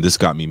TikToks up, and this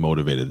got me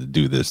motivated to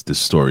do this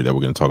story that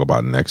we're going to talk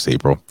about next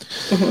April.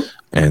 Mm-hmm.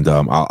 And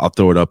I'll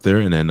throw it up there.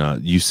 And then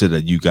you said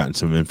that you gotten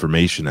some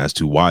information as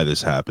to why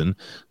this happened.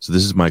 So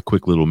this is my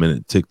quick little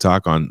minute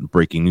TikTok on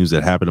breaking news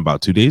that happened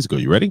about 2 days ago.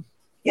 You ready?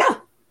 Yeah.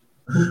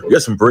 We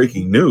got some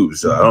breaking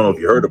news. I don't know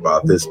if you heard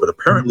about this, but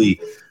apparently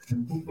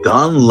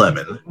Don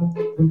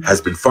Lemon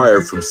has been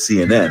fired from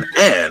CNN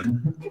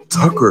and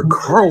Tucker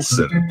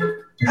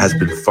Carlson has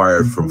been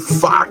fired from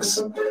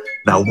Fox.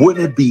 Now,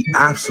 wouldn't it be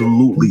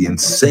absolutely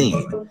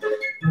insane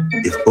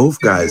if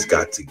both guys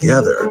got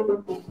together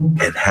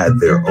and had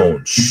their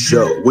own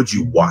show? Would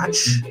you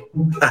watch?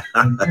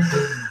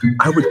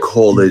 I would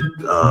call it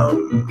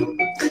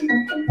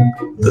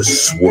The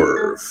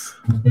Swerve.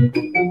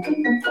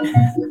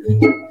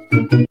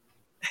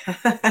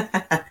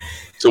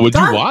 So would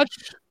you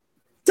watch?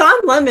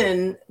 Don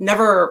Lemon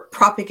never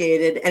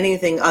propagated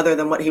anything other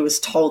than what he was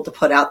told to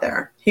put out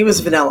there. He was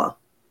vanilla.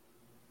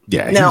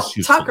 Yeah. Now,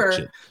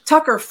 Tucker,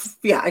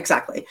 yeah,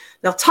 exactly.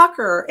 Now,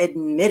 Tucker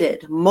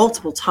admitted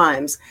multiple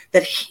times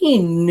that he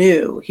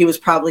knew he was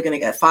probably going to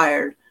get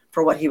fired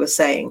for what he was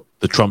saying.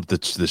 The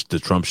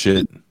Trump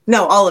shit?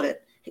 No, all of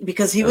it.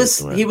 Because he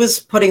was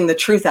putting the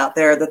truth out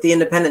there that the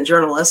independent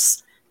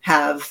journalists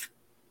have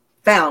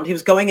found. He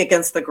was going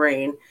against the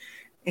grain.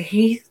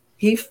 He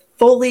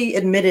fully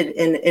admitted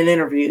in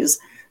interviews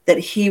that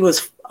he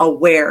was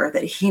aware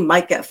that he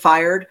might get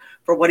fired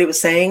for what he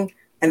was saying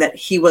and that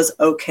he was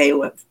okay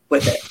with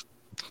it.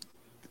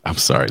 I'm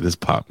sorry, this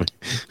popped me.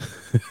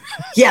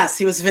 Yes,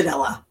 he was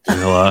vanilla.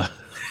 Vanilla.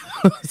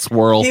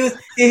 Swirl.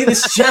 He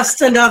was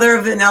just another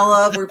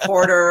vanilla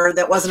reporter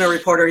that wasn't a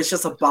reporter. He's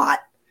just a bot.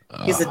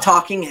 He's a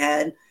talking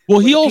head. Well,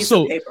 he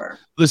also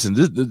listen.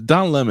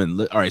 Don Lemon.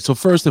 All right. So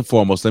first and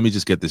foremost, let me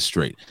just get this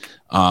straight.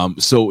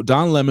 So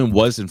Don Lemon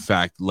was in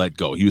fact let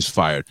go. He was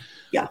fired.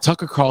 Yeah.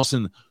 Tucker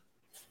Carlson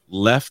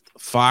left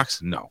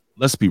Fox. No,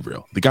 let's be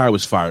real. The guy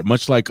was fired.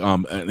 Much like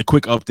a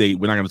quick update.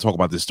 We're not going to talk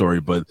about this story,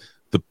 but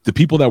the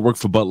people that work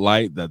for Bud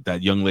Light,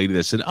 that young lady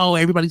that said, "Oh,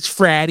 everybody's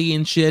fratty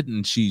and shit,"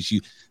 and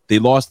they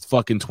lost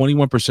fucking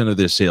 21% of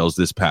their sales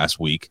this past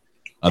week.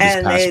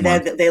 And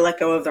they let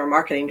go of their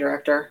marketing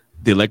director.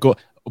 They let go,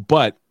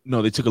 but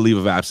no, they took a leave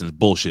of absence.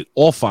 Bullshit.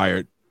 All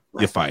fired.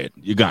 You're fired.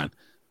 You're gone.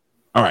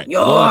 All right.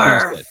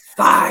 You're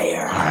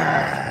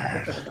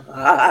fired.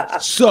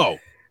 So,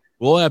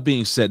 all that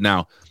being said,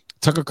 now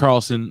Tucker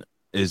Carlson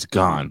is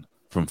gone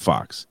from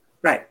Fox.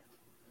 Right.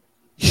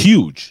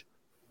 Huge,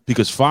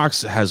 because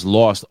Fox has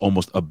lost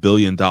almost $1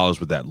 billion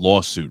with that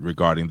lawsuit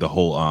regarding the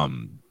whole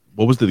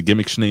what was the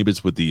gimmick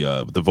schnabbits with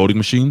the voting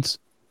machines?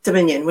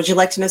 Dominion. Would you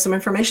like to know some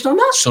information on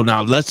that? So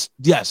now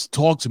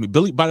talk to me.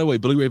 By the way,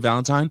 Billy Ray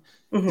Valentine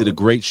did a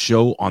great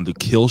show on the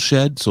Kill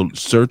Shed. So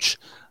search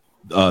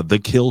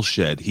the Kill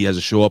Shed. He has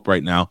a show up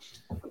right now.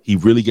 He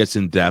really gets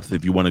in depth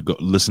if you want to go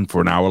listen for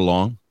an hour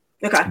long.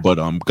 Okay. But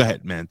go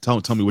ahead, man. Tell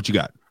me what you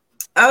got.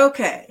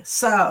 Okay.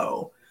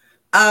 So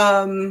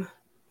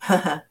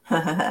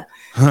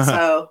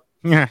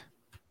Yeah.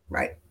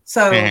 Right.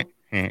 So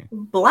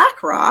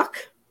BlackRock,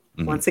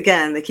 once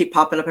again, they keep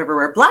popping up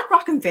everywhere.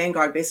 BlackRock and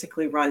Vanguard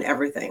basically run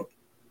everything.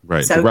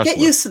 Right. So get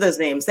used to those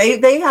names.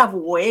 They have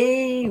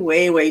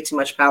way too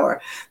much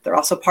power. They're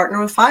also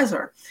partnered with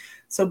Pfizer.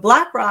 So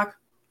BlackRock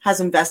has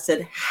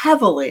invested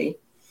heavily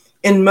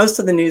in most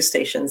of the news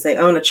stations. They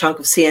own a chunk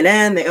of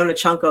CNN. They own a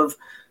chunk of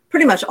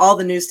pretty much all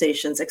the news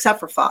stations except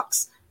for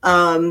Fox.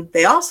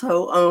 They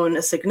also own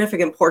a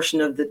significant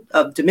portion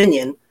of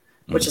Dominion,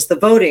 which is the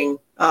voting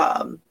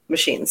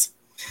machines.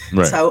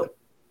 Right. So,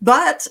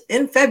 but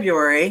in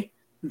February,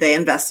 they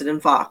invested in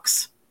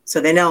Fox. So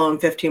they now own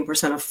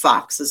 15% of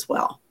Fox as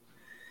well.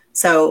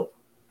 So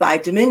by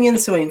Dominion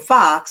suing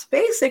Fox,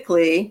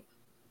 basically,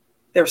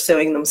 they're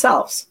suing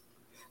themselves.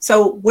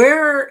 So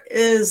where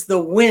is the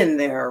win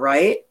there,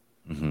 right?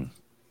 Mm-hmm.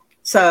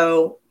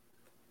 So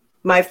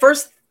my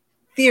first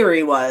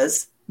theory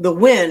was the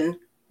win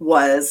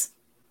was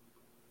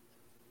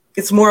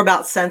it's more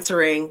about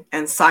censoring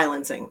and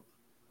silencing,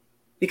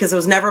 because it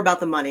was never about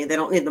the money. They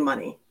don't need the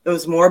money. It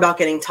was more about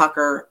getting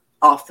Tucker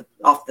off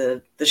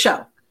the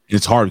show.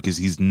 It's hard because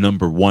he's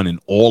number one in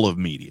all of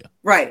media.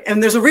 Right.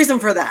 And there's a reason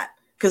for that,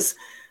 because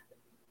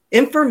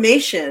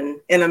information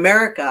in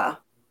America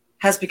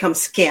has become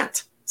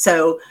scant.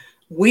 So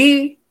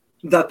we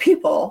the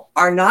people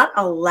are not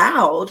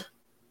allowed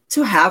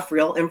to have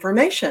real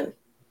information.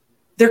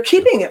 They're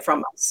keeping it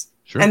from us.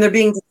 Sure. And they're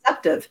being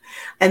deceptive.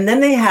 And then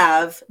they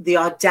have the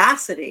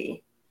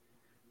audacity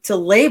to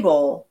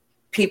label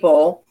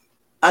people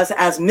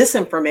as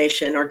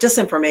misinformation or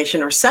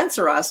disinformation or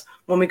censor us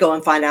when we go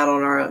and find out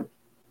on our own.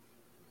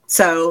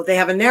 So they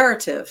have a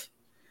narrative.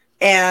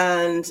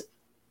 And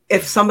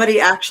if somebody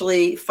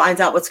actually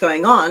finds out what's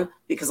going on,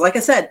 because like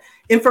I said,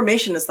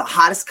 information is the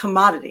hottest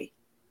commodity.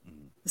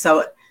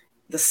 So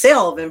the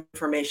sale of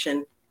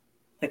information,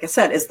 like I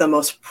said, is the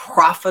most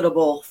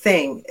profitable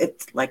thing.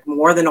 It's like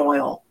more than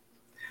oil.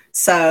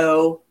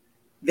 So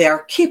they're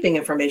keeping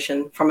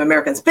information from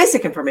Americans,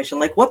 basic information,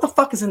 like what the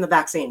fuck is in the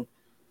vaccine?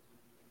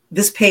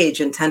 This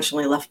page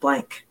intentionally left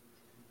blank.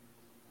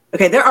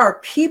 Okay, there are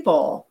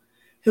people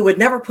who would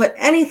never put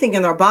anything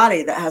in their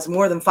body that has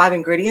more than 5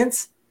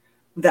 ingredients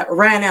that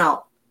ran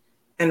out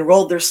and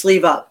rolled their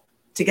sleeve up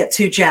to get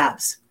 2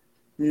 jabs,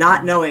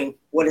 not knowing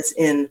what is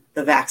in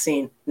the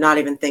vaccine, not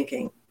even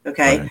thinking.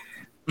 Okay.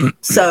 Right.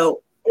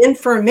 So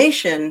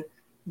information,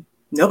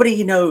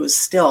 nobody knows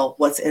still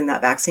what's in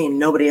that vaccine.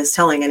 Nobody is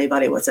telling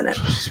anybody what's in it.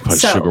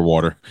 Sugar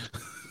water.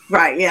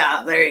 Right.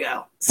 Yeah. There you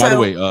go. By the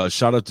way,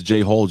 shout out to Jay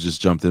Hall, just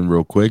jumped in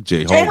real quick.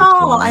 Jay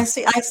Hall. I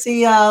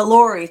see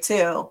Lori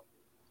too.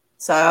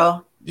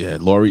 So yeah,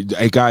 Lori.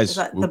 Hey guys,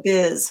 the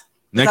biz.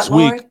 Next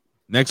week,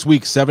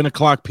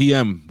 7:00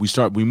 p.m.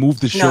 We move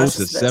the show to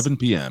 7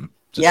 p.m.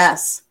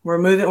 Yes, we're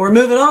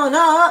moving on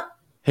up.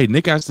 Hey,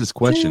 Nick asked this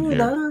question here. I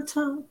know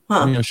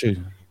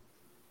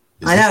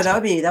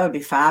that would be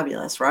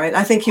fabulous, right?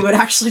 I think he would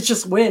actually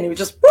just win. He would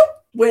just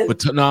win.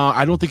 But no,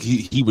 I don't think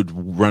he would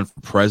run for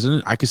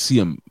president. I could see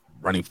him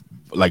running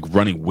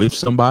with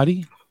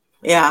somebody.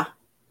 Yeah.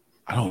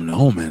 I don't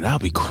know, man.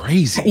 That'd be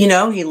crazy. You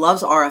know, he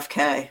loves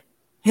RFK.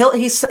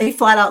 He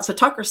flat out. So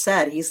Tucker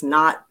said he's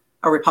not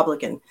a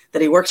Republican,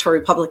 that he works for a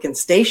Republican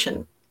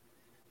station,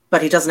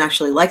 but he doesn't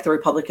actually like the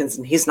Republicans,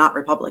 and he's not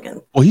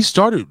Republican. Well, he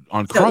started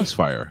on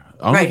Crossfire.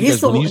 Right. He's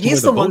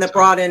the one that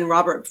brought in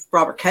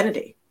Robert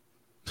Kennedy.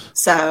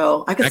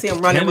 So I could see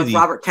him running with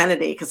Robert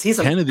Kennedy because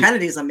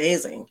Kennedy's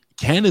amazing.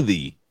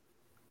 Kennedy.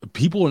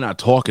 People are not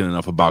talking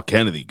enough about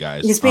Kennedy,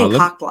 guys. He's being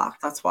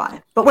cock-blocked. That's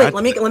why. But wait,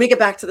 let me get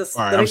back to this.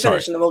 Right, let me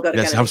finish, and then we'll go to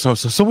Kennedy. I'm sorry.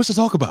 So what's to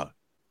talk about?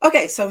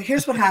 Okay, so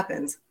here's what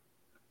happens.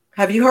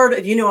 Have you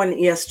heard? You know what an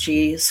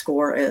ESG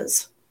score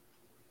is?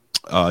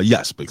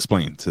 Yes, but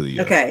explain to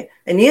the. Okay,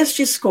 an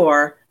ESG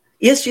score.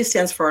 ESG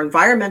stands for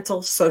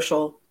Environmental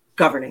Social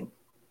Governing.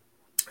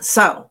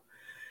 So,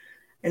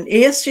 an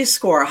ESG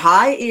score,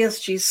 high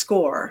ESG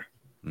score,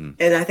 and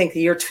I think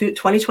the year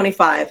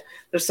 2025,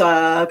 there's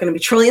going to be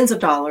trillions of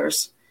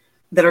dollars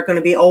that are going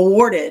to be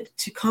awarded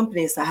to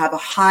companies that have a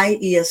high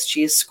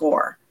ESG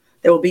score.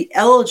 They will be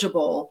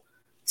eligible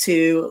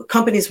to,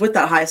 companies with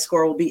that high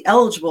score will be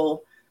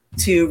eligible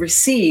to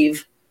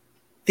receive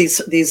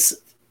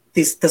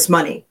this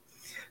money.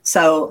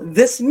 So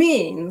this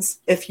means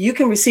if you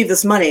can receive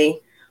this money,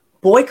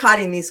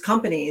 boycotting these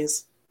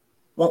companies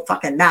won't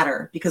fucking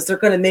matter because they're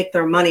going to make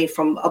their money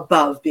from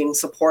above being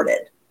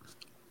supported.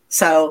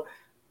 So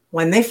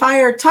when they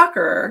fired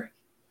Tucker,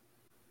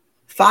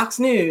 Fox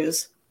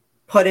News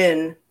put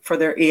in for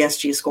their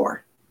ESG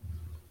score.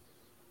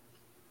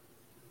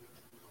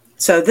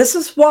 So this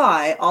is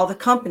why all the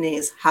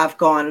companies have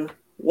gone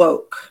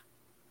woke.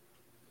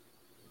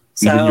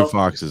 So even your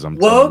Foxes, I'm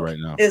telling you right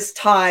now, is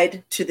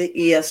tied to the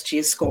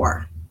ESG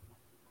score.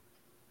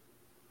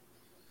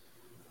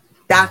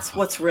 That's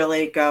what's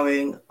really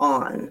going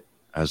on.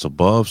 As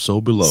above, so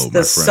below.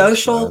 The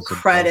social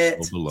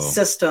credit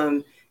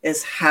system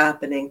is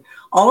happening.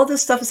 All of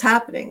this stuff is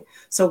happening.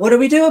 So what do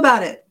we do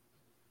about it?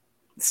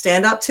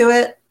 Stand up to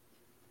it.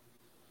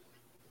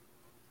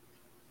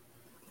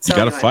 So you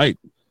got to fight.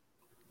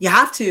 You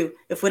have to.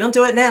 If we don't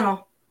do it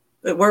now,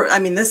 this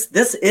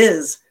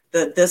is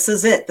it.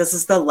 This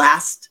is the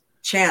last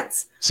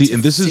chance. See,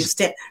 and this is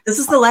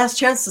the last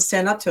chance to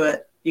stand up to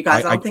it. You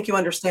guys, I don't think you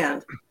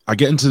understand. I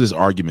get into this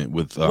argument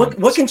with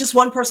what can just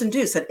one person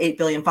do? Said 8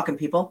 billion fucking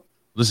people.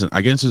 Listen,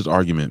 I get into this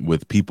argument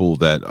with people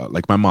that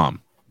like my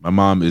mom. My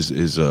mom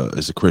is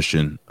a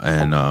Christian,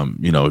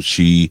 and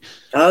she.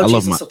 Oh,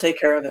 Jesus will take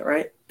care of it,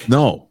 right?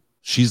 No,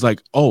 she's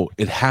like, oh,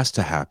 it has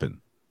to happen.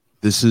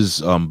 This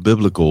is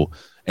biblical,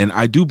 and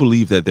I do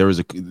believe that there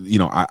is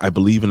I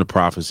believe in the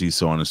prophecy,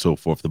 so on and so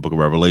forth. The Book of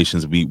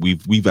Revelations.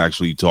 We've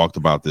actually talked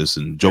about this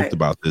and joked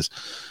about this.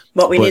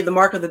 But we need the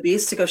mark of the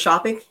beast to go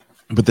shopping.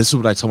 But this is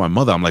what I tell my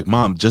mother. I'm like,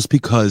 Mom, just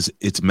because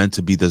it's meant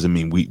to be doesn't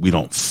mean we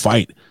don't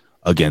fight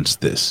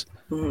against this.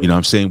 Mm-hmm. You know what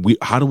I'm saying?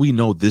 How do we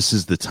know this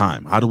is the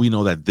time? How do we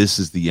know that this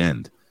is the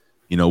end?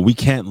 We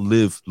can't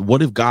live.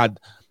 What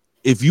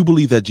if you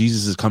believe that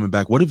Jesus is coming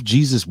back, what if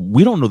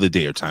we don't know the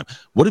day or time.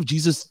 What if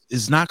Jesus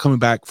is not coming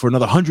back for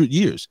another 100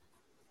 years?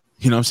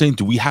 You know what I'm saying?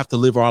 Do we have to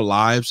live our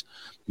lives,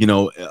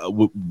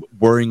 w-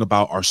 worrying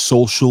about our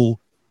social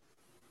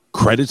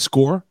credit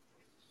score?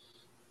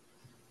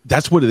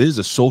 that's what it is,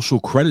 a social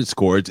credit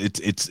score.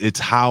 It's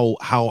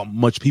how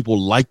much people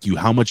like you,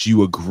 how much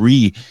you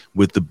agree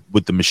with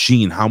the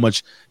machine, how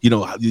much, you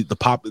know,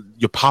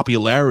 your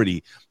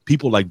popularity.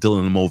 People like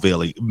Dylan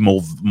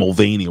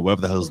Mulvaney, or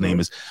whatever the hell his name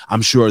is.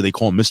 I'm sure they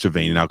call him Mr.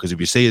 Vaney now, because if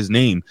you say his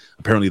name,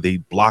 apparently they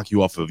block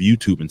you off of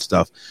YouTube and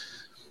stuff.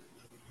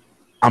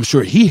 I'm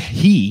sure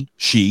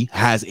she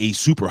has a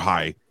super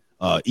high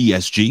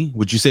ESG.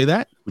 Would you say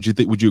that?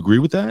 Would you agree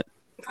with that?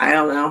 I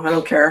don't know. I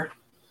don't care.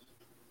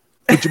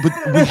 But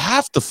we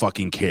have to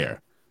fucking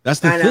care. That's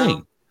the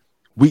thing.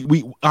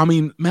 I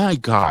mean, my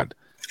God.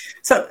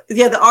 So,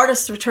 yeah, the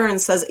artist's return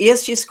says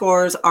ESG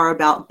scores are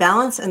about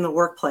balance in the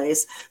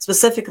workplace,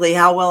 specifically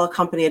how well a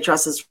company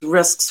addresses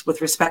risks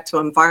with respect to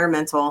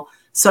environmental,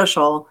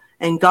 social,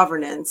 and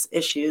governance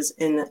issues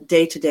in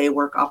day-to-day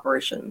work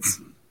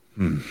operations.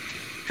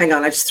 Hang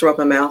on, I just threw up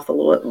my mouth a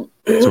little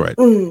bit. That's all right.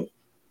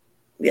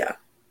 Yeah.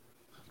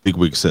 Big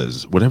Wig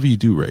says, whatever you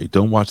do, Ray,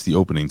 don't watch the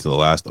opening to the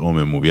last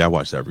Omen movie. I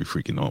watched every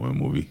freaking Omen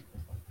movie.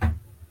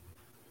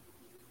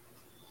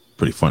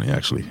 Pretty funny,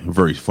 actually. A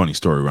very funny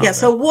story around that.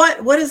 So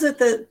what is it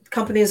that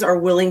companies are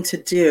willing to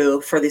do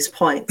for these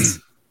points?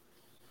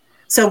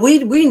 So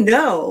we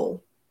know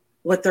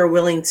what they're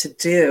willing to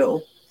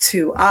do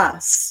to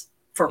us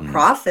for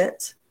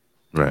profit.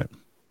 Right.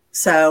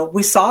 So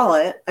we saw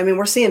it. I mean,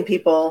 we're seeing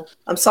people,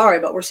 I'm sorry,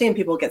 but we're seeing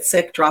people get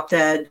sick, drop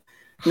dead,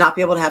 not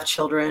be able to have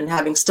children,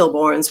 having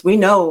stillborns. We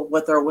know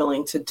what they're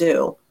willing to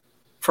do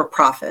for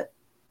profit.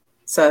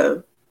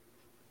 So,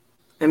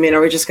 I mean,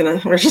 we're just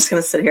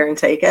gonna sit here and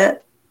take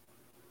it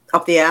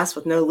up the ass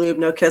with no lube,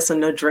 no kiss,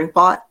 and no drink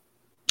bought?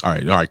 All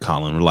right,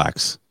 Colin,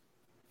 relax.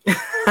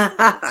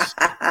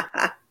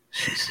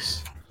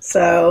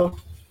 So,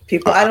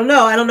 people, I don't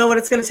know what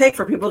it's going to take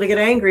for people to get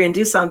angry and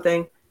do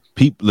something.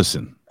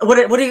 Listen. What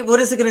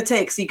is it going to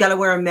take? So you got to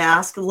wear a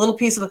mask. A little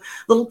piece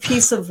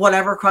of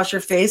whatever across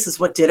your face is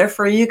what did it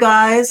for you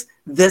guys.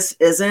 This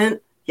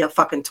isn't, you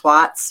fucking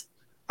twats.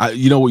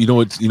 You know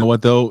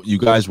what though? You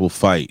guys will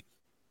fight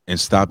and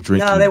stop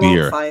drinking beer. No, they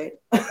won't fight.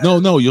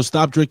 No, you'll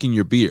stop drinking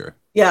your beer.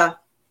 Yeah.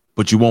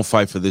 But you won't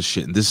fight for this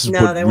shit. And this is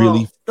no, what they really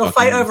won't. They'll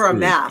fight over a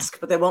mask,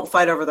 but they won't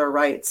fight over their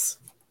rights.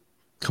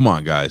 Come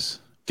on, guys,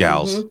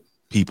 gals,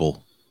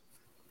 people.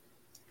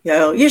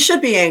 Yo, you should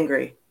be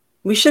angry.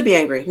 We should be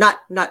angry. Not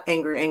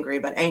angry,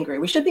 but angry.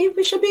 We should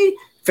be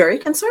very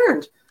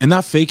concerned. And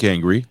not fake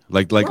angry,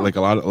 like a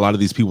lot of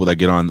these people that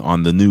get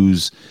on the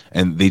news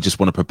and they just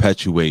want to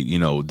perpetuate,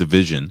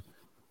 division.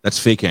 That's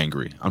fake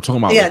angry. I'm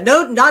talking about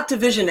not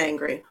division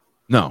angry.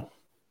 No.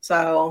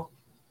 So.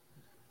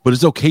 But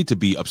it's okay to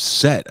be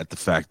upset at the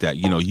fact that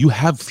you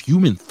have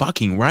human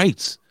fucking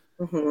rights.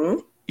 Mm-hmm.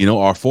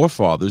 Our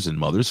forefathers and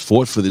mothers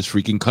fought for this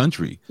freaking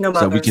country. No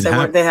mothers.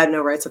 They had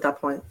no rights at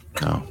that point.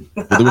 No,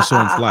 but they were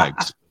sewing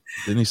flags.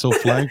 Didn't they sew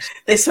flags?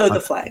 They sewed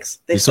the flags.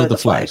 They sewed the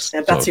flags.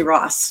 And Betsy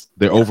Ross.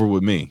 They're over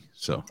with me.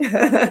 So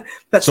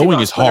sewing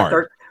is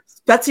hard.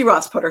 Betsy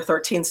Ross put her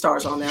 13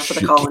 stars on there for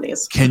the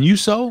colonies. Can you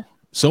sew?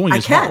 Sewing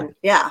is hard. I can.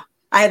 Yeah,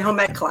 I had home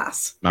ec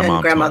class. My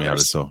mom taught me how to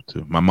sew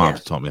too. My mom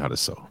taught me how to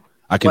sew.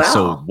 I can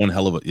sew one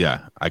hell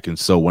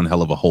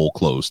of a hole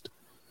closed.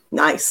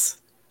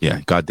 Nice.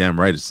 Yeah, goddamn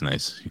right, it's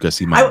nice. You guys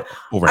see my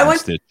overhand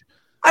stitch.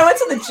 I went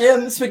to the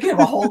gym. Speaking of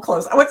a hole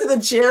closed, I went to the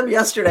gym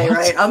yesterday. What?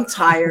 Right, I'm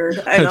tired.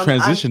 What kind of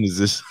transition is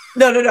this?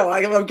 No.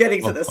 I'm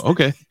getting to this.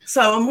 Okay.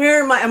 So I'm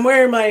wearing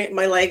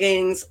my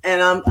leggings,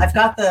 and I'm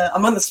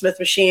on the Smith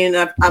machine.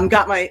 I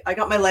got my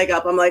leg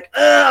up. I'm like,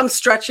 I'm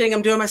stretching.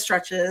 I'm doing my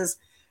stretches,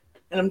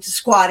 and I'm just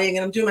squatting,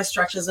 and I'm doing my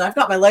stretches, and I've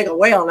got my leg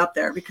way on up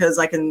there because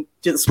I can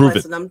do the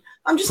splits, and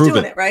I'm just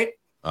doing it right.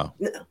 Oh.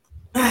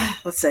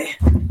 Let's see.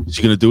 She's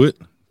gonna do it.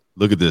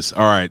 Look at this.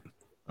 All right.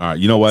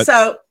 You know what?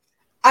 So.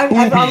 I'm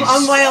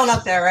way on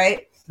up there,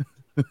 right?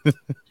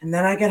 And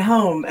then I get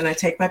home and I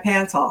take my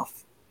pants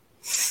off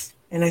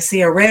and I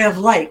see a ray of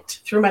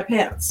light through my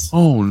pants.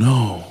 Oh,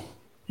 no.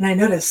 And I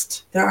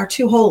noticed there are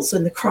 2 holes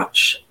in the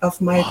crotch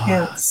of my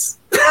pants.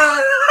 I'm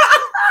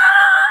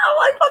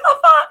like, what the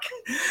fuck?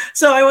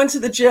 So I went to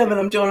the gym and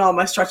I'm doing all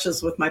my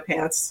stretches with my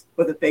pants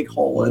with a big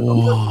hole in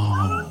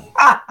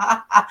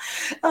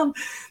them.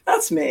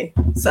 That's me.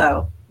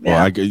 So,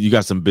 yeah. Well, you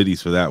got some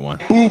biddies for that one.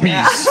 Boobies.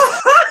 Yeah.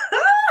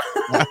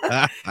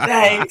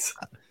 Thanks.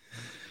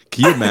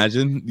 Can you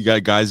imagine? You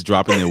got guys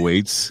dropping their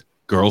weights,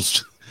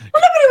 girls.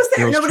 Well, nobody was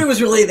there. Nobody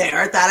was really there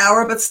at that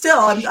hour, but still,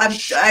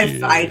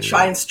 I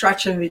try and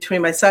stretch in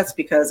between my sets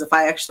because if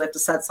I actually have to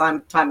set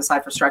time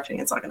aside for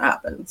stretching, it's not going to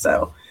happen.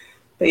 So,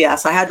 but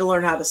yes, I had to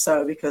learn how to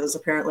sew because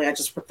apparently I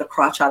just ripped the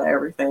crotch out of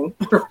everything.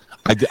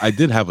 I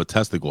did have a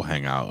testicle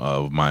hangout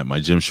of my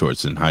gym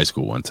shorts in high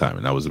school one time,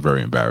 and that was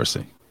very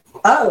embarrassing.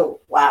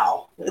 Oh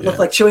wow! It looked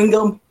like chewing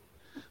gum.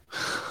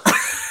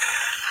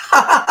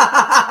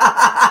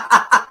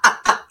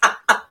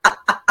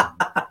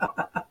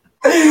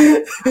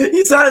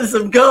 You started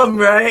some gum,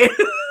 right?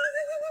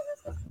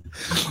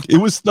 It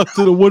was stuck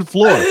to the wood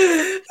floor.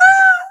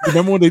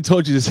 Remember when they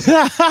told you this?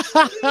 Yeah,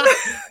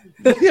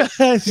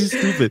 she's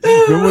stupid.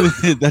 Remember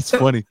when that's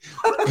funny.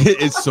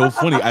 It's so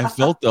funny. I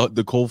felt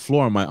the cold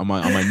floor on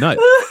my nut.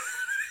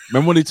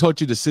 Remember when they taught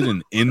you to sit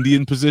in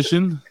Indian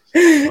position?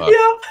 Yep.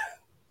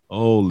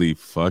 Holy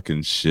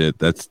fucking shit.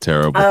 That's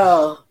terrible.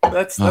 Oh,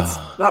 that's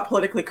not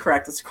politically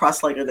correct. It's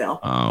cross-legged now.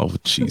 Oh,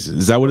 Jesus.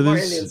 Is that what it More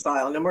is? Indian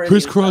style. No more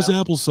Crisscross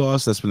Indian style.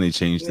 applesauce. That's when they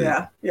changed it.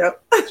 Yeah.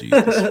 Yep.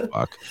 Jesus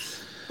fuck.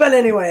 But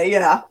anyway,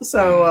 yeah.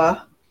 So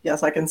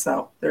yes, I can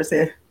sew. There's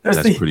the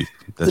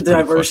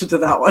diversion to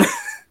that one.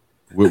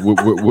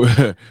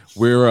 We're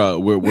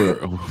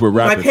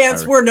rapid my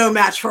pants firing. were no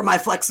match for my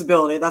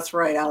flexibility. That's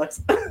right,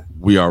 Alex.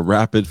 We are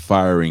rapid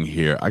firing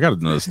here. I got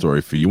another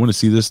story for you. You want to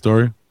see this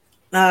story?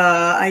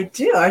 I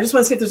do. I just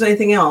want to see if there's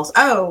anything else.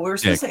 Oh, we were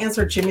supposed to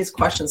answer Jimmy's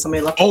question.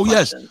 Somebody left. Oh,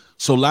 yes.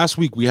 So last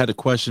week we had a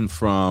question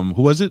from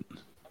who was it?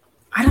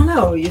 I don't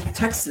know. You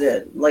texted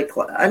it. Like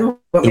I don't.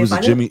 It was a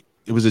Jimmy.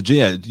 It was a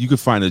yeah. You could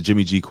find a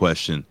Jimmy G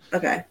question.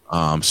 Okay.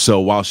 So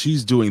while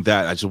she's doing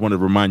that, I just want to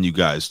remind you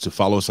guys to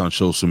follow us on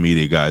social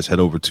media. Guys, head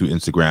over to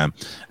Instagram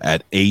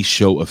at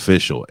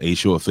 @AShowOfficial,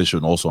 @AShowOfficial,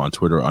 and also on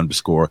Twitter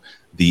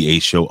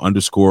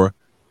 _TheAShow_.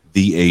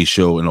 The A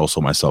Show, and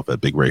also myself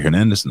at Big Ray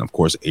Hernandez, and of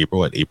course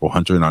April at April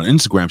Hunter, and on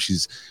Instagram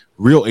she's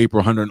Real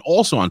April Hunter, and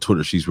also on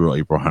Twitter she's Real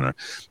April Hunter.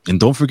 And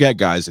don't forget,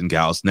 guys and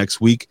gals,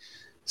 next week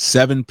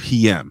 7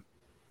 p.m.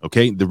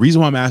 Okay, the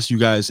reason why I'm asking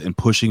you guys and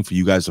pushing for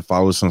you guys to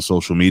follow us on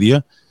social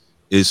media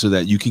is so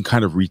that you can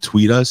kind of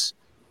retweet us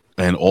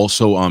and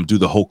also do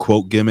the whole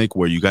quote gimmick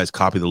where you guys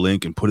copy the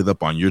link and put it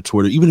up on your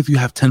Twitter. Even if you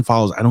have 10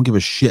 followers, I don't give a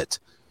shit.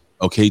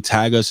 Okay,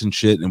 tag us and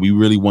shit, and we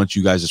really want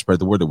you guys to spread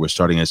the word that we're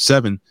starting at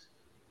 7.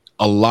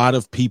 A lot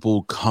of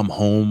people come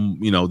home,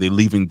 you know, they're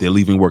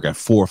leaving work at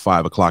 4 or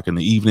 5 o'clock in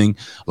the evening.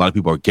 A lot of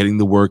people are getting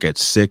to work at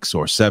 6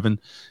 or 7,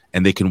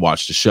 and they can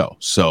watch the show.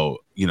 So,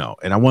 you know,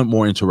 and I want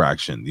more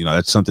interaction. You know,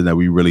 that's something that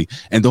we really,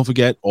 and don't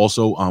forget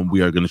also,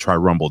 we are going to try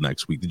Rumble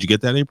next week. Did you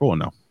get that, April, or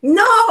no?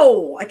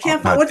 No, I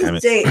can't find what's the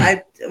date.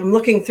 I'm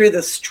looking through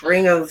the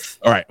string of.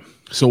 All right.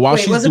 So while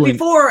she's was doing, it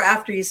before or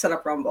after you set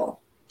up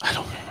Rumble? I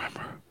don't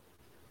remember.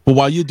 But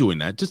while you're doing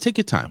that, just take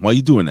your time. While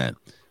you're doing that,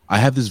 I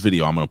have this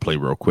video I'm going to play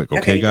real quick.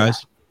 Okay,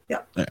 guys?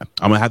 Yeah. I'm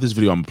going to have this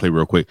video I'm going to play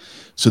real quick.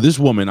 So this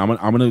woman, I'm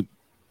going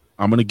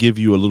to give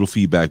you a little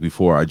feedback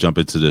before I jump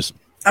into this.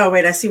 Oh,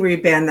 wait, I see where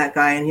you banned that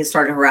guy and he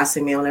started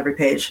harassing me on every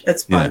page.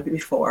 It's probably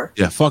before.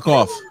 Yeah, fuck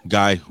off,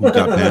 guy who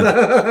got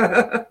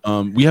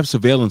banned. We have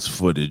surveillance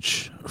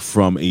footage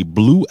from a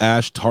Blue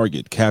Ash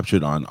Target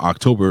captured on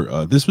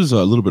October. This was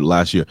a little bit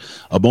last year.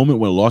 A moment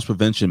when a loss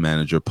prevention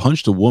manager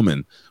punched a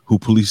woman who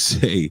police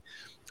say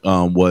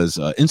was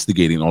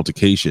instigating an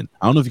altercation.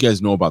 I don't know if you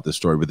guys know about this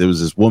story, but there was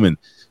this woman.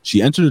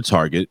 She entered a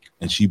Target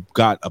and she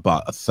got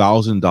about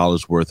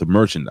 $1,000 worth of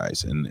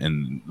merchandise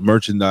and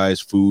merchandise,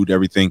 food,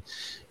 everything.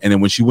 And then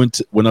when she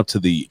went up to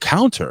the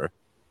counter,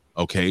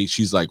 okay,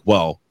 she's like,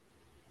 "Well,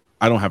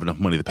 I don't have enough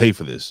money to pay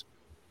for this."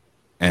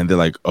 And they're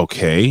like,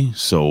 "Okay,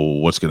 so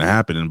what's going to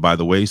happen?" And by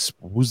the way,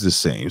 who's this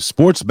saying?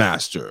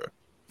 Sportsmaster.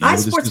 Hi,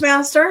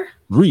 Sportsmaster.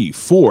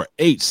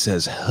 348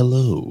 says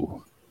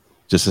hello.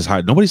 Just says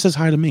hi. Nobody says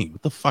hi to me.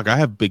 What the fuck? I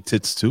have big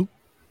tits too.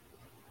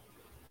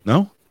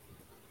 No?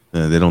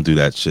 They don't do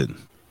that shit.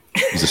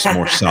 He's just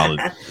more solid.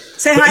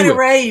 Say hi to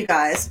Ray, you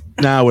guys.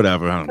 Nah,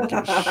 whatever. I don't give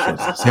a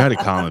shit. Say hi to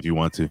Colin if you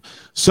want to.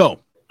 So,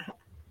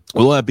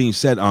 with all that being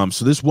said,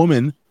 so this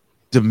woman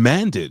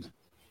demanded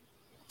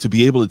to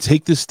be able to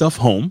take this stuff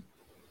home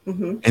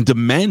and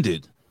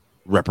demanded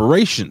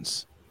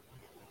reparations.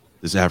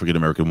 This African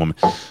American woman.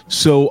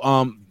 So,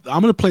 I'm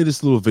going to play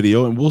this little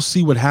video and we'll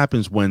see what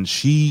happens when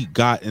she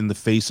got in the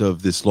face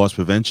of this loss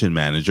prevention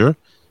manager.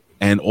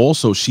 And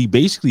also, she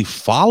basically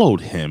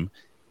followed him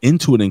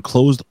into an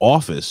enclosed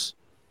office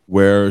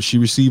where she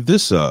received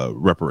this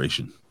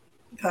reparation.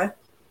 Okay.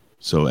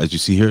 So, as you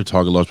see here,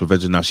 Target loss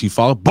prevention. Now she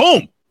followed.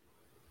 Boom!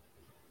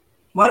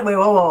 What? Wait,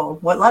 whoa.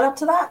 What led up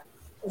to that?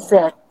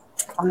 Said,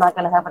 "I'm not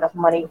going to have enough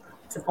money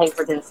to pay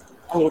for this.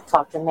 I need to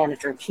talk to the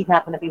manager." She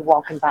happened to be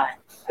walking by.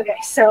 Okay,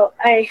 so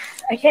I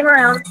came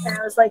around and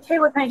I was like, "Hey,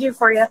 what can I do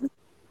for you?"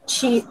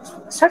 She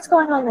starts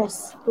going on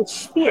this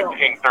spiel.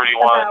 King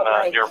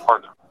 31, your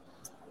partner.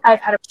 I've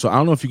had So I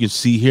don't know if you can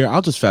see here.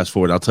 I'll just fast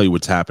forward. I'll tell you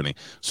what's happening.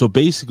 So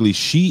basically,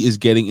 she is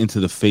getting into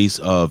the face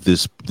of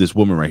this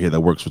woman right here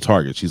that works for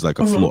Target. She's like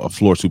a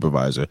floor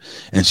supervisor,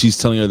 and she's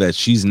telling her that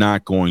she's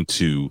not going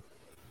to,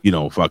 you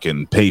know,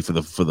 fucking pay for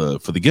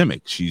the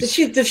gimmick.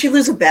 Did she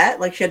lose a bet?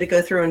 Like she had to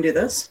go through and do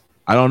this?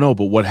 I don't know,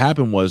 but what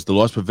happened was the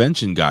loss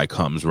prevention guy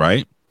comes,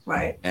 right?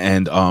 Right.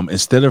 And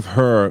instead of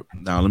her,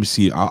 now let me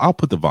see. I'll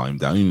put the volume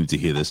down. You need to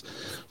hear this.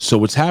 So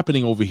what's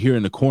happening over here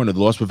in the corner?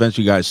 The loss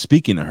prevention guy is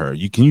speaking to her.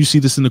 Can you see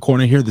this in the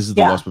corner here? This is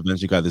the loss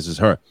prevention guy. This is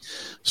her.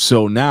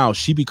 So now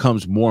she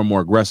becomes more and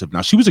more aggressive.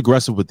 Now she was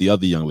aggressive with the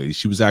other young lady.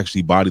 She was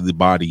actually body to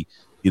body,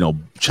 you know,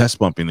 chest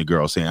bumping the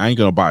girl, saying, "I ain't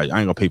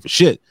gonna pay for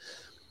shit."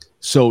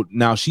 So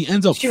now she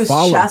ends up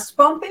following. Chest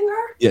bumping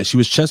her? Yeah, she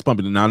was chest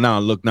bumping. Now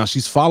look, now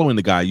she's following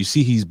the guy. You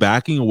see he's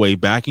backing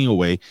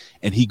away,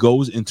 and he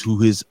goes into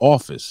his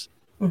office.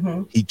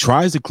 He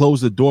tries to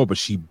close the door, but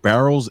she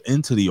barrels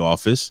into the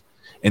office.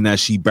 And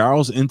as she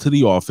barrels into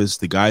the office,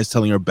 the guy's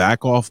telling her,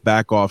 back off.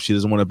 She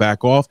doesn't want to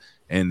back off.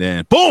 And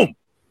then, boom!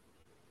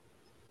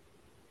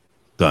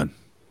 Done.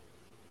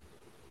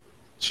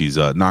 she's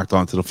knocked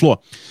onto the floor.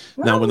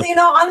 Well,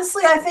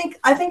 honestly, I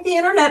think the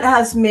internet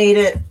has made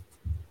it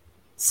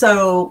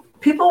so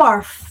people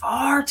are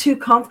far too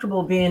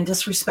comfortable being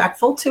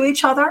disrespectful to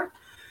each other,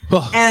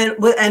 and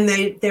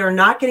they're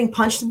not getting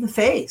punched in the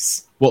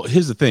face. Well,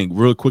 here's the thing,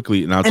 real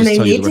quickly, and they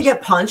need to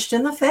get punched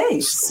in the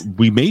face.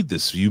 We made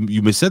this.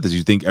 You said this.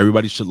 You think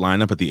everybody should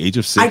line up at the age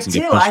of 6? I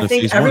do. I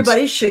think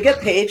everybody should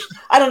get paged.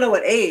 I don't know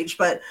what age,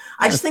 but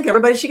I just think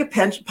everybody should get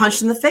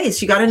punched in the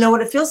face. You got to know what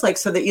it feels like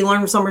so that you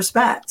learn some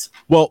respect.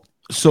 Well,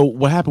 so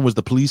what happened was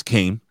the police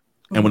came,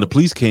 and when the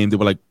police came, they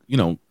were like,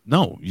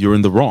 no, you're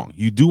in the wrong.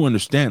 You do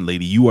understand,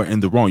 lady, you are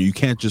in the wrong. You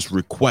can't just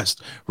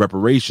request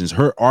reparations.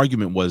 Her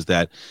argument was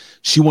that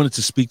she wanted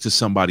to speak to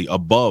somebody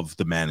above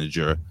the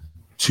manager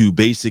to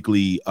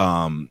basically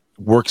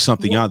work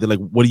something out. They're like,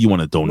 what do you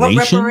want, a donation?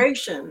 What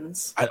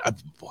reparations?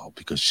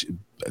 Because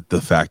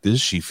the fact is,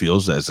 she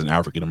feels as an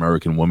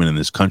African-American woman in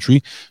this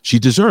country, she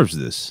deserves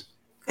this.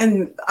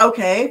 And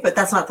okay, but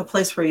that's not the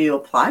place where you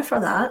apply for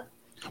that.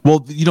 Well,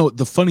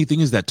 the funny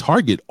thing is that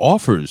Target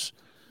offers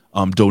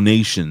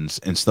donations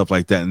and stuff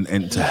like that,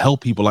 and to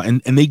help people out,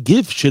 and they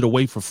give shit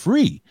away for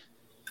free.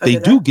 They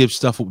do give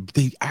stuff.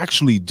 They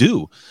actually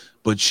do.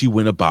 But she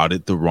went about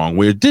it the wrong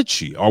way. Or did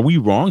she? Are we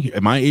wrong?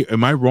 Am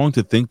I wrong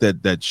to think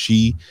that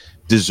she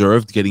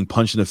deserved getting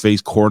punched in the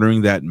face,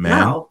 cornering that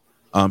man?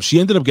 No. She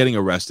ended up getting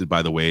arrested,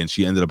 by the way, and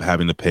she ended up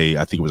having to pay,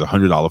 I think it was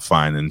 $100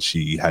 fine, and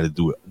she had to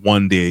do it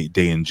 1 day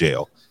in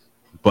jail.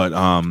 But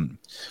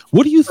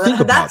what do you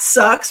think about that?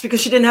 Sucks because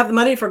she didn't have the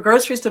money for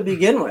groceries to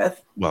begin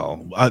with.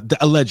 Well,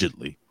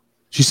 allegedly,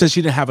 she said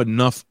she didn't have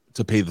enough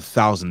to pay the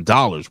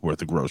 $1,000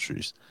 worth of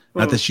groceries.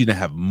 Not that she didn't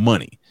have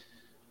money.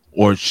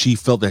 Or she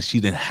felt that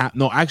she didn't have.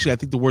 No, actually, I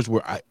think the words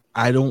were,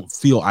 I don't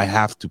feel I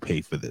have to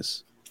pay for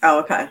this. Oh,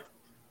 okay.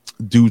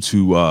 Due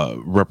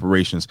to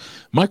reparations.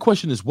 My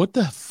question is, what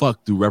the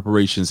fuck do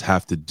reparations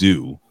have to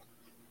do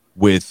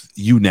with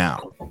you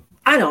now?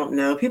 I don't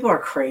know. People are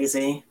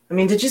crazy. I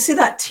mean, did you see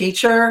that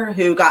teacher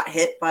who got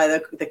hit by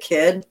the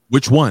kid?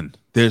 Which one?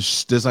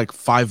 There's like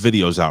 5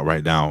 videos out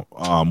right now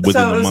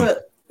within a month.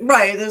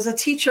 There's a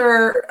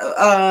teacher,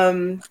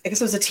 I guess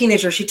it was a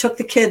teenager. She took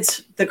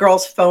the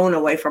girl's phone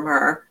away from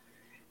her.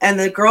 And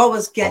the girl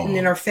was getting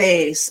in her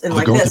face and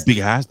like this. The with the big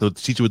ass? The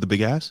teacher with the big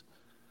ass?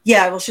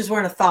 Yeah, well, she's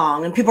wearing a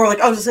thong. And people were like,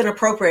 oh, this is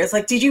inappropriate. It's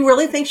like, did you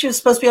really think she was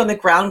supposed to be on the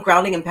ground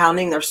grounding and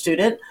pounding their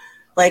student?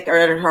 Like,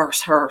 or her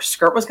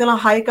skirt was going to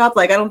hike up?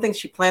 Like, I don't think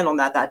she planned on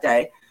that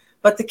day.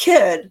 But the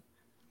kid,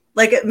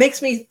 like, it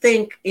makes me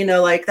think,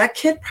 like that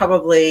kid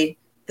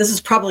this is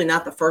probably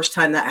not the first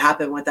time that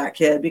happened with that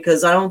kid,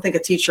 because I don't think a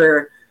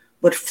teacher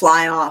would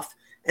fly off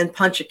and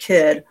punch a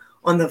kid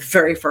on the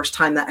very first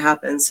time that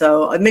happened.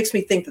 So it makes me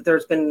think that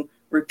there's been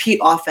repeat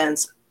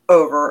offense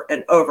over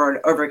and over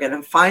and over again.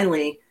 And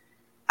finally,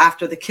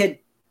 after the kid,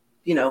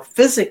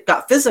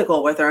 got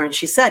physical with her and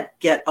she said,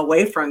 get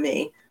away from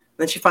me.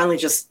 Then she finally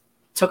just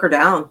took her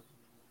down.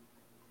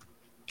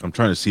 I'm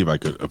trying to see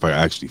if I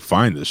actually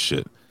find this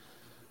shit.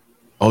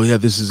 Oh yeah,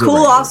 this is cool.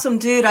 Awesome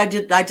dude. I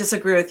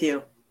disagree with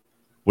you.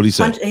 What do you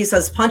say? He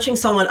says punching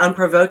someone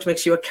unprovoked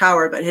makes you a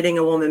coward, but hitting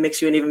a woman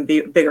makes you an even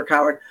bigger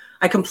coward.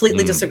 I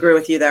completely disagree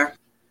with you there.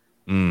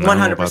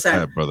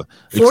 100%, brother.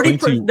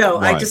 40%. No,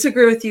 I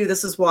disagree with you.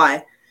 This is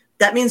why.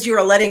 That means you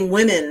are letting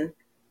women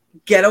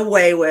get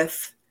away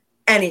with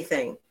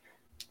anything.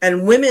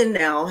 And women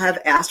now have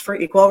asked for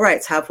equal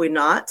rights, have we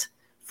not?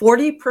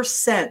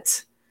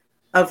 40%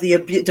 of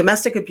the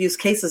domestic abuse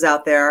cases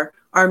out there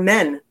are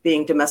men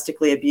being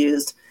domestically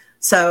abused.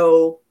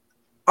 So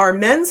are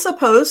men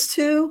supposed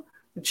to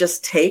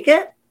just take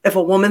it if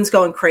a woman's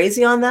going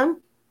crazy on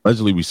them?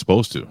 Allegedly, we're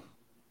supposed to.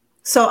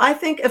 So I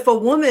think if a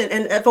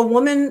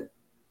woman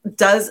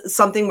does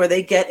something where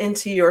they get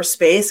into your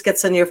space,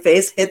 gets in your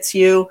face, hits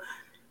you,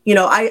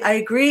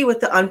 I agree with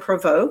the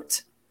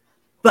unprovoked,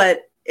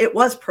 but it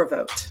was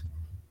provoked.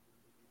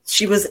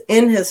 She was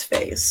in his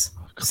face.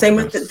 Same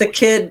with the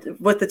kid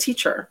with the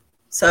teacher.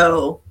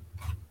 So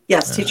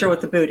yes, teacher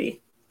with the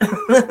booty.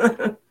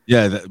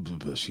 Yeah,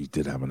 she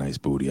did have a nice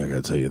booty. I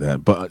gotta tell you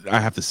that. But I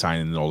have to sign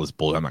in all this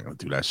bull. I'm not gonna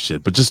do that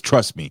shit. But just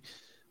trust me.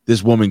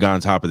 This woman got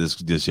on top of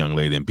this young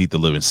lady and beat the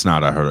living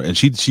snot out of her, and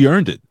she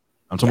earned it.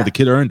 I'm talking about the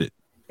kid earned it.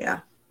 Yeah.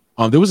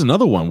 There was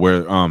another one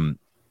where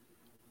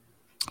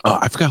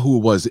I forgot who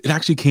it was. It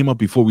actually came up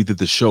before we did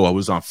the show. I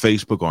was on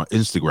Facebook, on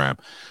Instagram.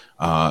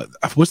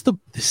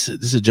 This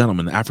is a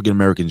gentleman, an African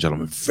American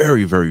gentleman,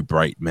 very very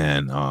bright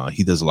man.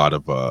 He does a lot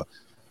of.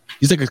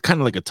 He's like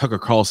kind of like a Tucker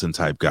Carlson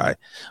type guy.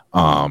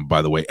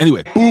 By the way,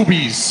 anyway,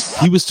 boobies.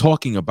 He was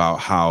talking about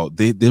how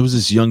there was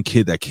this young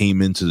kid that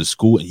came into the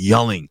school and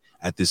yelling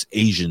at this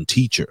Asian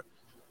teacher,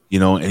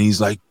 and he's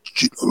like,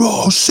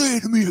 oh, say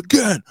it to me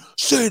again,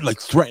 say it, like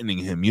threatening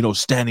him,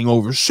 standing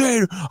over, say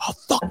it, I'll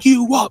fuck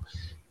you up.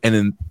 And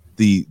then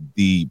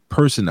the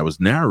person that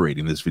was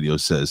narrating this video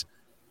says,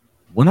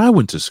 when I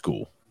went to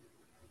school,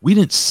 we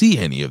didn't see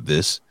any of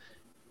this,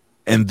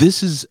 and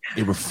this is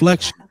a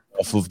reflection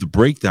off of the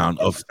breakdown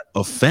of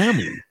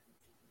family.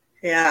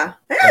 Yeah.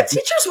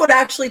 Teachers would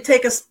actually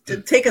take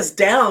us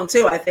down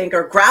too, I think,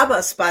 or grab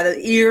us by the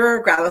ear,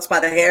 grab us by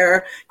the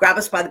hair, grab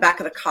us by the back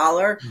of the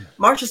collar,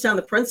 march us down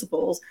to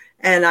principals.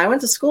 And I went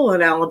to school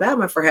in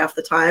Alabama for half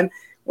the time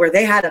where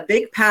they had a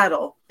big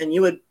paddle, and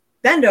you would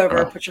bend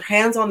over, put your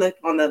hands on the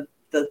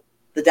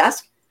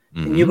desk,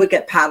 and you would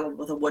get paddled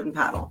with a wooden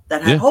paddle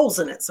that had holes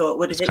in it, so it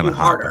would hit you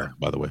harder. Hot,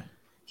 by the way.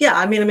 Yeah,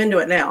 I mean, I'm into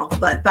it now,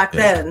 but back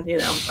then,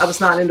 I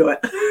was not into it.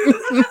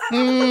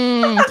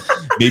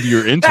 Maybe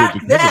you're into back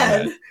it because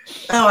then. of that.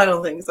 No, I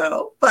don't think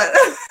so. But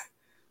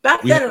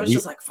back then, it was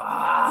just like,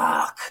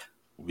 fuck.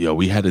 Yo,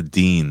 we had a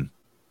dean.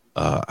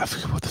 I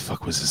forget what the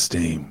fuck was his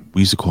name.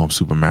 We used to call him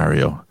Super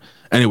Mario.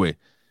 Anyway,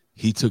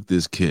 he took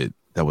this kid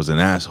that was an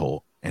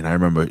asshole, and I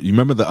remember. You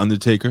remember the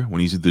Undertaker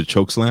when he used to do the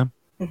choke slam?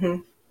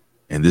 Mm-hmm.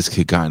 And this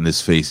kid got in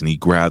his face, and he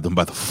grabbed him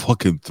by the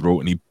fucking throat,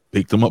 and he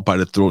picked him up by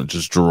the throat and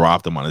just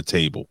dropped him on the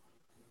table.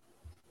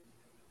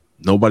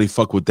 Nobody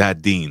fuck with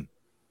that dean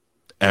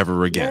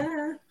ever again.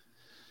 Yeah.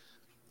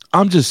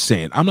 I'm just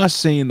saying. I'm not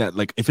saying that,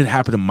 like, if it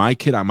happened to my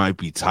kid, I might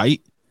be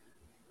tight.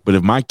 But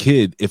if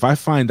I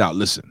find out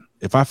my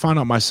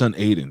son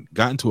Aiden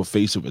got into a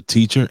face of a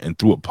teacher and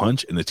threw a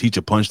punch and the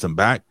teacher punched him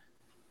back,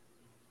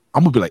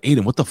 I'm going to be like,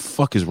 Aiden, what the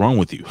fuck is wrong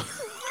with you?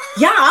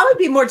 Yeah, I would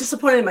be more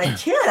disappointed in my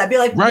kid. I'd be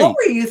like, what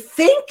were you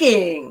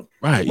thinking?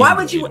 Right. Why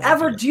would you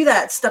ever do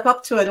that? Step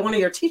up to one of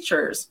your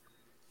teachers.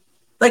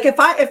 Like if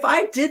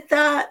I did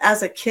that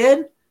as a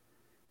kid,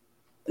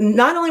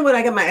 not only would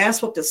I get my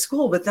ass whooped at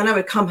school, but then I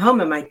would come home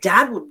and my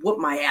dad would whoop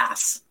my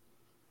ass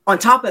on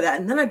top of that,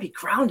 and then I'd be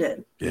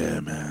grounded.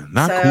 Yeah, man.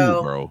 Not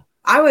cool, bro.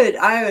 I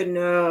would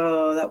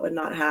know that would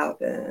not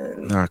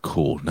happen. Not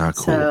cool.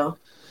 So,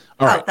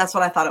 all right. That's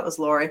what I thought it was,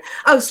 Lori.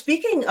 Oh,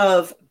 speaking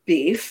of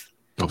beef.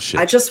 Oh shit!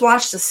 I just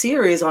watched a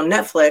series on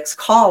Netflix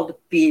called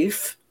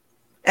Beef,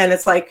 and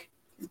it's like,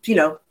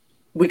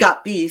 we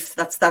got beef.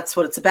 That's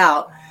what it's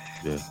about.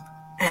 Yeah.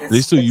 Do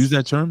they still use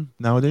that term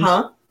nowadays?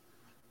 Huh?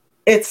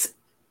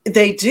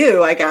 They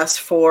do, I guess,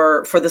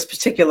 for this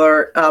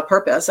particular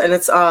purpose, and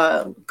it's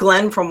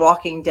Glenn from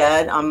Walking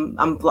Dead. I'm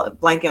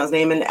blanking on his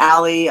name, and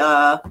Allie.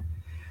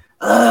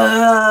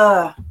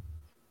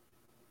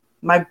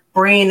 My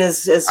brain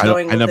is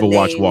going. I never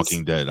watched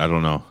Walking Dead. I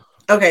don't know.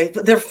 Okay,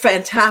 they're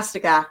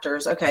fantastic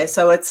actors. Okay,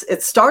 so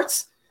it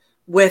starts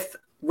with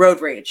road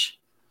rage.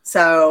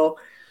 So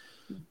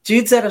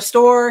dude's at a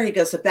store, he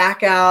goes to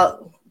back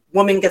out,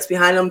 woman gets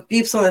behind him,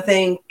 beeps on the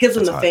thing, gives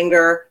him the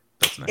finger.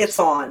 Nice. It's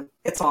on.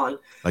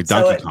 Like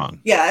Donkey Kong.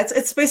 Yeah,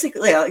 it's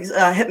basically,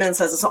 Hitman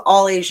says it's an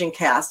all Asian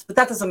cast, but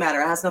that doesn't matter.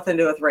 It has nothing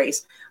to do with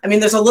race. I mean,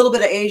 there's a little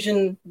bit of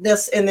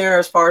Asianness in there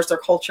as far as their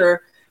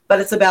culture, but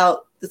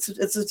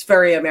it's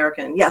very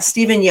American. Yeah,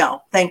 Stephen Yeun.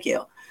 Thank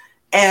you.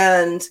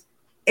 And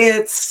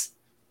it's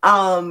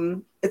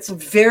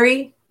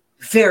very,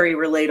 very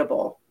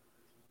relatable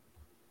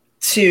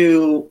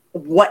to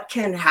what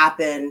can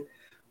happen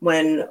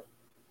when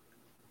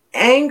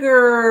anger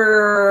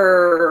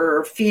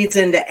feeds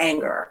into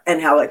anger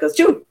and how it goes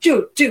choo,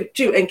 choo, choo,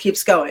 choo, and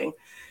keeps going.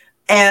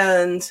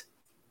 And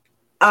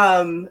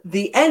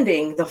the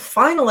ending, the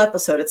final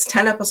episode, it's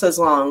 10 episodes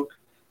long,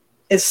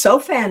 is so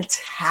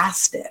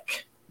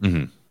fantastic.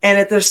 Mm-hmm.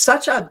 And there's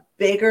such a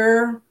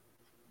bigger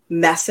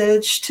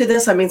message to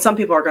this. I mean, some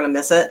people are going to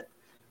miss it,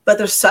 but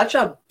there's such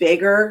a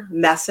bigger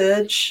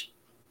message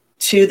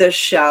to the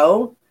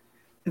show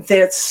that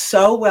it's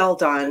so well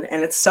done,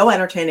 and it's so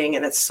entertaining,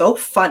 and it's so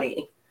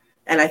funny.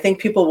 And I think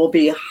people will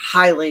be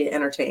highly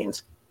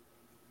entertained.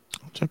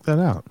 I'll check that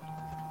out.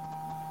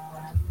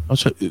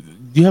 Do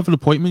you have an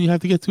appointment you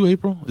have to get to,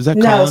 April? Is that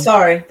no? Colin?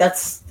 Sorry,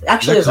 that's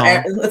actually it's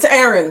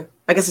Aaron.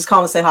 I guess he's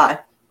calling to say hi.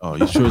 Oh,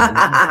 you sure?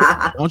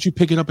 Why don't you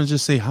pick it up and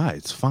just say hi?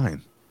 It's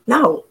fine.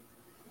 No.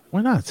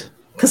 Why not?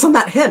 Because I'm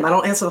not him. I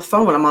don't answer the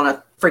phone when I'm on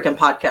a freaking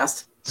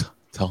podcast.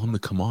 Tell him to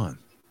come on.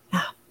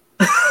 Yeah.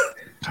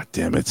 God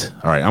damn it!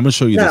 All right, I'm gonna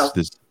show you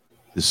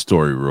this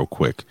story real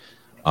quick.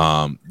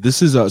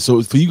 This is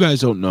so for you guys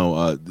don't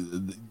know.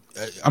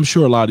 I'm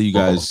sure a lot of you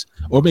guys,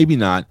 or maybe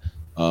not,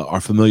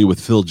 are familiar with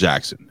Phil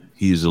Jackson.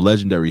 He is a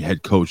legendary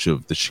head coach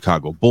of the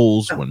Chicago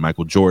Bulls when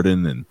Michael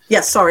Jordan and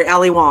yes, sorry,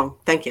 Ali Wong.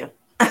 Thank you.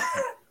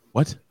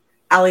 What?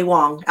 Ali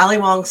Wong,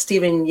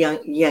 Stephen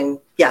Yeun.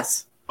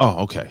 Yes.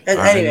 Oh, okay.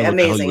 Anyway,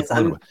 amazing. It's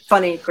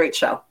funny, great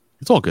show.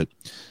 It's all good.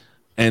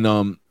 And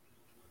I'm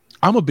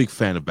a big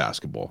fan of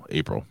basketball,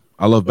 April.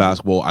 I love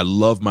basketball. I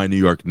love my New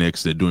York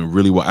Knicks. They're doing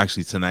really well.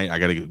 Actually, tonight, I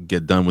got to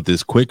get done with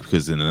this quick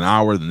because in an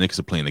hour, the Knicks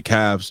are playing the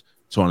Cavs,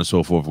 so on and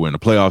so forth. We're in the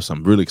playoffs.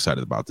 I'm really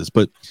excited about this.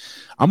 But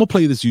I'm going to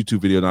play this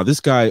YouTube video. Now,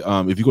 this guy,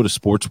 if you go to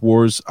Sports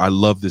Wars, I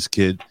love this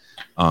kid.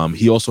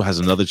 He also has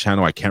another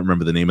channel. I can't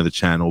remember the name of the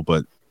channel,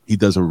 but he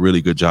does a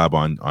really good job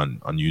on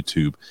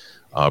YouTube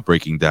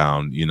breaking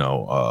down,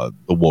 the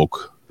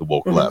woke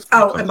left.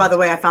 Oh, and by the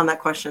way, I found that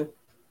question.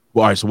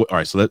 Well, all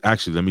right. So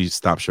let me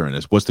stop sharing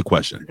this. What's the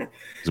question?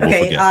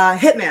 Okay.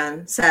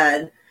 Hitman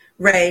said,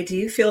 Ray, do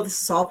you feel this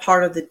is all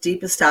part of the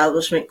deep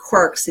establishment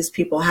quirks these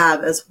people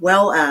have, as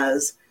well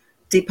as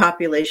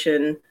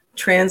depopulation,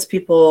 trans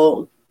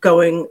people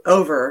going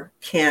over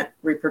can't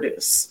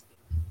reproduce?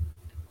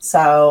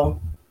 So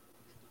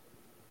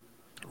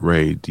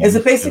Ray, is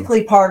it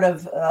basically part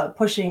of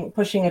pushing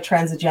a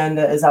trans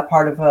agenda? Is that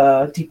part of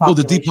a depopulation? Oh,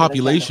 the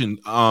depopulation.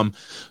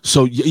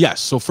 So yes.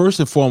 So first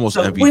and foremost,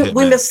 so we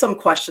missed some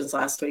questions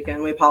last week,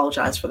 and we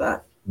apologize for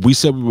that. We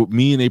said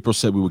me and April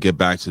said we would get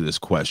back to this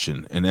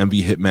question, and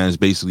MV Hitman is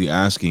basically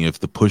asking if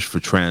the push for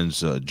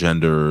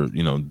transgender,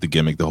 the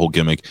gimmick, the whole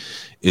gimmick,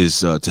 is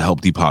to help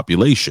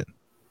depopulation.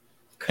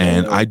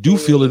 And I do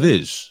feel it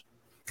is.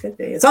 Could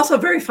be. It's also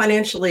very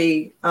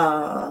financially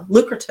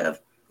lucrative.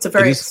 It's a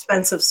very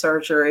expensive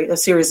surgery, a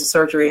series of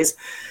surgeries,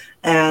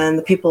 and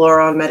the people are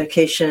on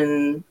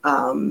medication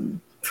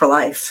for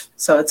life.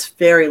 So it's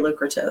very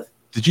lucrative.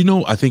 Did you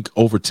know, I think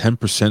over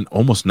 10%,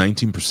 almost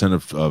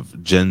 19%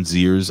 of Gen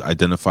Zers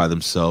identify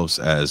themselves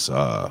as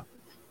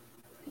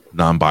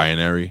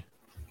non-binary?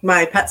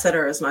 My pet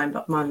sitter is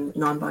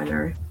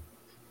non-binary.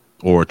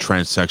 Or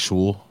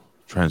transgender,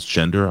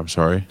 I'm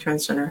sorry.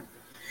 Transgender.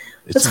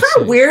 It's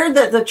kind of weird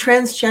that the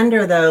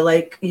transgender, though,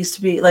 used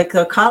to be, a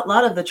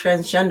lot of the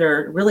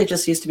transgender really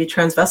just used to be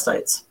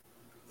transvestites.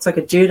 It's like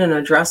a dude in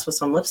a dress with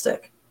some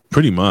lipstick.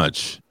 Pretty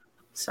much.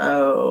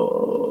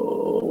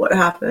 So what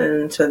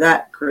happened to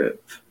that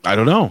group? I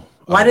don't know.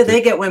 Why did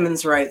they get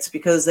women's rights?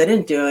 Because they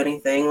didn't do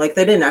anything. They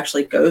didn't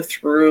actually go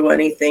through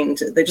anything.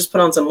 They just put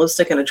on some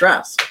lipstick and a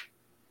dress.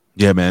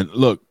 Yeah, man.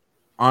 Look,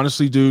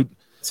 honestly, dude.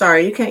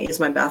 Sorry, you can't use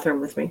my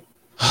bathroom with me.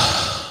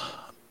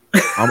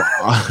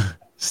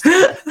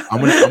 I'm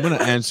gonna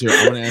answer.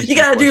 You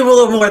gotta do a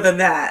little more than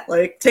that.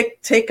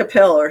 Take a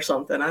pill or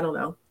something. I don't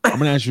know. I'm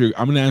gonna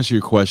answer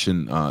your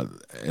question.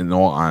 In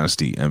all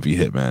honesty, MV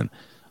Hitman.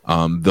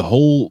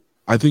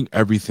 I think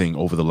everything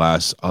over the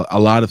last, a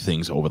lot of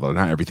things over the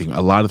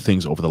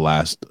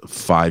last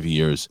 5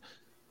 years,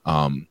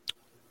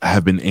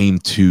 have been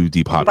aimed to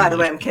depopulate. By the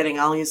way, I'm kidding.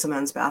 I'll use the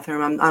men's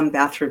bathroom. I'm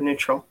bathroom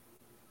neutral.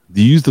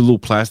 Do you use the little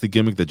plastic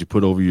gimmick that you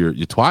put over your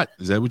twat?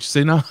 Is that what you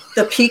say now?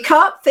 The pee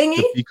cup thingy?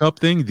 The pee cup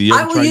thing?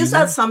 I will use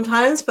that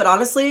sometimes, but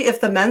honestly,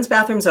 if the men's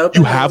bathroom's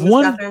open, you have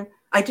one?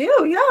 I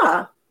do,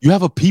 yeah. You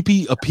have a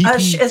pee-pee?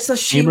 It's a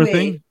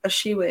she-wee. A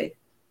she-wee.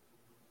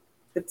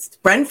 It's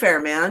Ren Fair,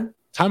 man.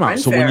 Time out.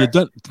 So when you're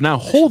done, now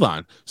hold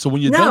on. So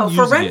when you're done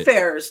for rent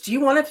fairs, do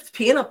you want to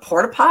pee in a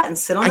porta pot and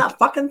sit on that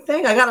fucking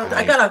thing? I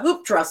got a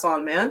hoop dress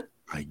on, man.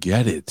 I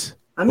get it.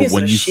 I'm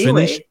using a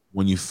she-wee.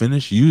 When you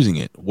finish using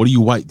it, what do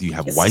you wipe? Do you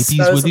have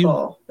wipies with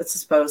you? It's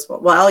disposable.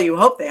 Well, you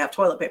hope they have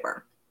toilet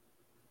paper,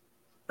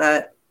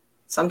 but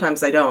sometimes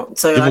they don't.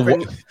 So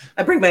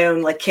I bring my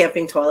own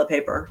camping toilet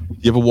paper.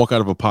 You ever walk out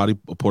of a porta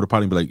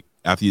potty, and be like,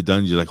 after you're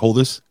done, you're like, hold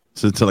this,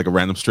 send it to a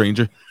random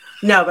stranger?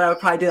 No, but I would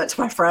probably do that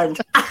to my friend.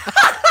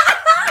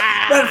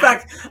 Matter of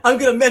fact, I'm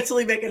gonna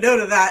mentally make a note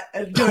of that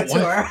and do it to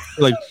her.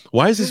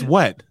 Why is this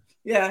wet?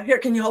 Yeah, here,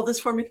 can you hold this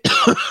for me?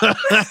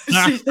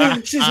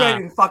 she's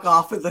ready to fuck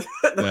off with it.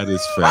 That is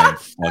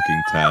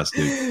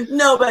fan-fucking-tastic.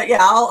 No, but yeah,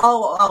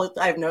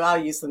 I'll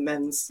use the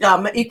men's. Yeah,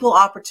 I'm an equal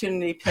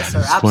opportunity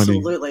pisser.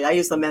 Absolutely, I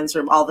use the men's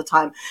room all the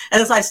time.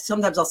 And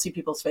sometimes I'll see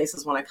people's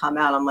faces when I come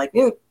out. I'm like,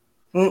 What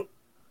is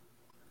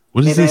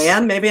maybe this? I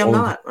am, maybe I'm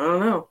not. I don't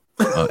know.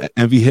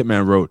 MV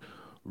Hitman wrote,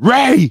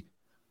 Ray,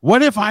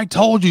 what if I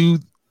told you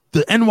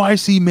the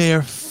NYC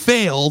mayor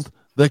failed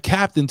the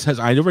captain test?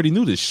 I already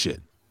knew this shit.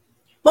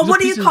 Well,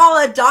 what do you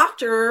call a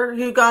doctor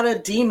who got a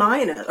D-?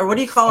 Or what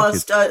do you call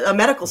a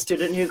medical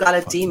student who got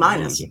a D-?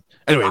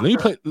 Anyway, let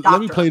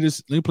me play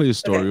this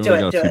story. Okay, we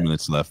only got a few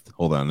minutes left.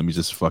 Hold on. Let me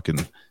just fucking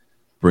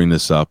bring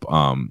this up.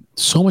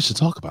 So much to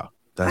talk about.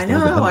 I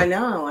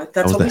know.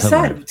 That's what we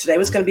said. Today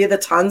was going to be the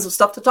tons of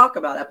stuff to talk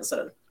about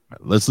episode.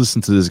 Let's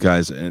listen to this,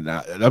 guys. And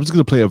I'm just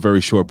going to play a very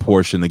short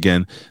portion.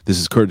 Again, this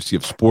is courtesy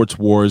of Sports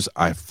Wars.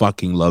 I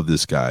fucking love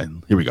this guy.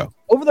 Here we go.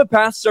 Over the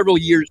past several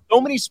years, so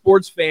many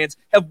sports fans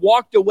have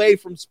walked away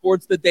from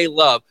sports that they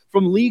love,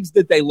 from leagues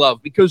that they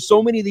love, because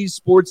so many of these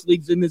sports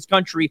leagues in this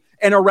country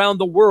and around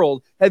the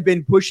world have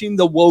been pushing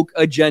the woke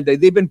agenda.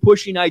 They've been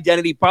pushing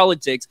identity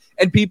politics,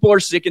 and people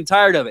are sick and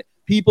tired of it.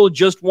 People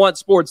just want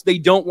sports. They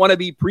don't want to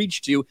be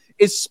preached to,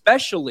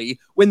 especially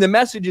when the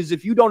message is,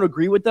 if you don't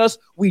agree with us,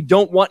 we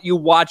don't want you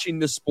watching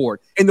the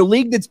sport. And the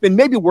league that's been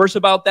maybe worse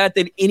about that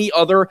than any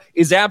other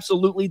is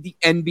absolutely the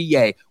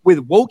NBA, with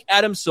woke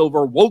Adam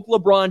Silver, woke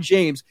LeBron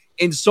James,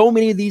 and so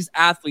many of these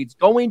athletes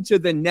going to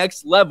the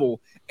next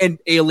level and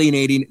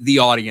alienating the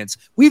audience.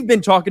 We've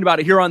been talking about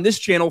it here on this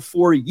channel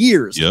for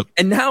years. Yep.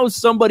 And now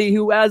somebody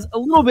who has a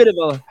little bit of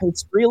a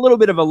history, a little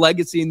bit of a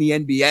legacy in the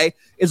NBA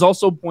is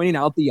also pointing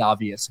out the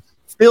obvious.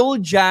 Phil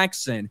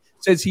Jackson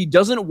says he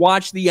doesn't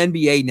watch the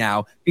NBA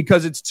now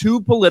because it's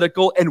too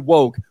political and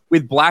woke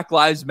with Black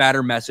Lives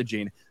Matter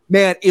messaging.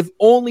 Man, if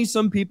only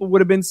some people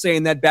would have been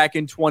saying that back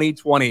in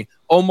 2020,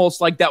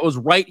 almost like that was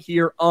right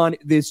here on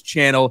this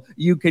channel.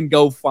 You can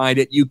go find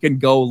it. You can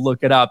go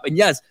look it up. And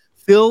yes,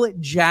 Phil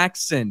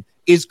Jackson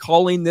is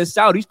calling this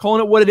out. He's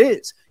calling it what it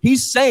is.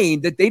 He's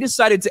saying that they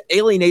decided to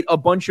alienate a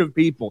bunch of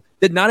people,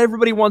 that not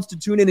everybody wants to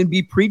tune in and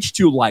be preached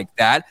to like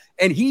that.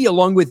 And he,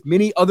 along with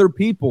many other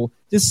people,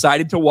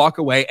 decided to walk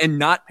away and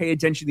not pay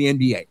attention to the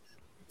NBA.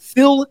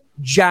 Phil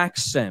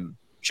Jackson,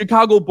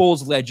 Chicago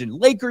Bulls legend,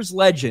 Lakers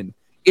legend,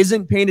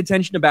 isn't paying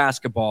attention to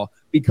basketball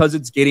because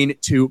it's getting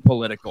too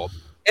political.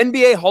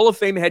 NBA Hall of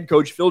Fame head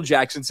coach Phil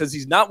Jackson says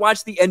he's not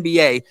watched the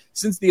NBA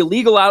since the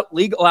league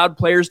allowed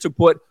players to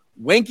put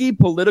wanky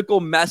political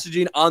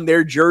messaging on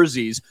their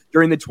jerseys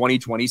during the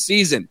 2020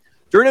 season.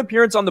 During an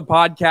appearance on the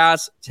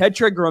podcast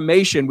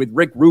Tetragrammation with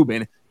Rick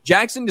Rubin,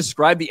 Jackson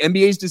described the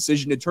NBA's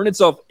decision to turn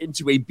itself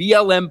into a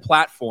BLM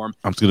platform.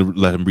 I'm just going to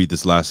let him read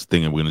this last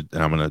thing, and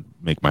I'm going to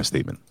make my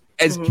statement.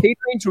 As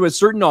catering to a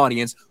certain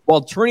audience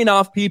while turning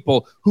off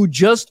people who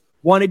just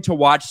wanted to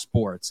watch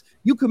sports.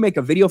 You could make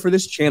a video for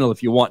this channel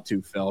if you want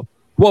to, Phil.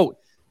 Quote,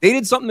 they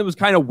did something that was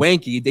kind of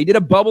wanky. They did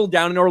a bubble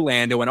down in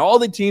Orlando, and all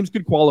the teams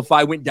could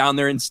qualify, went down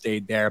there and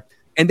stayed there.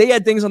 And they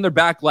had things on their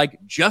back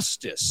like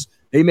justice.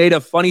 They made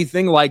a funny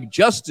thing like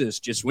justice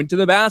just went to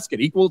the basket.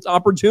 Equal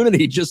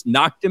opportunity just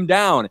knocked him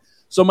down.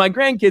 So my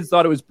grandkids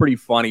thought it was pretty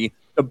funny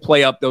to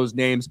play up those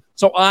names.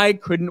 So I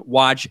couldn't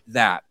watch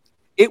that.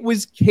 It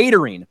was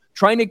catering,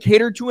 trying to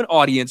cater to an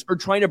audience or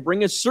trying to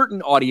bring a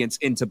certain audience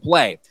into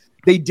play.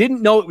 They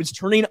didn't know it was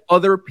turning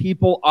other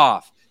people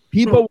off.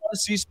 People want to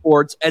see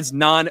sports as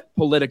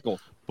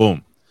non-political.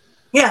 Boom.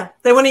 Yeah,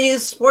 they want to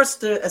use sports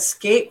to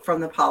escape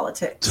from the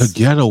politics. To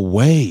get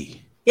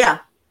away. Yeah,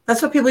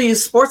 that's what people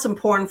use sports and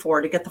porn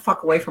for, to get the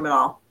fuck away from it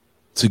all.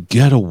 To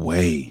get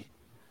away.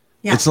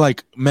 Yeah. It's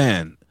like,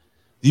 man,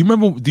 do you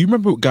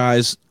remember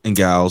guys and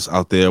gals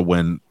out there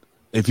when,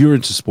 if you're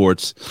into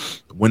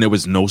sports, when there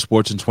was no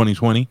sports in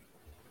 2020?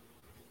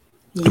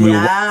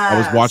 I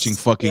was watching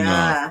fucking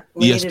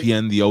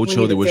ESPN, the old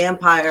show. There was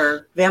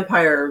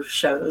vampire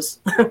shows.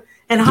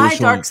 And hi,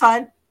 Dark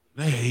Side.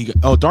 Hey,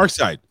 Dark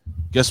Side.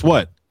 Guess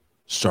what?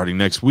 Starting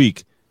next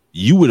week,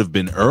 you would have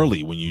been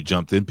early when you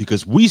jumped in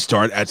because we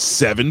start at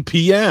 7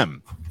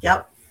 p.m.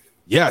 Yep.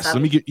 Yes.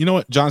 Let me get. You know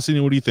what, John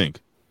Cena? What do you think?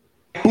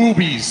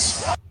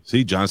 Boobies.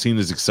 See, John Cena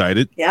is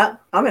excited. Yeah,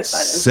 I'm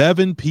excited.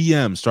 7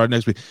 p.m. Start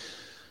next week.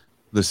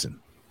 Listen.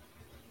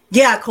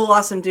 Yeah, cool,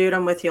 awesome, dude.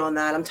 I'm with you on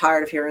that. I'm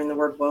tired of hearing the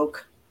word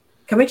woke.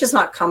 Can we just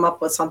not come up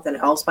with something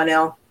else by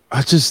now?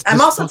 I'm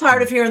also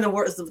tired of hearing the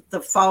words the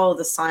follow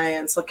the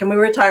science. Like, can we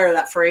retire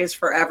that phrase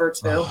forever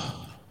too?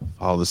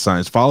 Follow the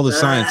science. Follow the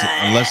science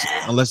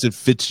unless it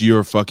fits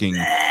your fucking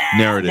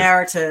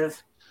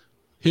narrative.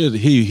 Here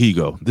you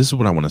go. This is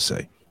what I want to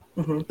say.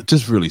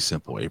 Just really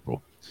simple,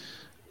 April.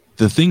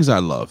 The things I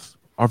love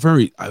are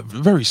a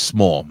very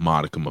small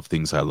modicum of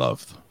things I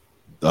love.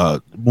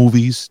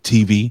 Movies,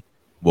 TV.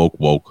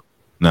 Woke.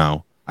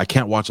 Now, I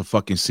can't watch a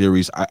fucking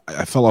series.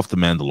 I fell off The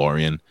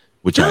Mandalorian,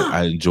 which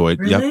I enjoyed.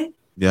 Really? Yep.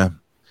 Yeah.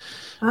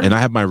 And I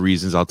have my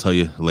reasons. I'll tell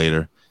you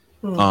later.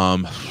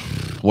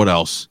 What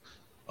else?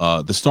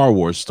 The Star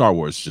Wars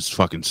just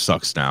fucking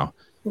sucks now.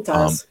 It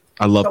does.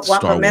 I love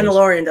Star Wars.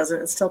 Mandalorian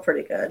doesn't. It's still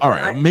pretty good. All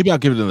right. Maybe I'll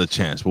give it another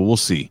chance, but we'll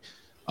see.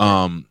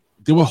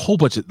 There were a whole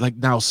bunch of, like,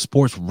 now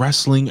sports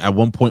wrestling at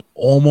one point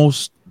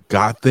almost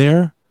got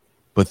there.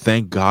 But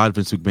thank God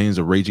Vince McMahon is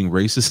a raging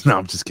racist. No,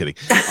 I'm just kidding.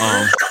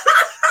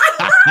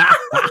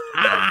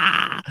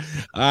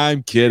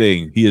 I'm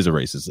kidding. He is a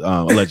racist,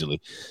 allegedly.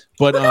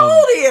 But how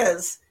old he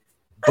is?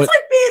 That's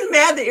like being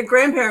mad that your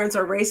grandparents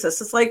are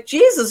racist. It's like,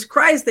 Jesus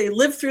Christ, they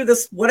lived through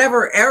this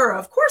whatever era.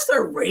 Of course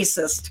they're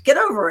racist. Get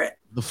over it.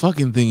 The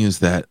fucking thing is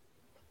that,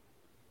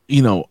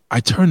 I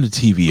turn the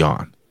TV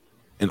on,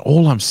 and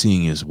all I'm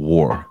seeing is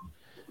war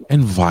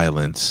and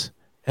violence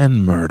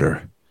and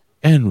murder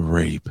and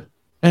rape.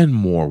 And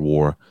more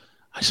war.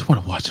 I just want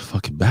to watch a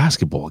fucking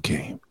basketball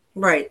game.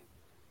 Right.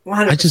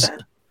 100%. I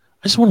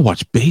just want to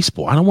watch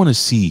baseball. I don't want to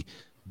see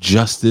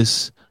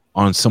justice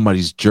on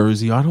somebody's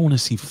jersey. I don't want to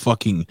see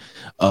fucking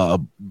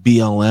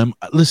BLM.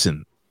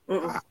 Listen,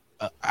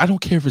 I don't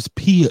care if it's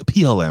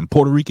PLM,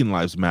 Puerto Rican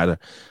Lives Matter.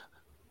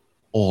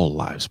 All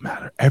lives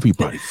matter.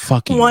 Everybody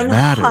fucking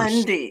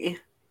matters.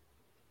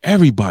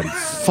 Everybody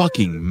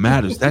fucking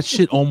matters. That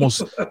shit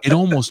almost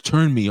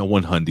turned me on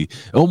 100.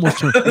 It almost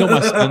turned.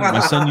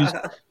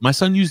 My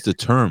son used the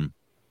term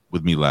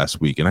with me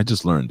last week, and I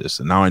just learned this,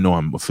 and now I know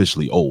I'm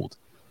officially old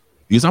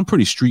because I'm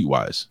pretty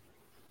streetwise.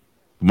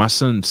 My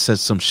son said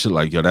some shit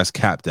like, "Yo, that's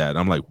cap, Dad."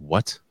 I'm like,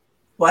 "What?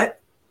 What?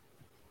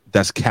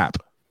 That's cap."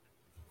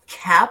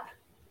 Cap?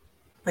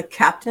 Like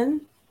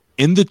captain?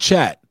 In the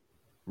chat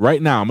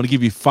right now, I'm gonna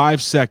give you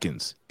 5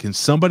 seconds. Can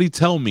somebody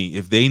tell me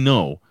if they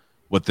know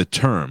what the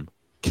term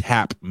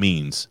cap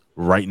means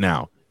right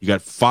now? You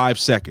got 5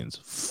 seconds.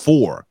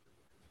 4,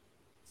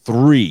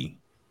 3,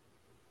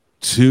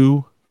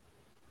 2,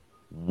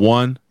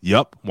 1.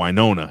 Yup,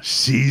 Winona.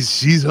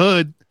 She's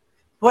hood.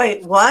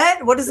 Wait,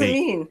 what? What does it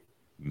mean?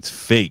 It's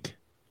fake.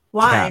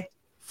 Why? Cap.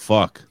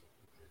 Fuck.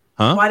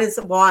 Huh? Why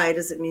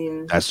does it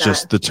mean that's that?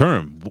 Just the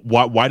term.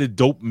 Why did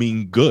dope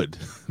mean good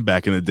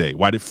back in the day?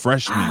 Why did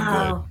fresh mean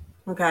good?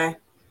 Okay.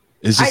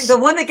 The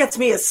one that gets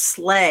me is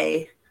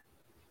slay.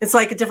 It's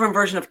like a different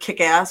version of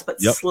kick-ass, but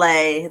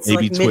slay. It's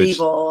like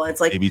medieval. It's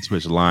like AB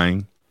Twitch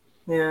lying.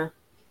 Yeah.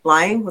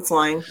 Lying? What's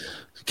lying?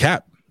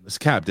 Cap. It's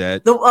cap,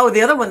 Dad. The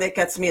other one that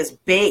gets me is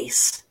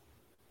bass.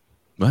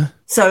 What?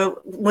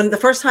 So when the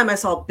first time I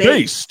saw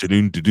bass. No.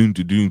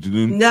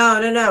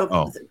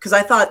 Because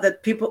I thought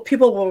that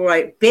people will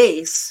write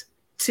bass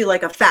to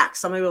like a fact.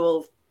 Somebody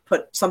will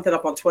put something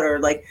up on Twitter,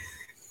 like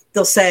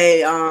they'll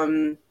say,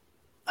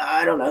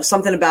 I don't know,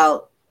 something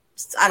about,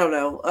 I don't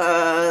know,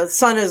 the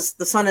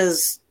sun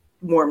is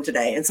warm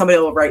today, and somebody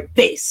will write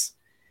base.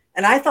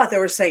 And I thought they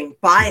were saying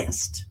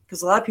biased,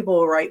 because a lot of people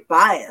will write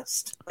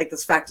biased, like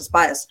this fact is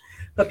biased.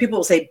 But people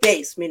will say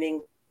base,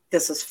 meaning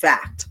this is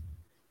fact.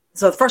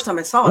 So the first time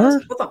I saw it, I was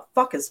like, what the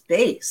fuck is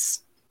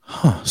base?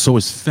 Huh. So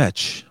it's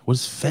fetch. What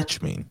does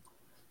fetch mean?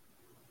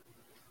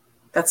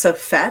 That's so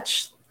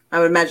fetch. I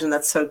would imagine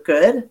that's so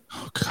good.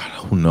 Oh, God,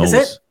 who knows?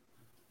 Is it?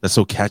 That's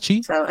so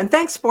catchy? So, and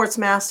thanks,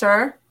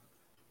 Sportsmaster.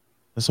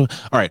 That's so,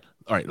 all right.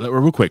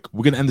 Real quick.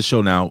 We're going to end the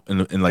show now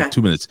in like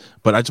 2 minutes.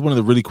 But I just wanted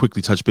to really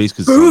quickly touch base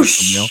because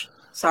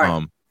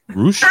Sorry.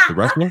 Roosh, the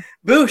wrestler?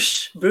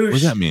 Boosh. What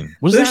does that mean?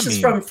 Boosh is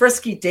from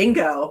Frisky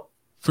Dingo.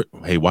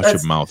 Hey, watch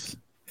your mouth.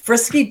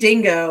 Frisky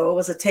Dingo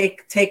was a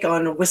take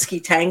on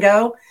Whiskey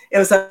Tango. It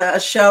was a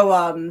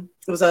show.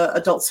 It was an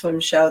Adult Swim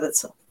show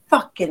that's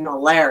fucking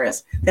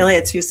hilarious. They only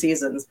had 2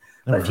 seasons,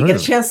 but if you get a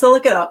chance to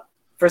look it up,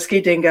 Frisky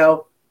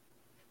Dingo,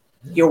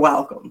 you're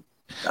welcome.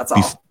 That's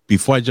all.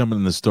 Before I jump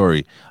into the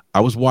story,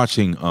 I was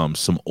watching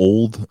some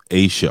old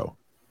A show,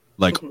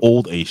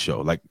 old A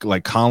show,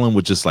 like Colin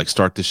would just like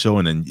start the show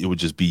and then it would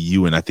just be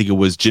you, and I think it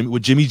was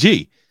Jimmy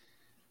G,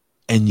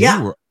 and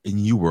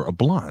you were a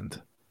blonde.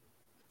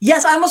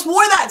 Yes, I almost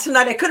wore that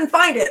tonight. I couldn't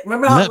find it.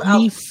 Remember how?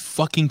 Let me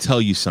fucking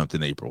tell you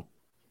something, April.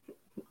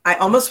 I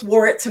almost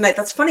wore it tonight.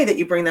 That's funny that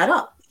you bring that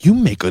up. You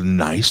make a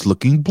nice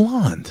looking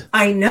blonde.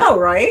 I know,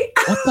 right?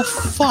 What the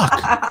fuck?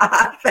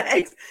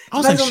 Thanks. I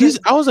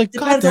was like,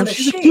 goddamn,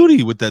 she's a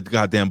cutie with that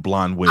goddamn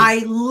blonde wig. I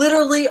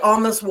literally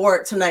almost wore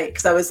it tonight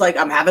because I was like,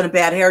 I'm having a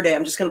bad hair day.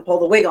 I'm just going to pull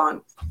the wig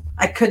on.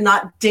 I could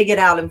not dig it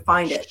out and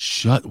find it.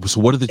 So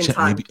what are the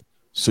maybe?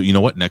 So you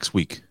know what? Next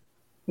week.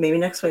 Maybe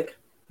next week.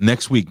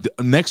 Next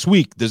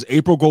week, there's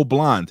April Go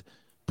Blonde.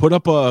 Put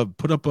up a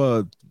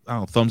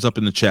thumbs up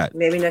in the chat.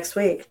 Maybe next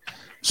week.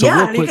 So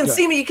and you can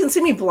see me. You can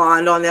see me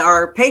blonde on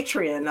our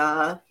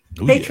Patreon.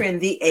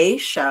 Patreon, The A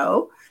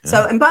Show. Yeah.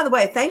 So, and by the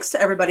way, thanks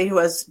to everybody who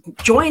has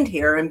joined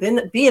here and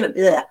become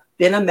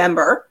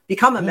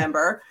a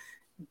member,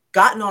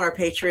 gotten on our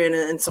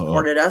Patreon and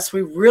supported us.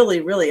 We really,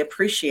 really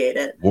appreciate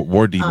it.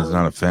 Wardine is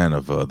not a fan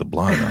of the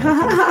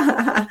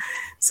blonde.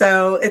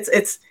 So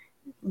it's.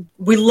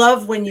 We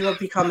love when you have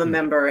become a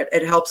member.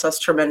 It helps us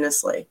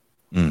tremendously.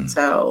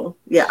 So,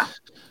 yeah.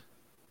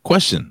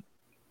 Question: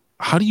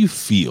 how do you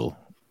feel?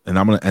 And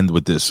I'm going to end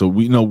with this. So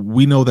we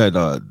know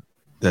that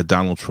that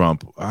Donald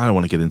Trump. I don't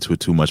want to get into it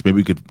too much. Maybe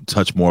we could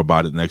touch more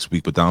about it next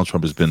week. But Donald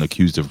Trump has been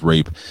accused of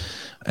rape,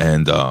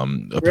 and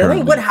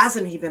really, what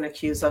hasn't he been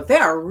accused of? They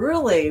are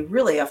really,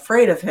 really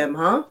afraid of him,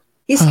 huh?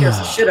 He scares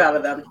the shit out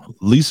of them.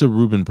 Lisa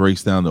Rubin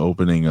breaks down the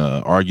opening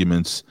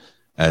arguments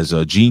as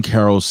Jean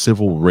Carroll's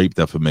civil rape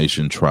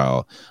defamation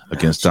trial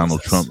against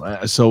Donald Trump.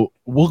 So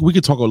we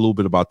could talk a little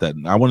bit about that.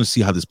 I want to see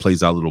how this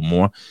plays out a little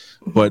more.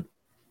 But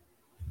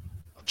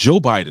Joe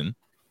Biden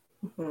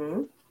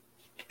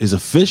is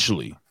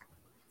officially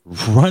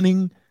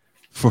running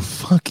for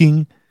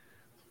fucking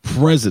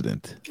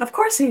president. Of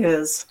course he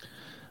is.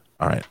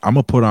 All right. I'm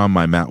going to put on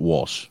my Matt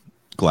Walsh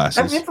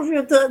glasses. I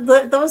mean,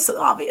 those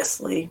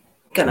obviously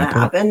going to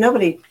happen.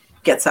 Nobody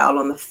gets out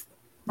on the...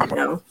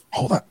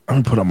 Hold on. I'm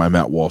going to put on my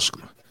Matt Walsh.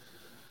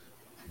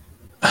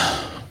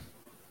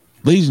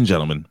 Ladies and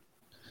gentlemen,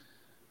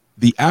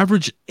 the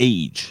average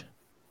age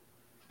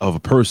of a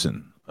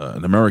person,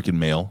 an American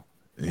male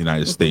in the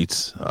United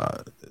States,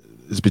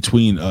 is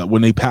between,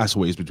 when they pass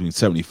away, is between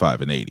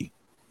 75 and 80.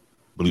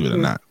 Believe it or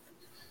not.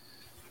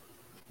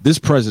 This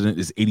president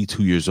is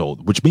 82 years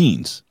old, which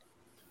means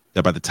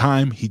that by the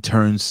time he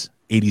turns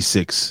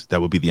 86, that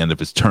will be the end of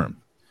his term.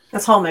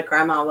 That's how my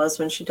grandma was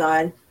when she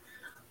died.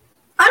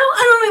 I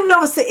don't even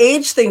know it's the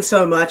age thing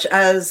so much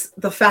as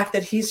the fact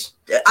that he's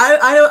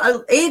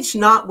age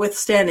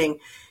notwithstanding,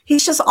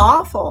 he's just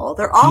awful.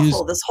 They're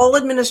awful. This whole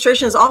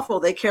administration is awful.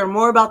 They care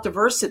more about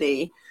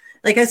diversity.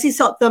 Like I see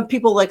some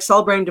people like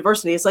celebrating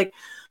diversity. It's like,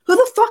 who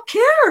the fuck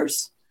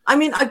cares? I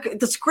mean,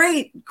 that's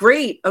great,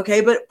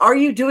 okay, but are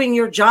you doing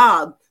your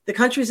job? The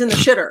country's in the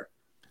shitter.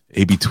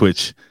 AB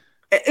Twitch.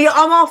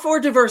 I'm all for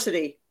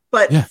diversity,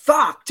 but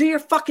fuck, do your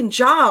fucking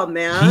job,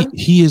 man.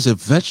 He is a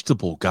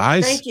vegetable,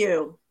 guys. Thank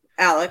you,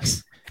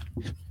 Alex.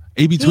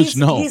 AB Twitch,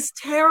 no. He's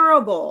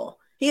terrible.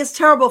 He is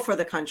terrible for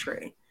the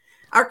country.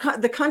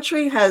 The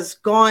country has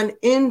gone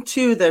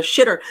into the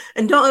shitter.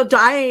 And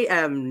I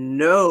am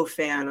no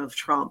fan of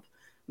Trump,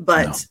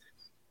 but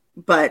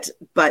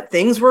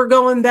things were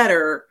going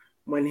better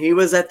when he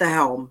was at the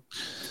helm.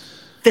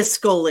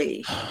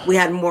 Fiscally, we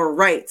had more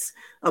rights.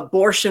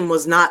 Abortion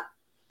was not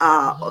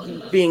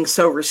being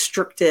so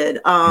restricted.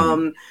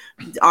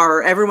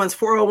 Everyone's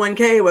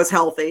 401k was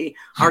healthy.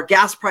 Our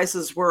gas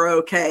prices were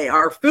okay.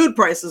 Our food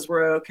prices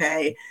were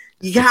okay.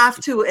 You have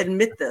to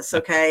admit this,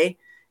 okay?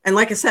 And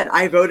like I said,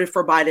 I voted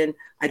for Biden.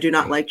 I do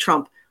not like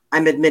Trump.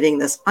 I'm admitting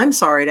this. I'm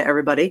sorry to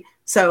everybody.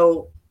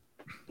 So,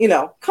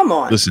 come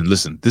on.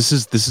 Listen. This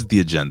is the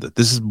agenda.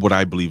 This is what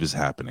I believe is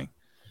happening.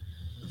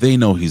 They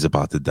know he's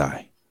about to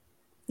die.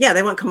 Yeah,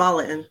 they want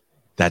Kamala in.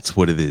 That's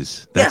what it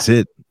is. That's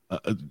it.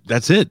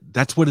 That's it.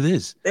 That's what it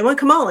is. They want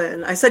Kamala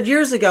in. I said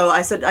years ago,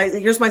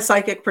 here's my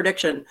psychic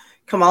prediction.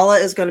 Kamala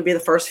is going to be the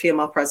first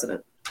female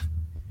president.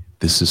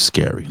 This is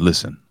scary.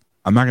 Listen,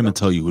 I'm not going to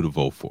tell you who to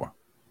vote for.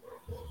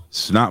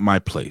 It's not my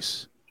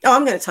place. Oh,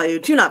 I'm going to tell you,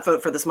 do not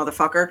vote for this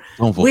motherfucker.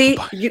 Don't vote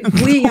for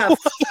Biden. We have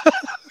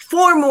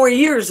 4 more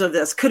years of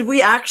this. Could we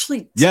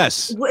actually?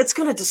 Yes. It's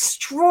going to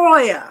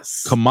destroy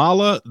us.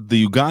 Kamala,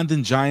 the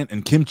Ugandan giant,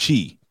 and Kim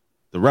Chi,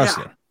 the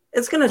wrestler. Yeah,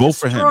 it's going to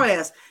destroy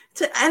us.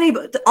 To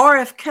anybody, to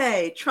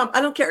RFK, Trump,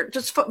 I don't care.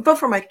 Just vote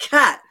for my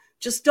cat.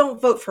 Just don't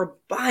vote for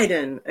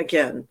Biden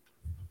again.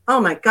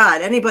 Oh my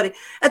God. Anybody,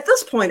 at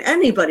this point,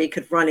 anybody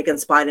could run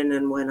against Biden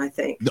and win, I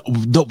think.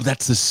 No,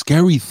 that's the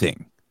scary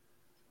thing.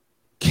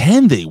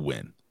 Can they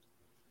win?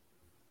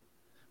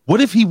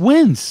 What if he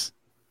wins?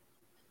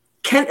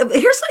 Here's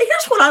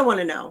what I want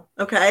to know,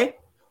 okay?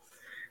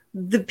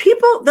 The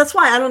people, that's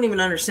why I don't even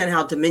understand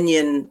how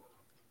Dominion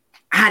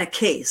had a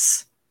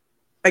case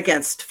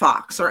against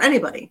Fox or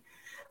anybody.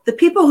 The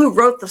people who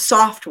wrote the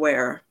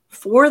software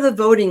for the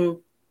voting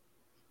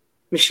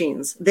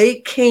machines, they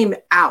came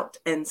out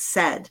and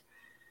said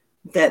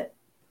that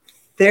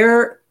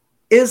there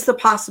is the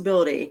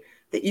possibility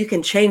that you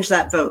can change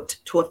that vote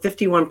to a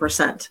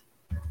 51%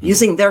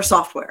 using their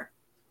software.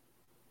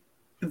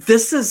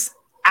 This is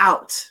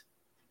out.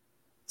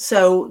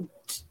 So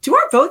do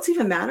our votes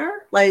even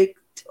matter? Like,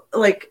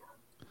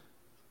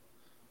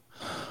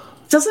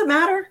 does it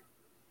matter?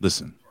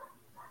 Listen,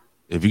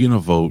 if you're going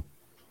to vote,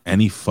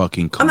 any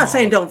fucking Kamala. I'm not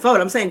saying don't vote.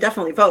 I'm saying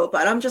definitely vote.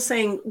 But I'm just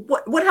saying,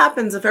 what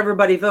happens if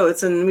everybody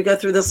votes and we go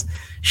through this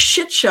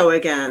shit show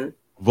again?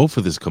 Vote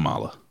for this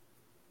Kamala.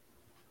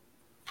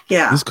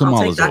 Yeah, this I'll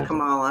take that over.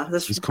 Kamala.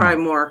 This is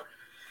probably more,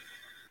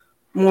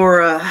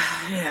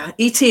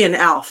 E.T. and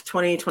Alf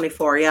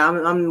 2024. Yeah,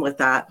 I'm with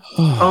that.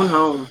 Phone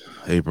home.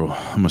 April,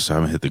 I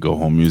haven't hit the go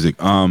home music.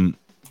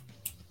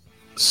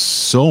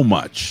 So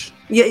much.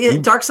 Yeah.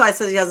 Dark Side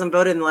says he hasn't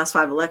voted in the last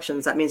 5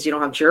 elections. That means you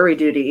don't have jury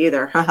duty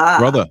either.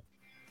 Brother.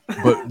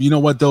 But you know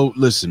what though?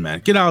 Listen, man,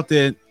 get out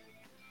there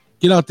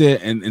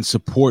and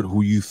support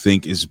who you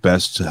think is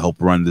best to help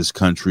run this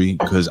country.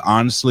 Because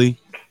honestly,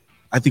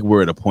 I think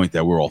we're at a point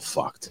that we're all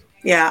fucked.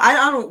 Yeah,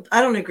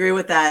 I don't agree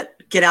with that.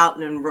 Get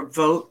out and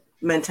vote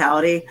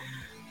mentality.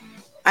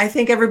 I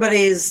think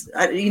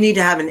you need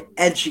to have an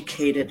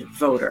educated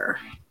voter.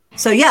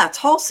 So yeah,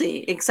 Tulsi,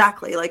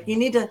 exactly. Like you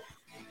need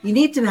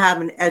to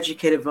have an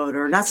educated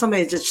voter, not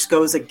somebody that just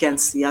goes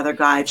against the other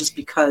guy just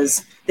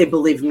because they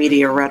believe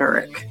media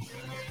rhetoric.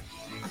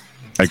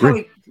 I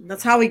agree.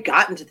 That's how we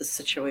got into this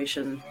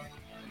situation.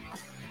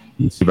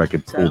 Let's see if I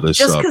can pull this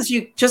just up.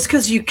 Just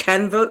because you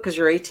can vote because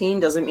you're 18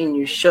 doesn't mean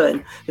you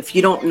should. If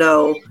you don't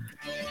know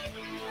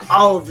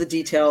all of the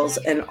details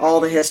and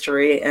all the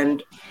history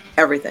and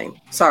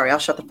everything. Sorry, I'll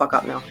shut the fuck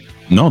up now.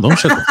 No, don't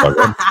shut the fuck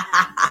up.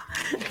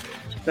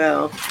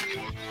 So,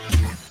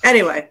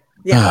 anyway,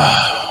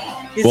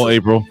 yeah. Well,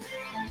 April,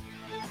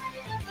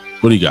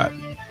 what do you got?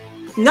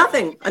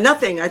 Nothing.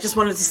 I just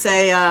wanted to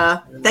say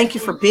thank you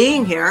for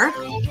being here.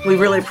 We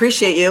really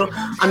appreciate you.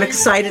 I'm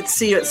excited to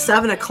see you at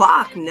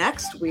 7:00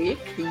 next week.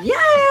 Yeah.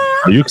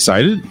 Are you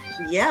excited?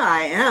 Yeah,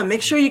 I am.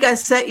 Make sure you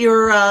guys set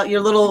your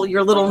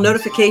little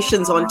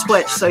notifications on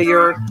Twitch so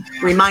you're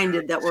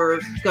reminded that we're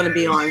going to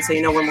be on, so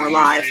you know when we're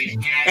live.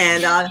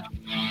 And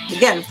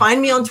again,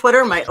 find me on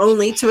Twitter. My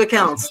only 2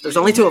 accounts. There's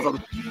only 2 of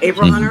them.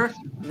 April Hunter,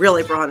 real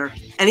April Hunter.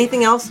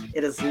 Anything else?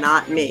 It is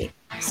not me.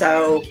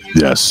 So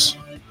yes.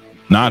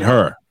 Not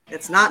her.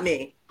 It's not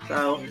me.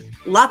 So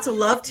lots of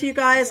love to you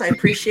guys. I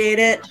appreciate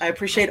it. I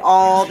appreciate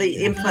all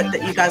the input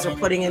that you guys are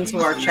putting into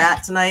our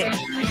chat tonight.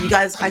 You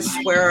guys, I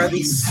swear, are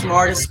the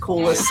smartest,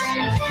 coolest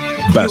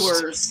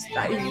viewers.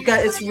 You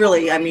guys, it's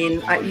really, I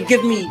mean, you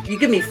give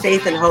me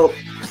faith and hope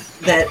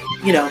that,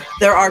 you know,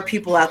 there are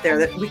people out there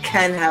that we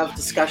can have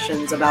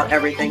discussions about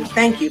everything.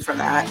 Thank you for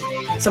that.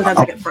 Sometimes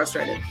I get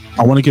frustrated.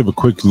 I want to give a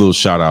quick little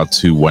shout out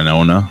to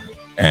Winona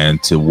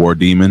and to War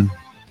Demon.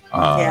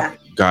 Yeah.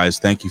 Guys,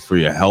 thank you for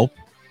your help,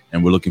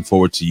 and we're looking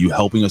forward to you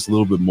helping us a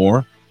little bit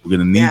more. We're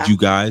gonna need you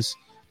guys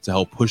to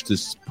help push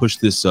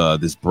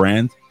this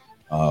brand.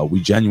 We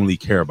genuinely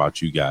care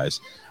about you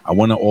guys. I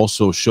want to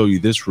also show you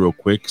this real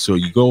quick. So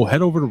you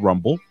head over to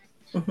Rumble,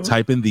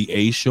 type in the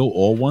A Show,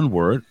 all one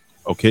word,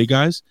 okay,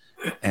 guys,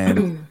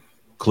 and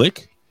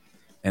click,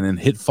 and then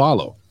hit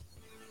follow.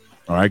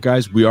 All right,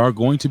 guys, we are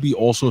going to be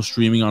also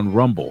streaming on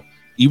Rumble.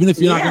 Even if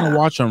you're not going to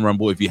watch on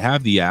Rumble, if you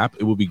have the app,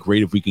 it would be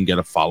great if we can get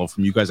a follow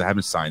from you guys. I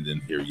haven't signed in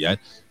here yet,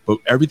 but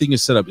everything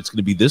is set up. It's going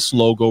to be this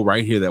logo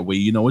right here. That way,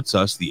 you know it's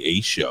us, the A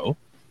Show.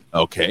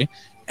 Okay.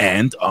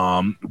 And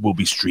we'll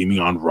be streaming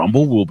on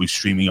Rumble. We'll be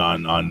streaming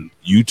on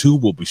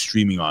YouTube. We'll be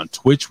streaming on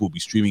Twitch. We'll be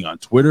streaming on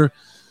Twitter.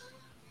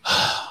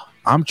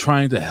 I'm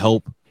trying to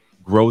help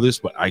grow this,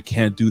 but I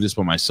can't do this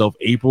by myself.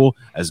 April,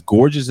 as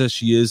gorgeous as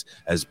she is,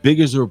 as big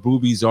as her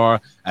boobies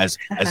are, as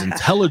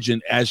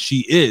intelligent as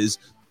she is,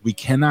 we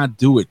cannot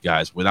do it,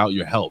 guys, without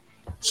your help.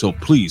 So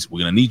please, we're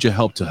going to need your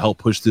help to help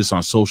push this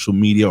on social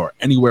media or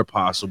anywhere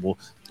possible.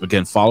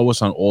 Again, follow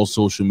us on all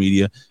social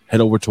media.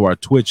 Head over to our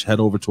Twitch, head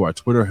over to our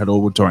Twitter, head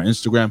over to our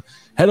Instagram.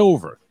 Head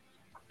over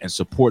and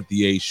support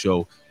the A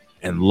Show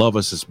and love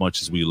us as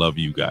much as we love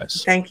you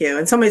guys. Thank you.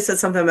 And somebody said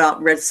something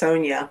about Red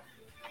Sonja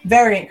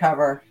variant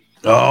cover.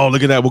 Oh,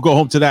 look at that. We'll go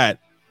home to that.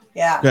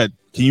 Yeah. Good.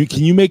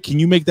 Can you make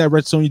that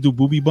Red Sonja do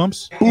booby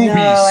bumps? No,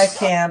 I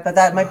can't. But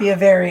that might be a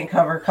variant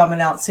cover coming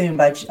out soon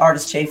by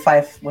artist Jay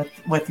Fife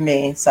with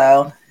me.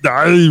 So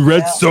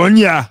Red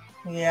Sonja.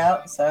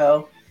 Yeah.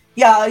 So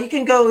yeah, you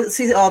can go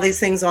see all these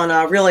things on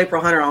Real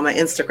April Hunter on my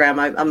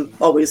Instagram. I'm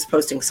always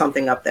posting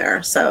something up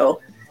there.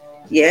 So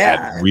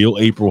yeah. At Real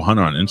April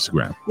Hunter on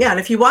Instagram. Yeah, and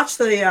if you watched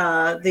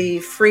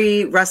the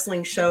free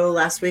wrestling show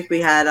last week, we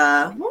had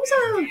what was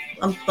that?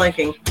 I'm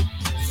blanking.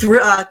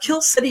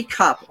 Kill City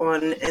Cup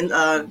on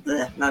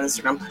not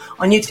Instagram,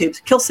 on YouTube.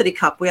 Kill City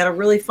Cup. We had a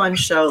really fun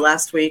show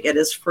last week. It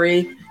is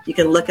free. You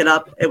can look it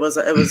up. It was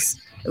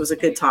a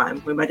good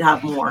time. We might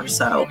have more.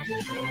 So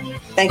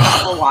thank you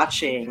for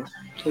watching.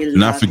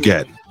 Not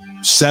forget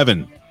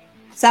 7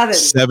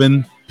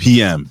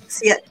 p.m.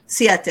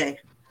 Siete.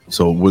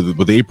 So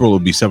with April, it'll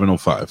be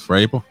 7:05,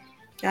 right, April?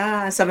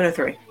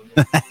 7:03.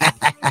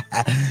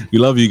 We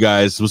love you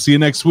guys. We'll see you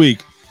next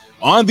week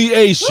on the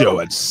A Show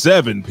at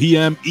 7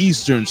 p.m.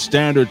 Eastern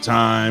Standard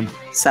Time.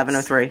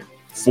 7:03.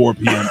 4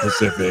 p.m.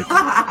 Pacific.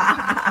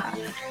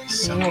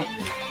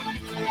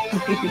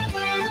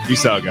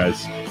 Peace out,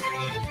 guys.